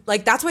them to,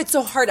 like, that's why it's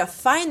so hard to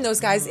find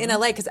those guys in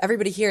LA, because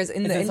everybody here is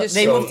in the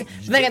industry.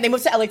 They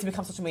moved to LA to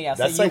become social media.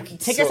 So you like,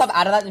 take yourself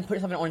out of that and put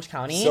yourself in Orange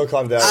County.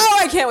 Silicon Valley. Oh,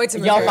 I can't wait to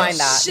move You'll here. find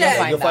that.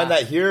 Shit. You'll find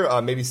that here,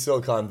 maybe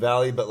Silicon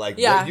Valley, but like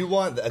what you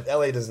want,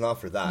 LA doesn't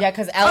offer that. Yeah,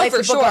 because LA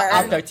for people go sure.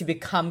 out there to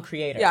become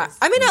creators. Yeah,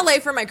 I'm in LA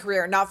for my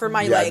career, not for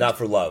my not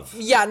for love.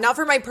 Yeah, not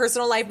for my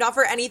personal life, not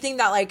for anything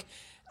that like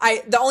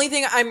the only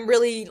thing I'm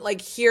really like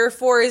here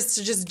for is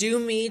to just do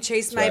me,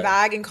 chase my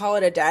bag and call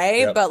it a day.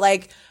 Yep. But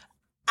like,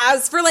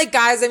 as for like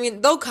guys, I mean,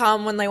 they'll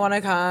come when they want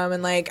to come,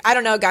 and like, I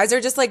don't know, guys are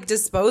just like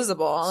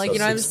disposable. Like, So you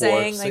know what I'm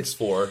saying? Like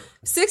 6'4".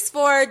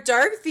 6'4",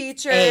 dark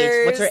features.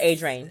 Age. What's your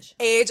age range?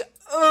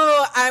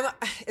 Oh,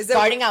 is it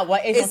starting at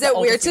what age? Is it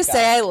weird to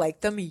say I like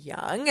them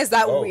young? Is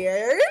that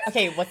weird?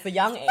 Okay, what's the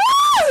young age?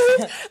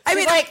 I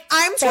mean, like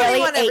I'm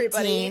 21, 18,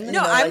 everybody.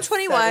 No, I'm like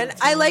 21. 17.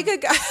 I like a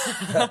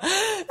guy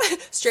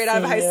straight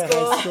out of high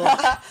school.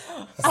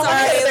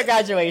 Sorry, their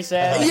graduation.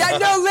 Yeah,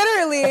 no,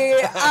 literally.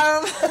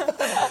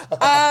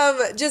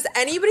 Just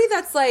anybody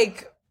that's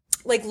like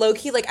low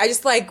key, like I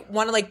just like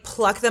want to like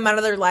pluck them out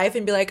of their life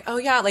and be like, oh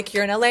yeah, like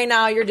you're in LA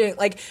now, you're doing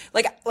like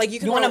you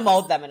can. You want to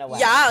mold them in a way.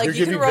 Yeah, like You're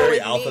you can giving roll very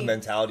with alpha me.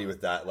 mentality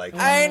with that. Like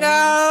I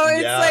know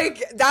it's Yeah.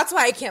 like that's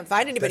why I can't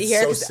find anybody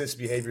that's here. so cis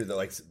behavior that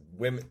like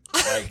women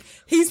like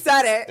He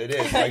said it. it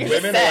is like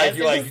women are like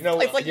you're like you know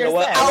It's like you know you're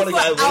what said. I want a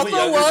guy a little bit Alpha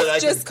younger that I Wolf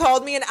can. just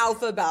called me an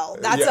Alpha Belle.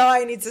 That's Yeah. all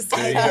I need to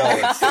There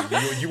you say.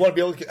 go. You want to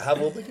be able to have a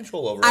little bit of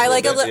control over. I it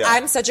like bit, yeah.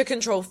 I'm such a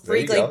control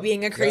freak, There you like go.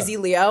 being a crazy Yeah.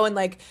 Leo, and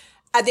like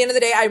at the end of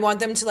the day, I want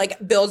them to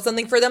like build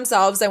something for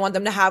themselves. I want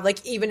them to have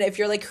like, even if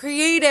you're like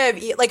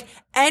creative, like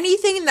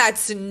anything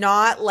that's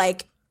not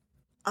like,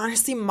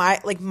 honestly, my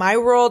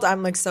world,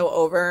 I'm like so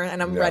over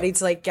and I'm ready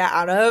to like get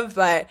out of,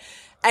 but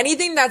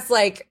anything that's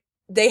like,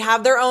 they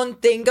have their own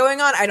thing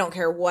going on. I don't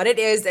care what it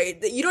is.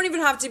 You don't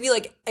even have to be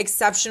like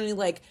exceptionally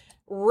like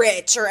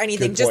rich or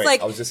anything. Good Just point.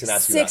 like I was just gonna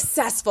ask you that.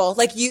 successful.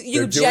 Like you They're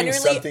doing genuinely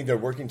something. They're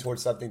working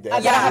towards something. They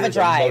gotta have a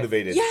drive. They're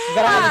motivated. Yeah. You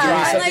gotta have a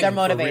Yeah, drive. like- They're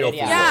motivated.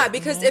 Yeah. Yeah,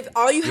 because if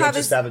all you You don't have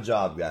just is have a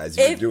job, guys.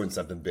 You're doing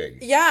something big.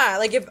 yeah,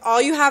 like if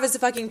all you have is a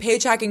fucking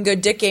paycheck and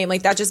good dick game,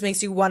 like that just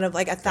makes you one of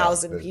like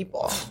 1,000 Yeah.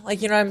 people.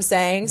 Like, you know what I'm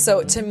saying?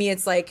 So to me,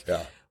 it's like,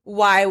 Yeah.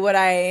 why would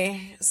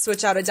I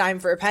switch out a dime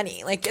for a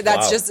penny? Like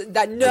that's Wow. just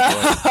that. No,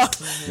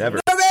 Never.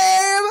 no,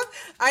 babe.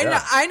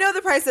 Yeah. I know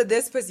the price of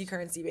this pussy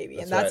currency, baby,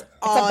 and that's right.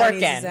 all It's a I need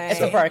to Birkin. say.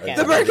 It's a Birkin.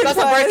 The Birkin That's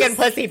a plus. Birkin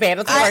pussy, babe.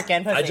 That's a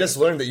Birkin pussy. I just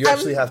learned that you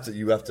actually have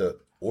to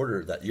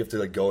order that. You have to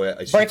like go.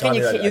 She Birkin, taught me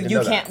you that. I can't, didn't you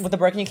know that. can't with the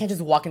Birkin. You can't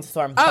just walk into the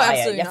store and buy it.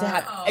 absolutely You have to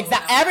not. have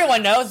exactly.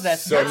 Everyone knows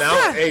this. So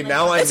now, hey,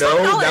 now I It's know.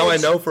 common Now I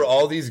knowledge. know. For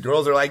all these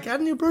girls are like,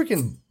 got a new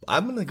Birkin.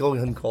 I'm gonna go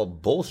ahead and call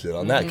bullshit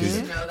on that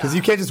because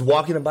you can't just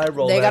walk in and buy a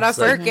Rolex. They got a like,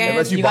 Birkin.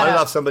 unless you, You bought it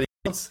gotta- off somebody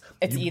else.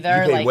 It's you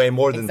either pay like way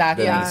more than,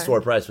 exactly. than Yeah. the store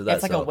price for that.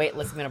 It's like so. a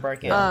weightlifting in a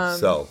Birkin.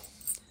 So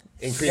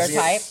increasing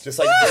Your type? it, just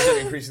like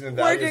Birkin increasing in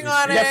value. Working as we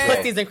on speak. it. Your So-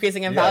 pussy's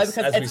increasing in value Yes,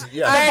 because as we- it's,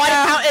 yeah. the body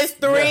I know. count is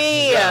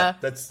 3. Yeah,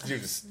 that's you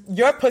just.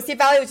 Your pussy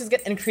value is just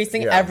get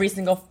increasing Yeah. every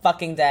single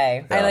fucking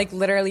day. I like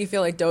literally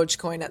feel like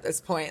Dogecoin at this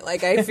point.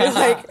 Like I feel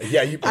like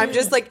Yeah, you. I'm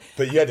just like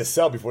But you had to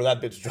sell before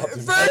that bitch dropped. in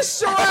for price.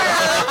 sure,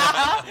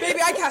 baby.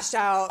 I cashed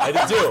out. I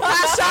did too.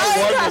 Cashed out.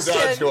 I won cashed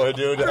the in. Dogecoin,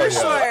 dude. For Oh, yeah.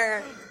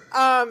 sure.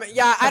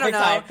 Yeah, I don't Perfect know.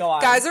 type. Go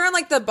on. Guys are on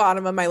like the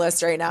bottom of my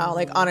list right now.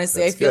 Like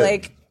honestly, That's I feel good.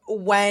 like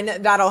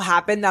when that'll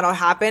happen, that'll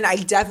happen. I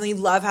definitely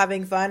love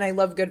having fun. I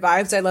love good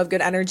vibes. I love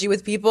good energy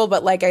with people.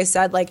 But like I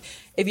said, like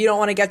if you don't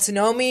want to get to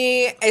know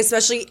me,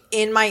 especially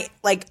in my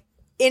like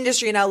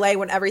industry in LA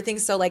when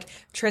everything's so like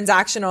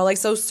transactional, like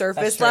so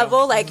surface true.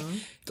 level, like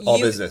All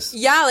business.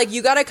 Yeah, like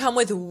you got to come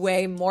with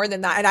way more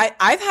than that. And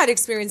I've had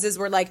experiences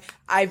where like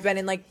I've been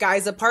in like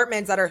guys'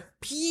 apartments that are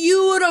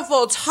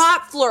beautiful,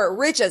 top floor,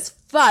 rich as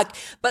fuck,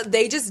 but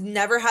they just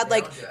never had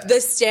like the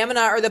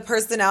stamina or the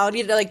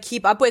personality to like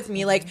keep up with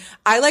me. Like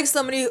I like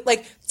somebody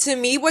like to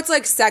me what's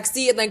like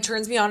sexy and like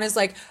turns me on is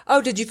like,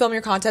 oh, did you film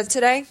your content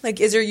today? Like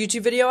is your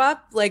YouTube video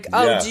up? Like,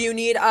 oh, Yeah. do you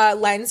need a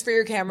lens for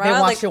your camera? They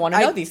want like, you want to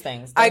know these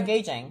things. They're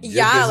engaging. You're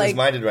Yeah, business like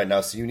minded right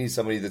now, so you need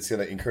somebody that's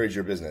going to encourage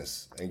your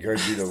business,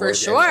 encourage you to For work,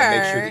 sure. and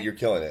make sure that you're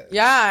killing it.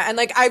 yeah, and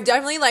like I've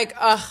definitely like,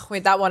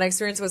 wait, that one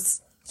experience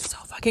was so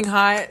fucking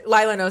hot.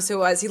 Lila knows who it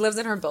was. He lives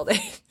in her building.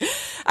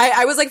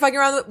 I was like fucking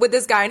around with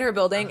this guy in her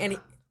building, and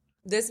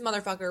this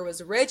motherfucker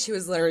was rich. He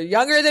was literally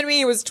younger than me.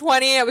 He was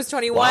 20. I was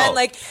 21. Wow.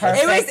 Like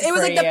it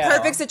was like the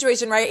perfect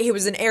situation, right? He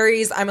was an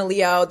Aries. I'm a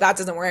Leo. That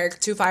doesn't work.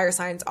 2 fire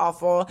signs,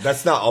 awful.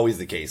 That's not always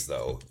the case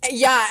though.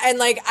 Yeah, and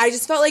like I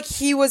just felt like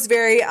he was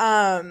very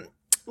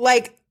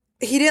like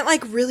he didn't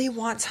like really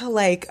want to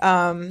like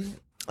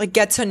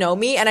get to know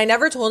me, and I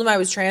never told him I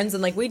was trans,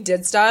 and like we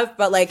did stuff,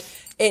 but like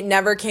it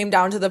never came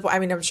down to the point. I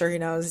mean, I'm sure he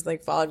knows. He's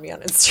like followed me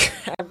on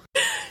Instagram.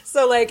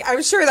 So like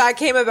I'm sure that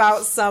came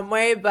about some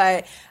way,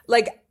 but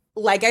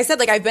like I said,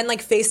 like I've been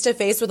like face to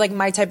face with like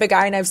my type of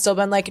guy, and I've still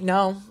been like,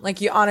 no, like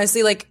you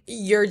honestly, like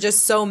you're just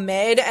so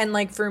mid. And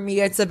like for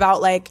me, it's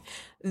about like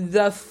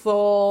the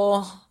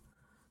full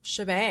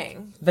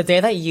shebang. The day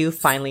that you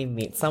finally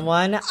meet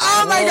someone.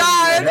 Oh my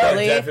God.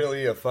 Really? You're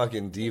definitely a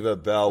fucking diva,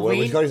 Belle. What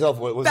you call yourself?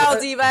 What was Belle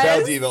it? Divas.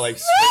 Belle Diva. Like,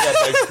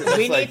 that's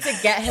We need to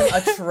get him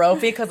a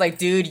trophy because, like,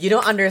 dude, you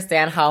don't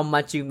understand how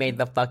much you made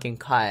the fucking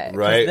cut. 'Cause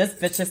Right. This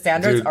bitch's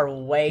standards Dude, are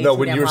way no, too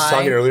when damn you were high.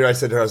 talking earlier, I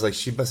said to her, I was like,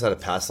 she must have had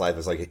a past life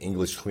as like an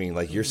English queen.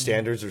 Like your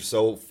standards are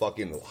so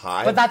fucking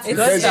high. But that's good,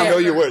 because though. you know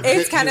your worth.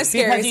 It's kind of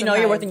scary Because you know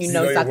your worth and you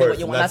know You know your exactly worth, what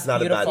you and want. that's That's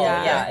not a bad beautiful.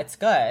 thing. Yeah, it's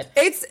good.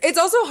 It's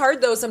also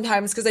hard though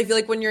sometimes because I feel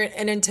like when you're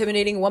an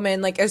intimidating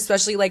woman, like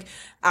especially like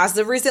as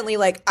of recently,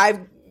 like I've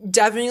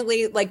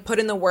definitely like put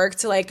in the work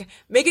to like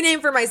make a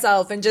name for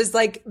myself and just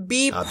like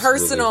be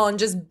personal and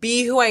just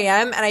be who I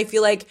am. And I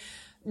feel like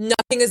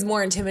nothing is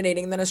more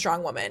intimidating than a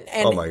strong woman.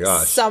 And Oh my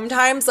gosh.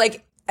 sometimes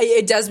like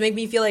it does make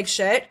me feel like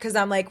shit because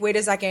I'm like, wait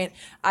a second,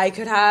 I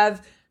could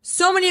have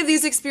so many of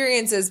these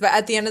experiences, but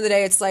at the end of the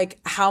day, it's like,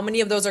 how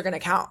many of those are going to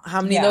count? How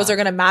many of those are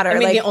going to matter? I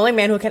mean, like, the only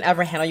man who can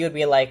ever handle you would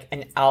be like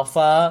an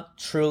alpha,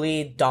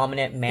 truly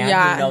dominant man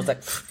who knows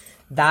like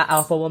that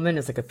alpha woman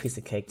is like a piece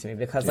of cake to me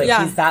because like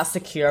he's that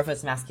secure of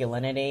his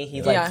masculinity.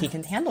 He's like he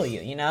can handle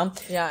you, you know?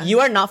 Yeah. You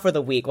are not for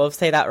the weak. We'll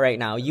say that right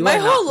now. You my are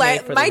whole not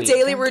life, made for my the weak.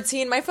 daily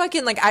routine, my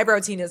fucking like eyebrow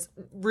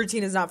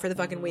routine is not for the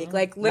fucking weak.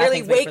 Like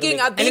literally Nothing's made for the waking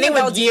weak. up, being Anything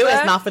a with you Belle is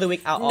Diva. not for the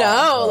weak at all.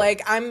 No,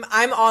 like I'm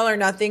all or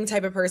nothing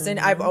type of person.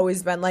 I've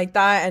always been like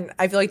that, and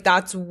I feel like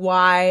that's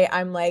why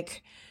I'm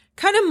like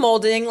kind of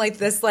molding like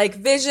this like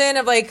vision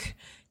of like,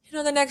 you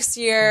know, the next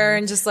year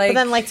and just like. But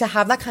then like to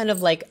have that kind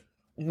of like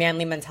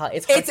manly mentality,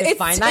 it's hard to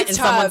find that in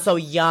tough. someone so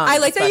young. I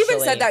like that you even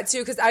especially. said that too,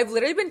 because I've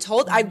literally been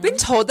told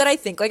that I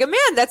think like a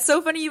man. That's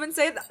so funny you even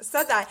said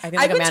that. I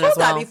think I've like a been man told as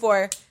well. that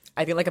before.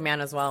 I feel like a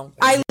man as well.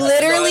 I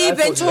literally I been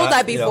told you told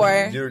that you know,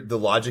 before. the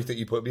logic that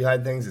you put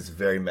behind things is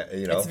very,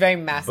 you know, It's very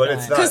masculine. but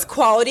it's not. Because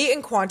quality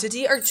and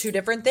quantity are two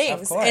different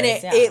things. Of course, and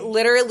it, yeah. it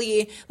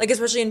literally, like,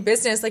 especially in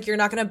business, like, you're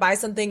not going to buy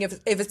something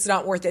if it's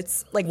not worth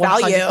its, like,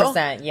 value.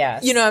 100%,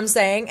 yes. You know what I'm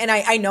saying? And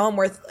I know I'm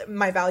worth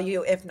my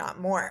value, if not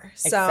more.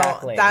 So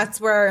Exactly. that's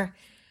where,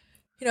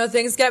 you know,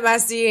 things get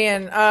messy.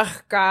 And, oh,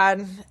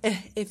 God,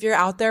 if you're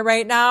out there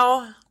right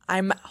now,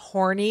 I'm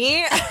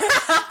horny.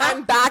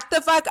 I'm backed the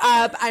fuck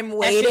up. I'm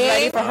waiting. She's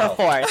ready for her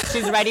fourth.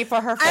 She's ready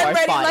for her fourth I'm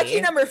ready. body.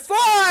 Lucky number 4.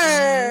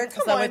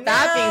 Come So on with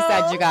that being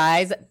now. said, you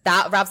guys,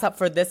 that wraps up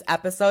for this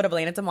episode of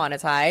Elena to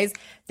Monetize.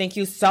 Thank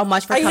you so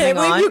much for I coming can't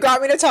believe on. you got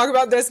me to talk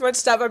about this much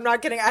stuff. I'm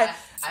not kidding. I've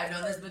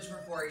known this bitch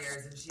for 4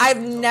 years, and I've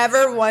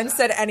never once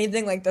said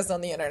anything like this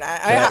on the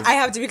internet. I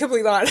have to be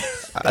completely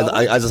honest.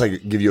 I just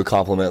like give you a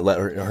compliment. Let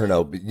her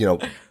know. You know,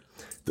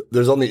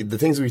 there's only the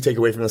things we take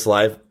away from this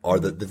life are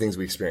the things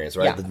we experience,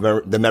 right? Yeah.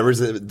 The memories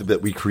that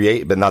we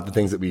create, but not the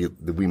things that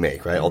we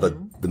make, right? All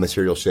the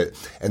material shit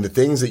and the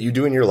things that you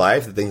do in your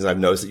life, the things that I've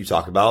noticed that you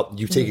talk about,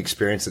 you take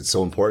experience that's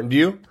so important to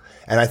you.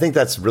 And I think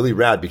that's really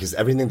rad because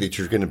everything that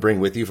you're going to bring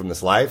with you from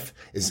this life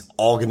is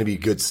all going to be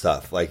good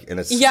stuff. Like, and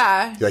it's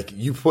like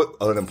you put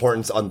an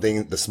importance on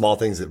the small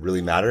things that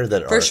really matter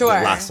that that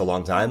last a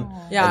long time.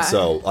 Yeah. And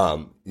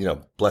so, you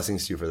know,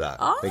 blessings to you for that.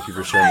 Thank you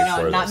for sharing your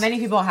story. Not many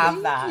people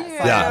have that. So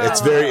Yeah,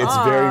 it's very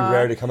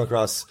rare to come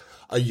across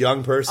a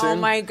young person Oh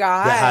my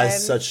God. that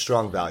has such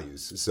strong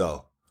values.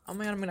 So Oh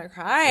my God, I'm gonna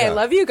cry. I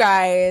love you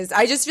guys.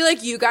 I just feel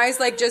like you guys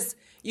like just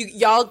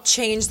y'all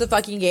changed the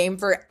fucking game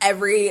for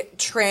every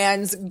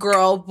trans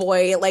girl,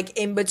 boy, like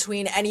in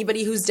between,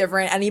 anybody who's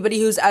different, anybody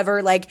who's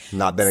ever like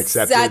not been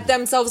accepted, set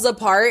themselves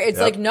apart. It's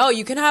like, no,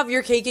 you can have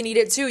your cake and eat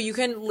it too. You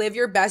can live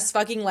your best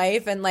fucking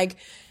life and like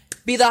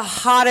be the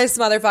hottest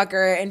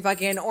motherfucker in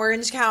fucking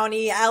Orange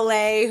County,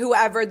 LA,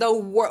 whoever, the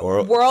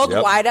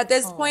worldwide at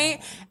this point,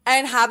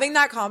 and having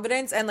that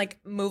confidence and like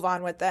move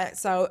on with it.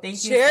 So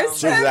cheers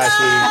to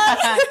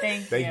that.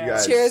 Thank you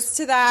guys. Cheers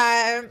to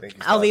that.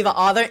 I'll leave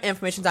all their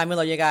information down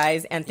below, you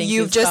guys. And thank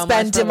you You've just so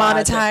been much for watching.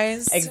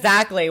 demonetized.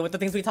 Exactly. With the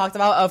things we talked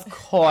about, of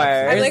course.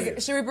 I'm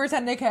like, should we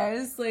pretend to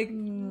kiss? Like,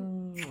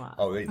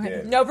 Oh, they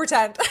did. no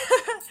pretend.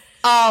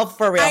 Oh,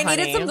 for real, I honey.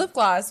 needed some lip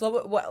gloss.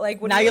 What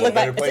like, what Now do you look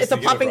better like place it's a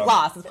to get it pumping from.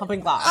 gloss. It's pumping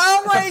gloss.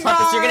 Oh my It's a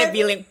pump- You're gonna God.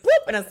 be like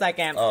whoop in a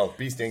second. Oh,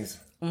 bee stings.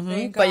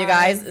 But you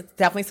guys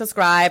definitely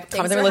subscribe.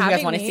 Comment down for below what you guys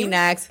having want to me. see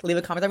next. Leave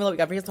a comment down below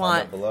whatever you guys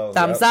want. below,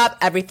 Thumbs up,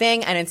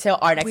 everything. And until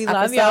our next We episode.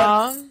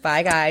 love y'all.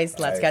 Bye guys.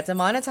 Let's Bye. get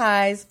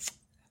demonetized.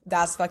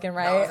 That's fucking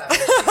That was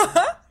right.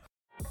 actually-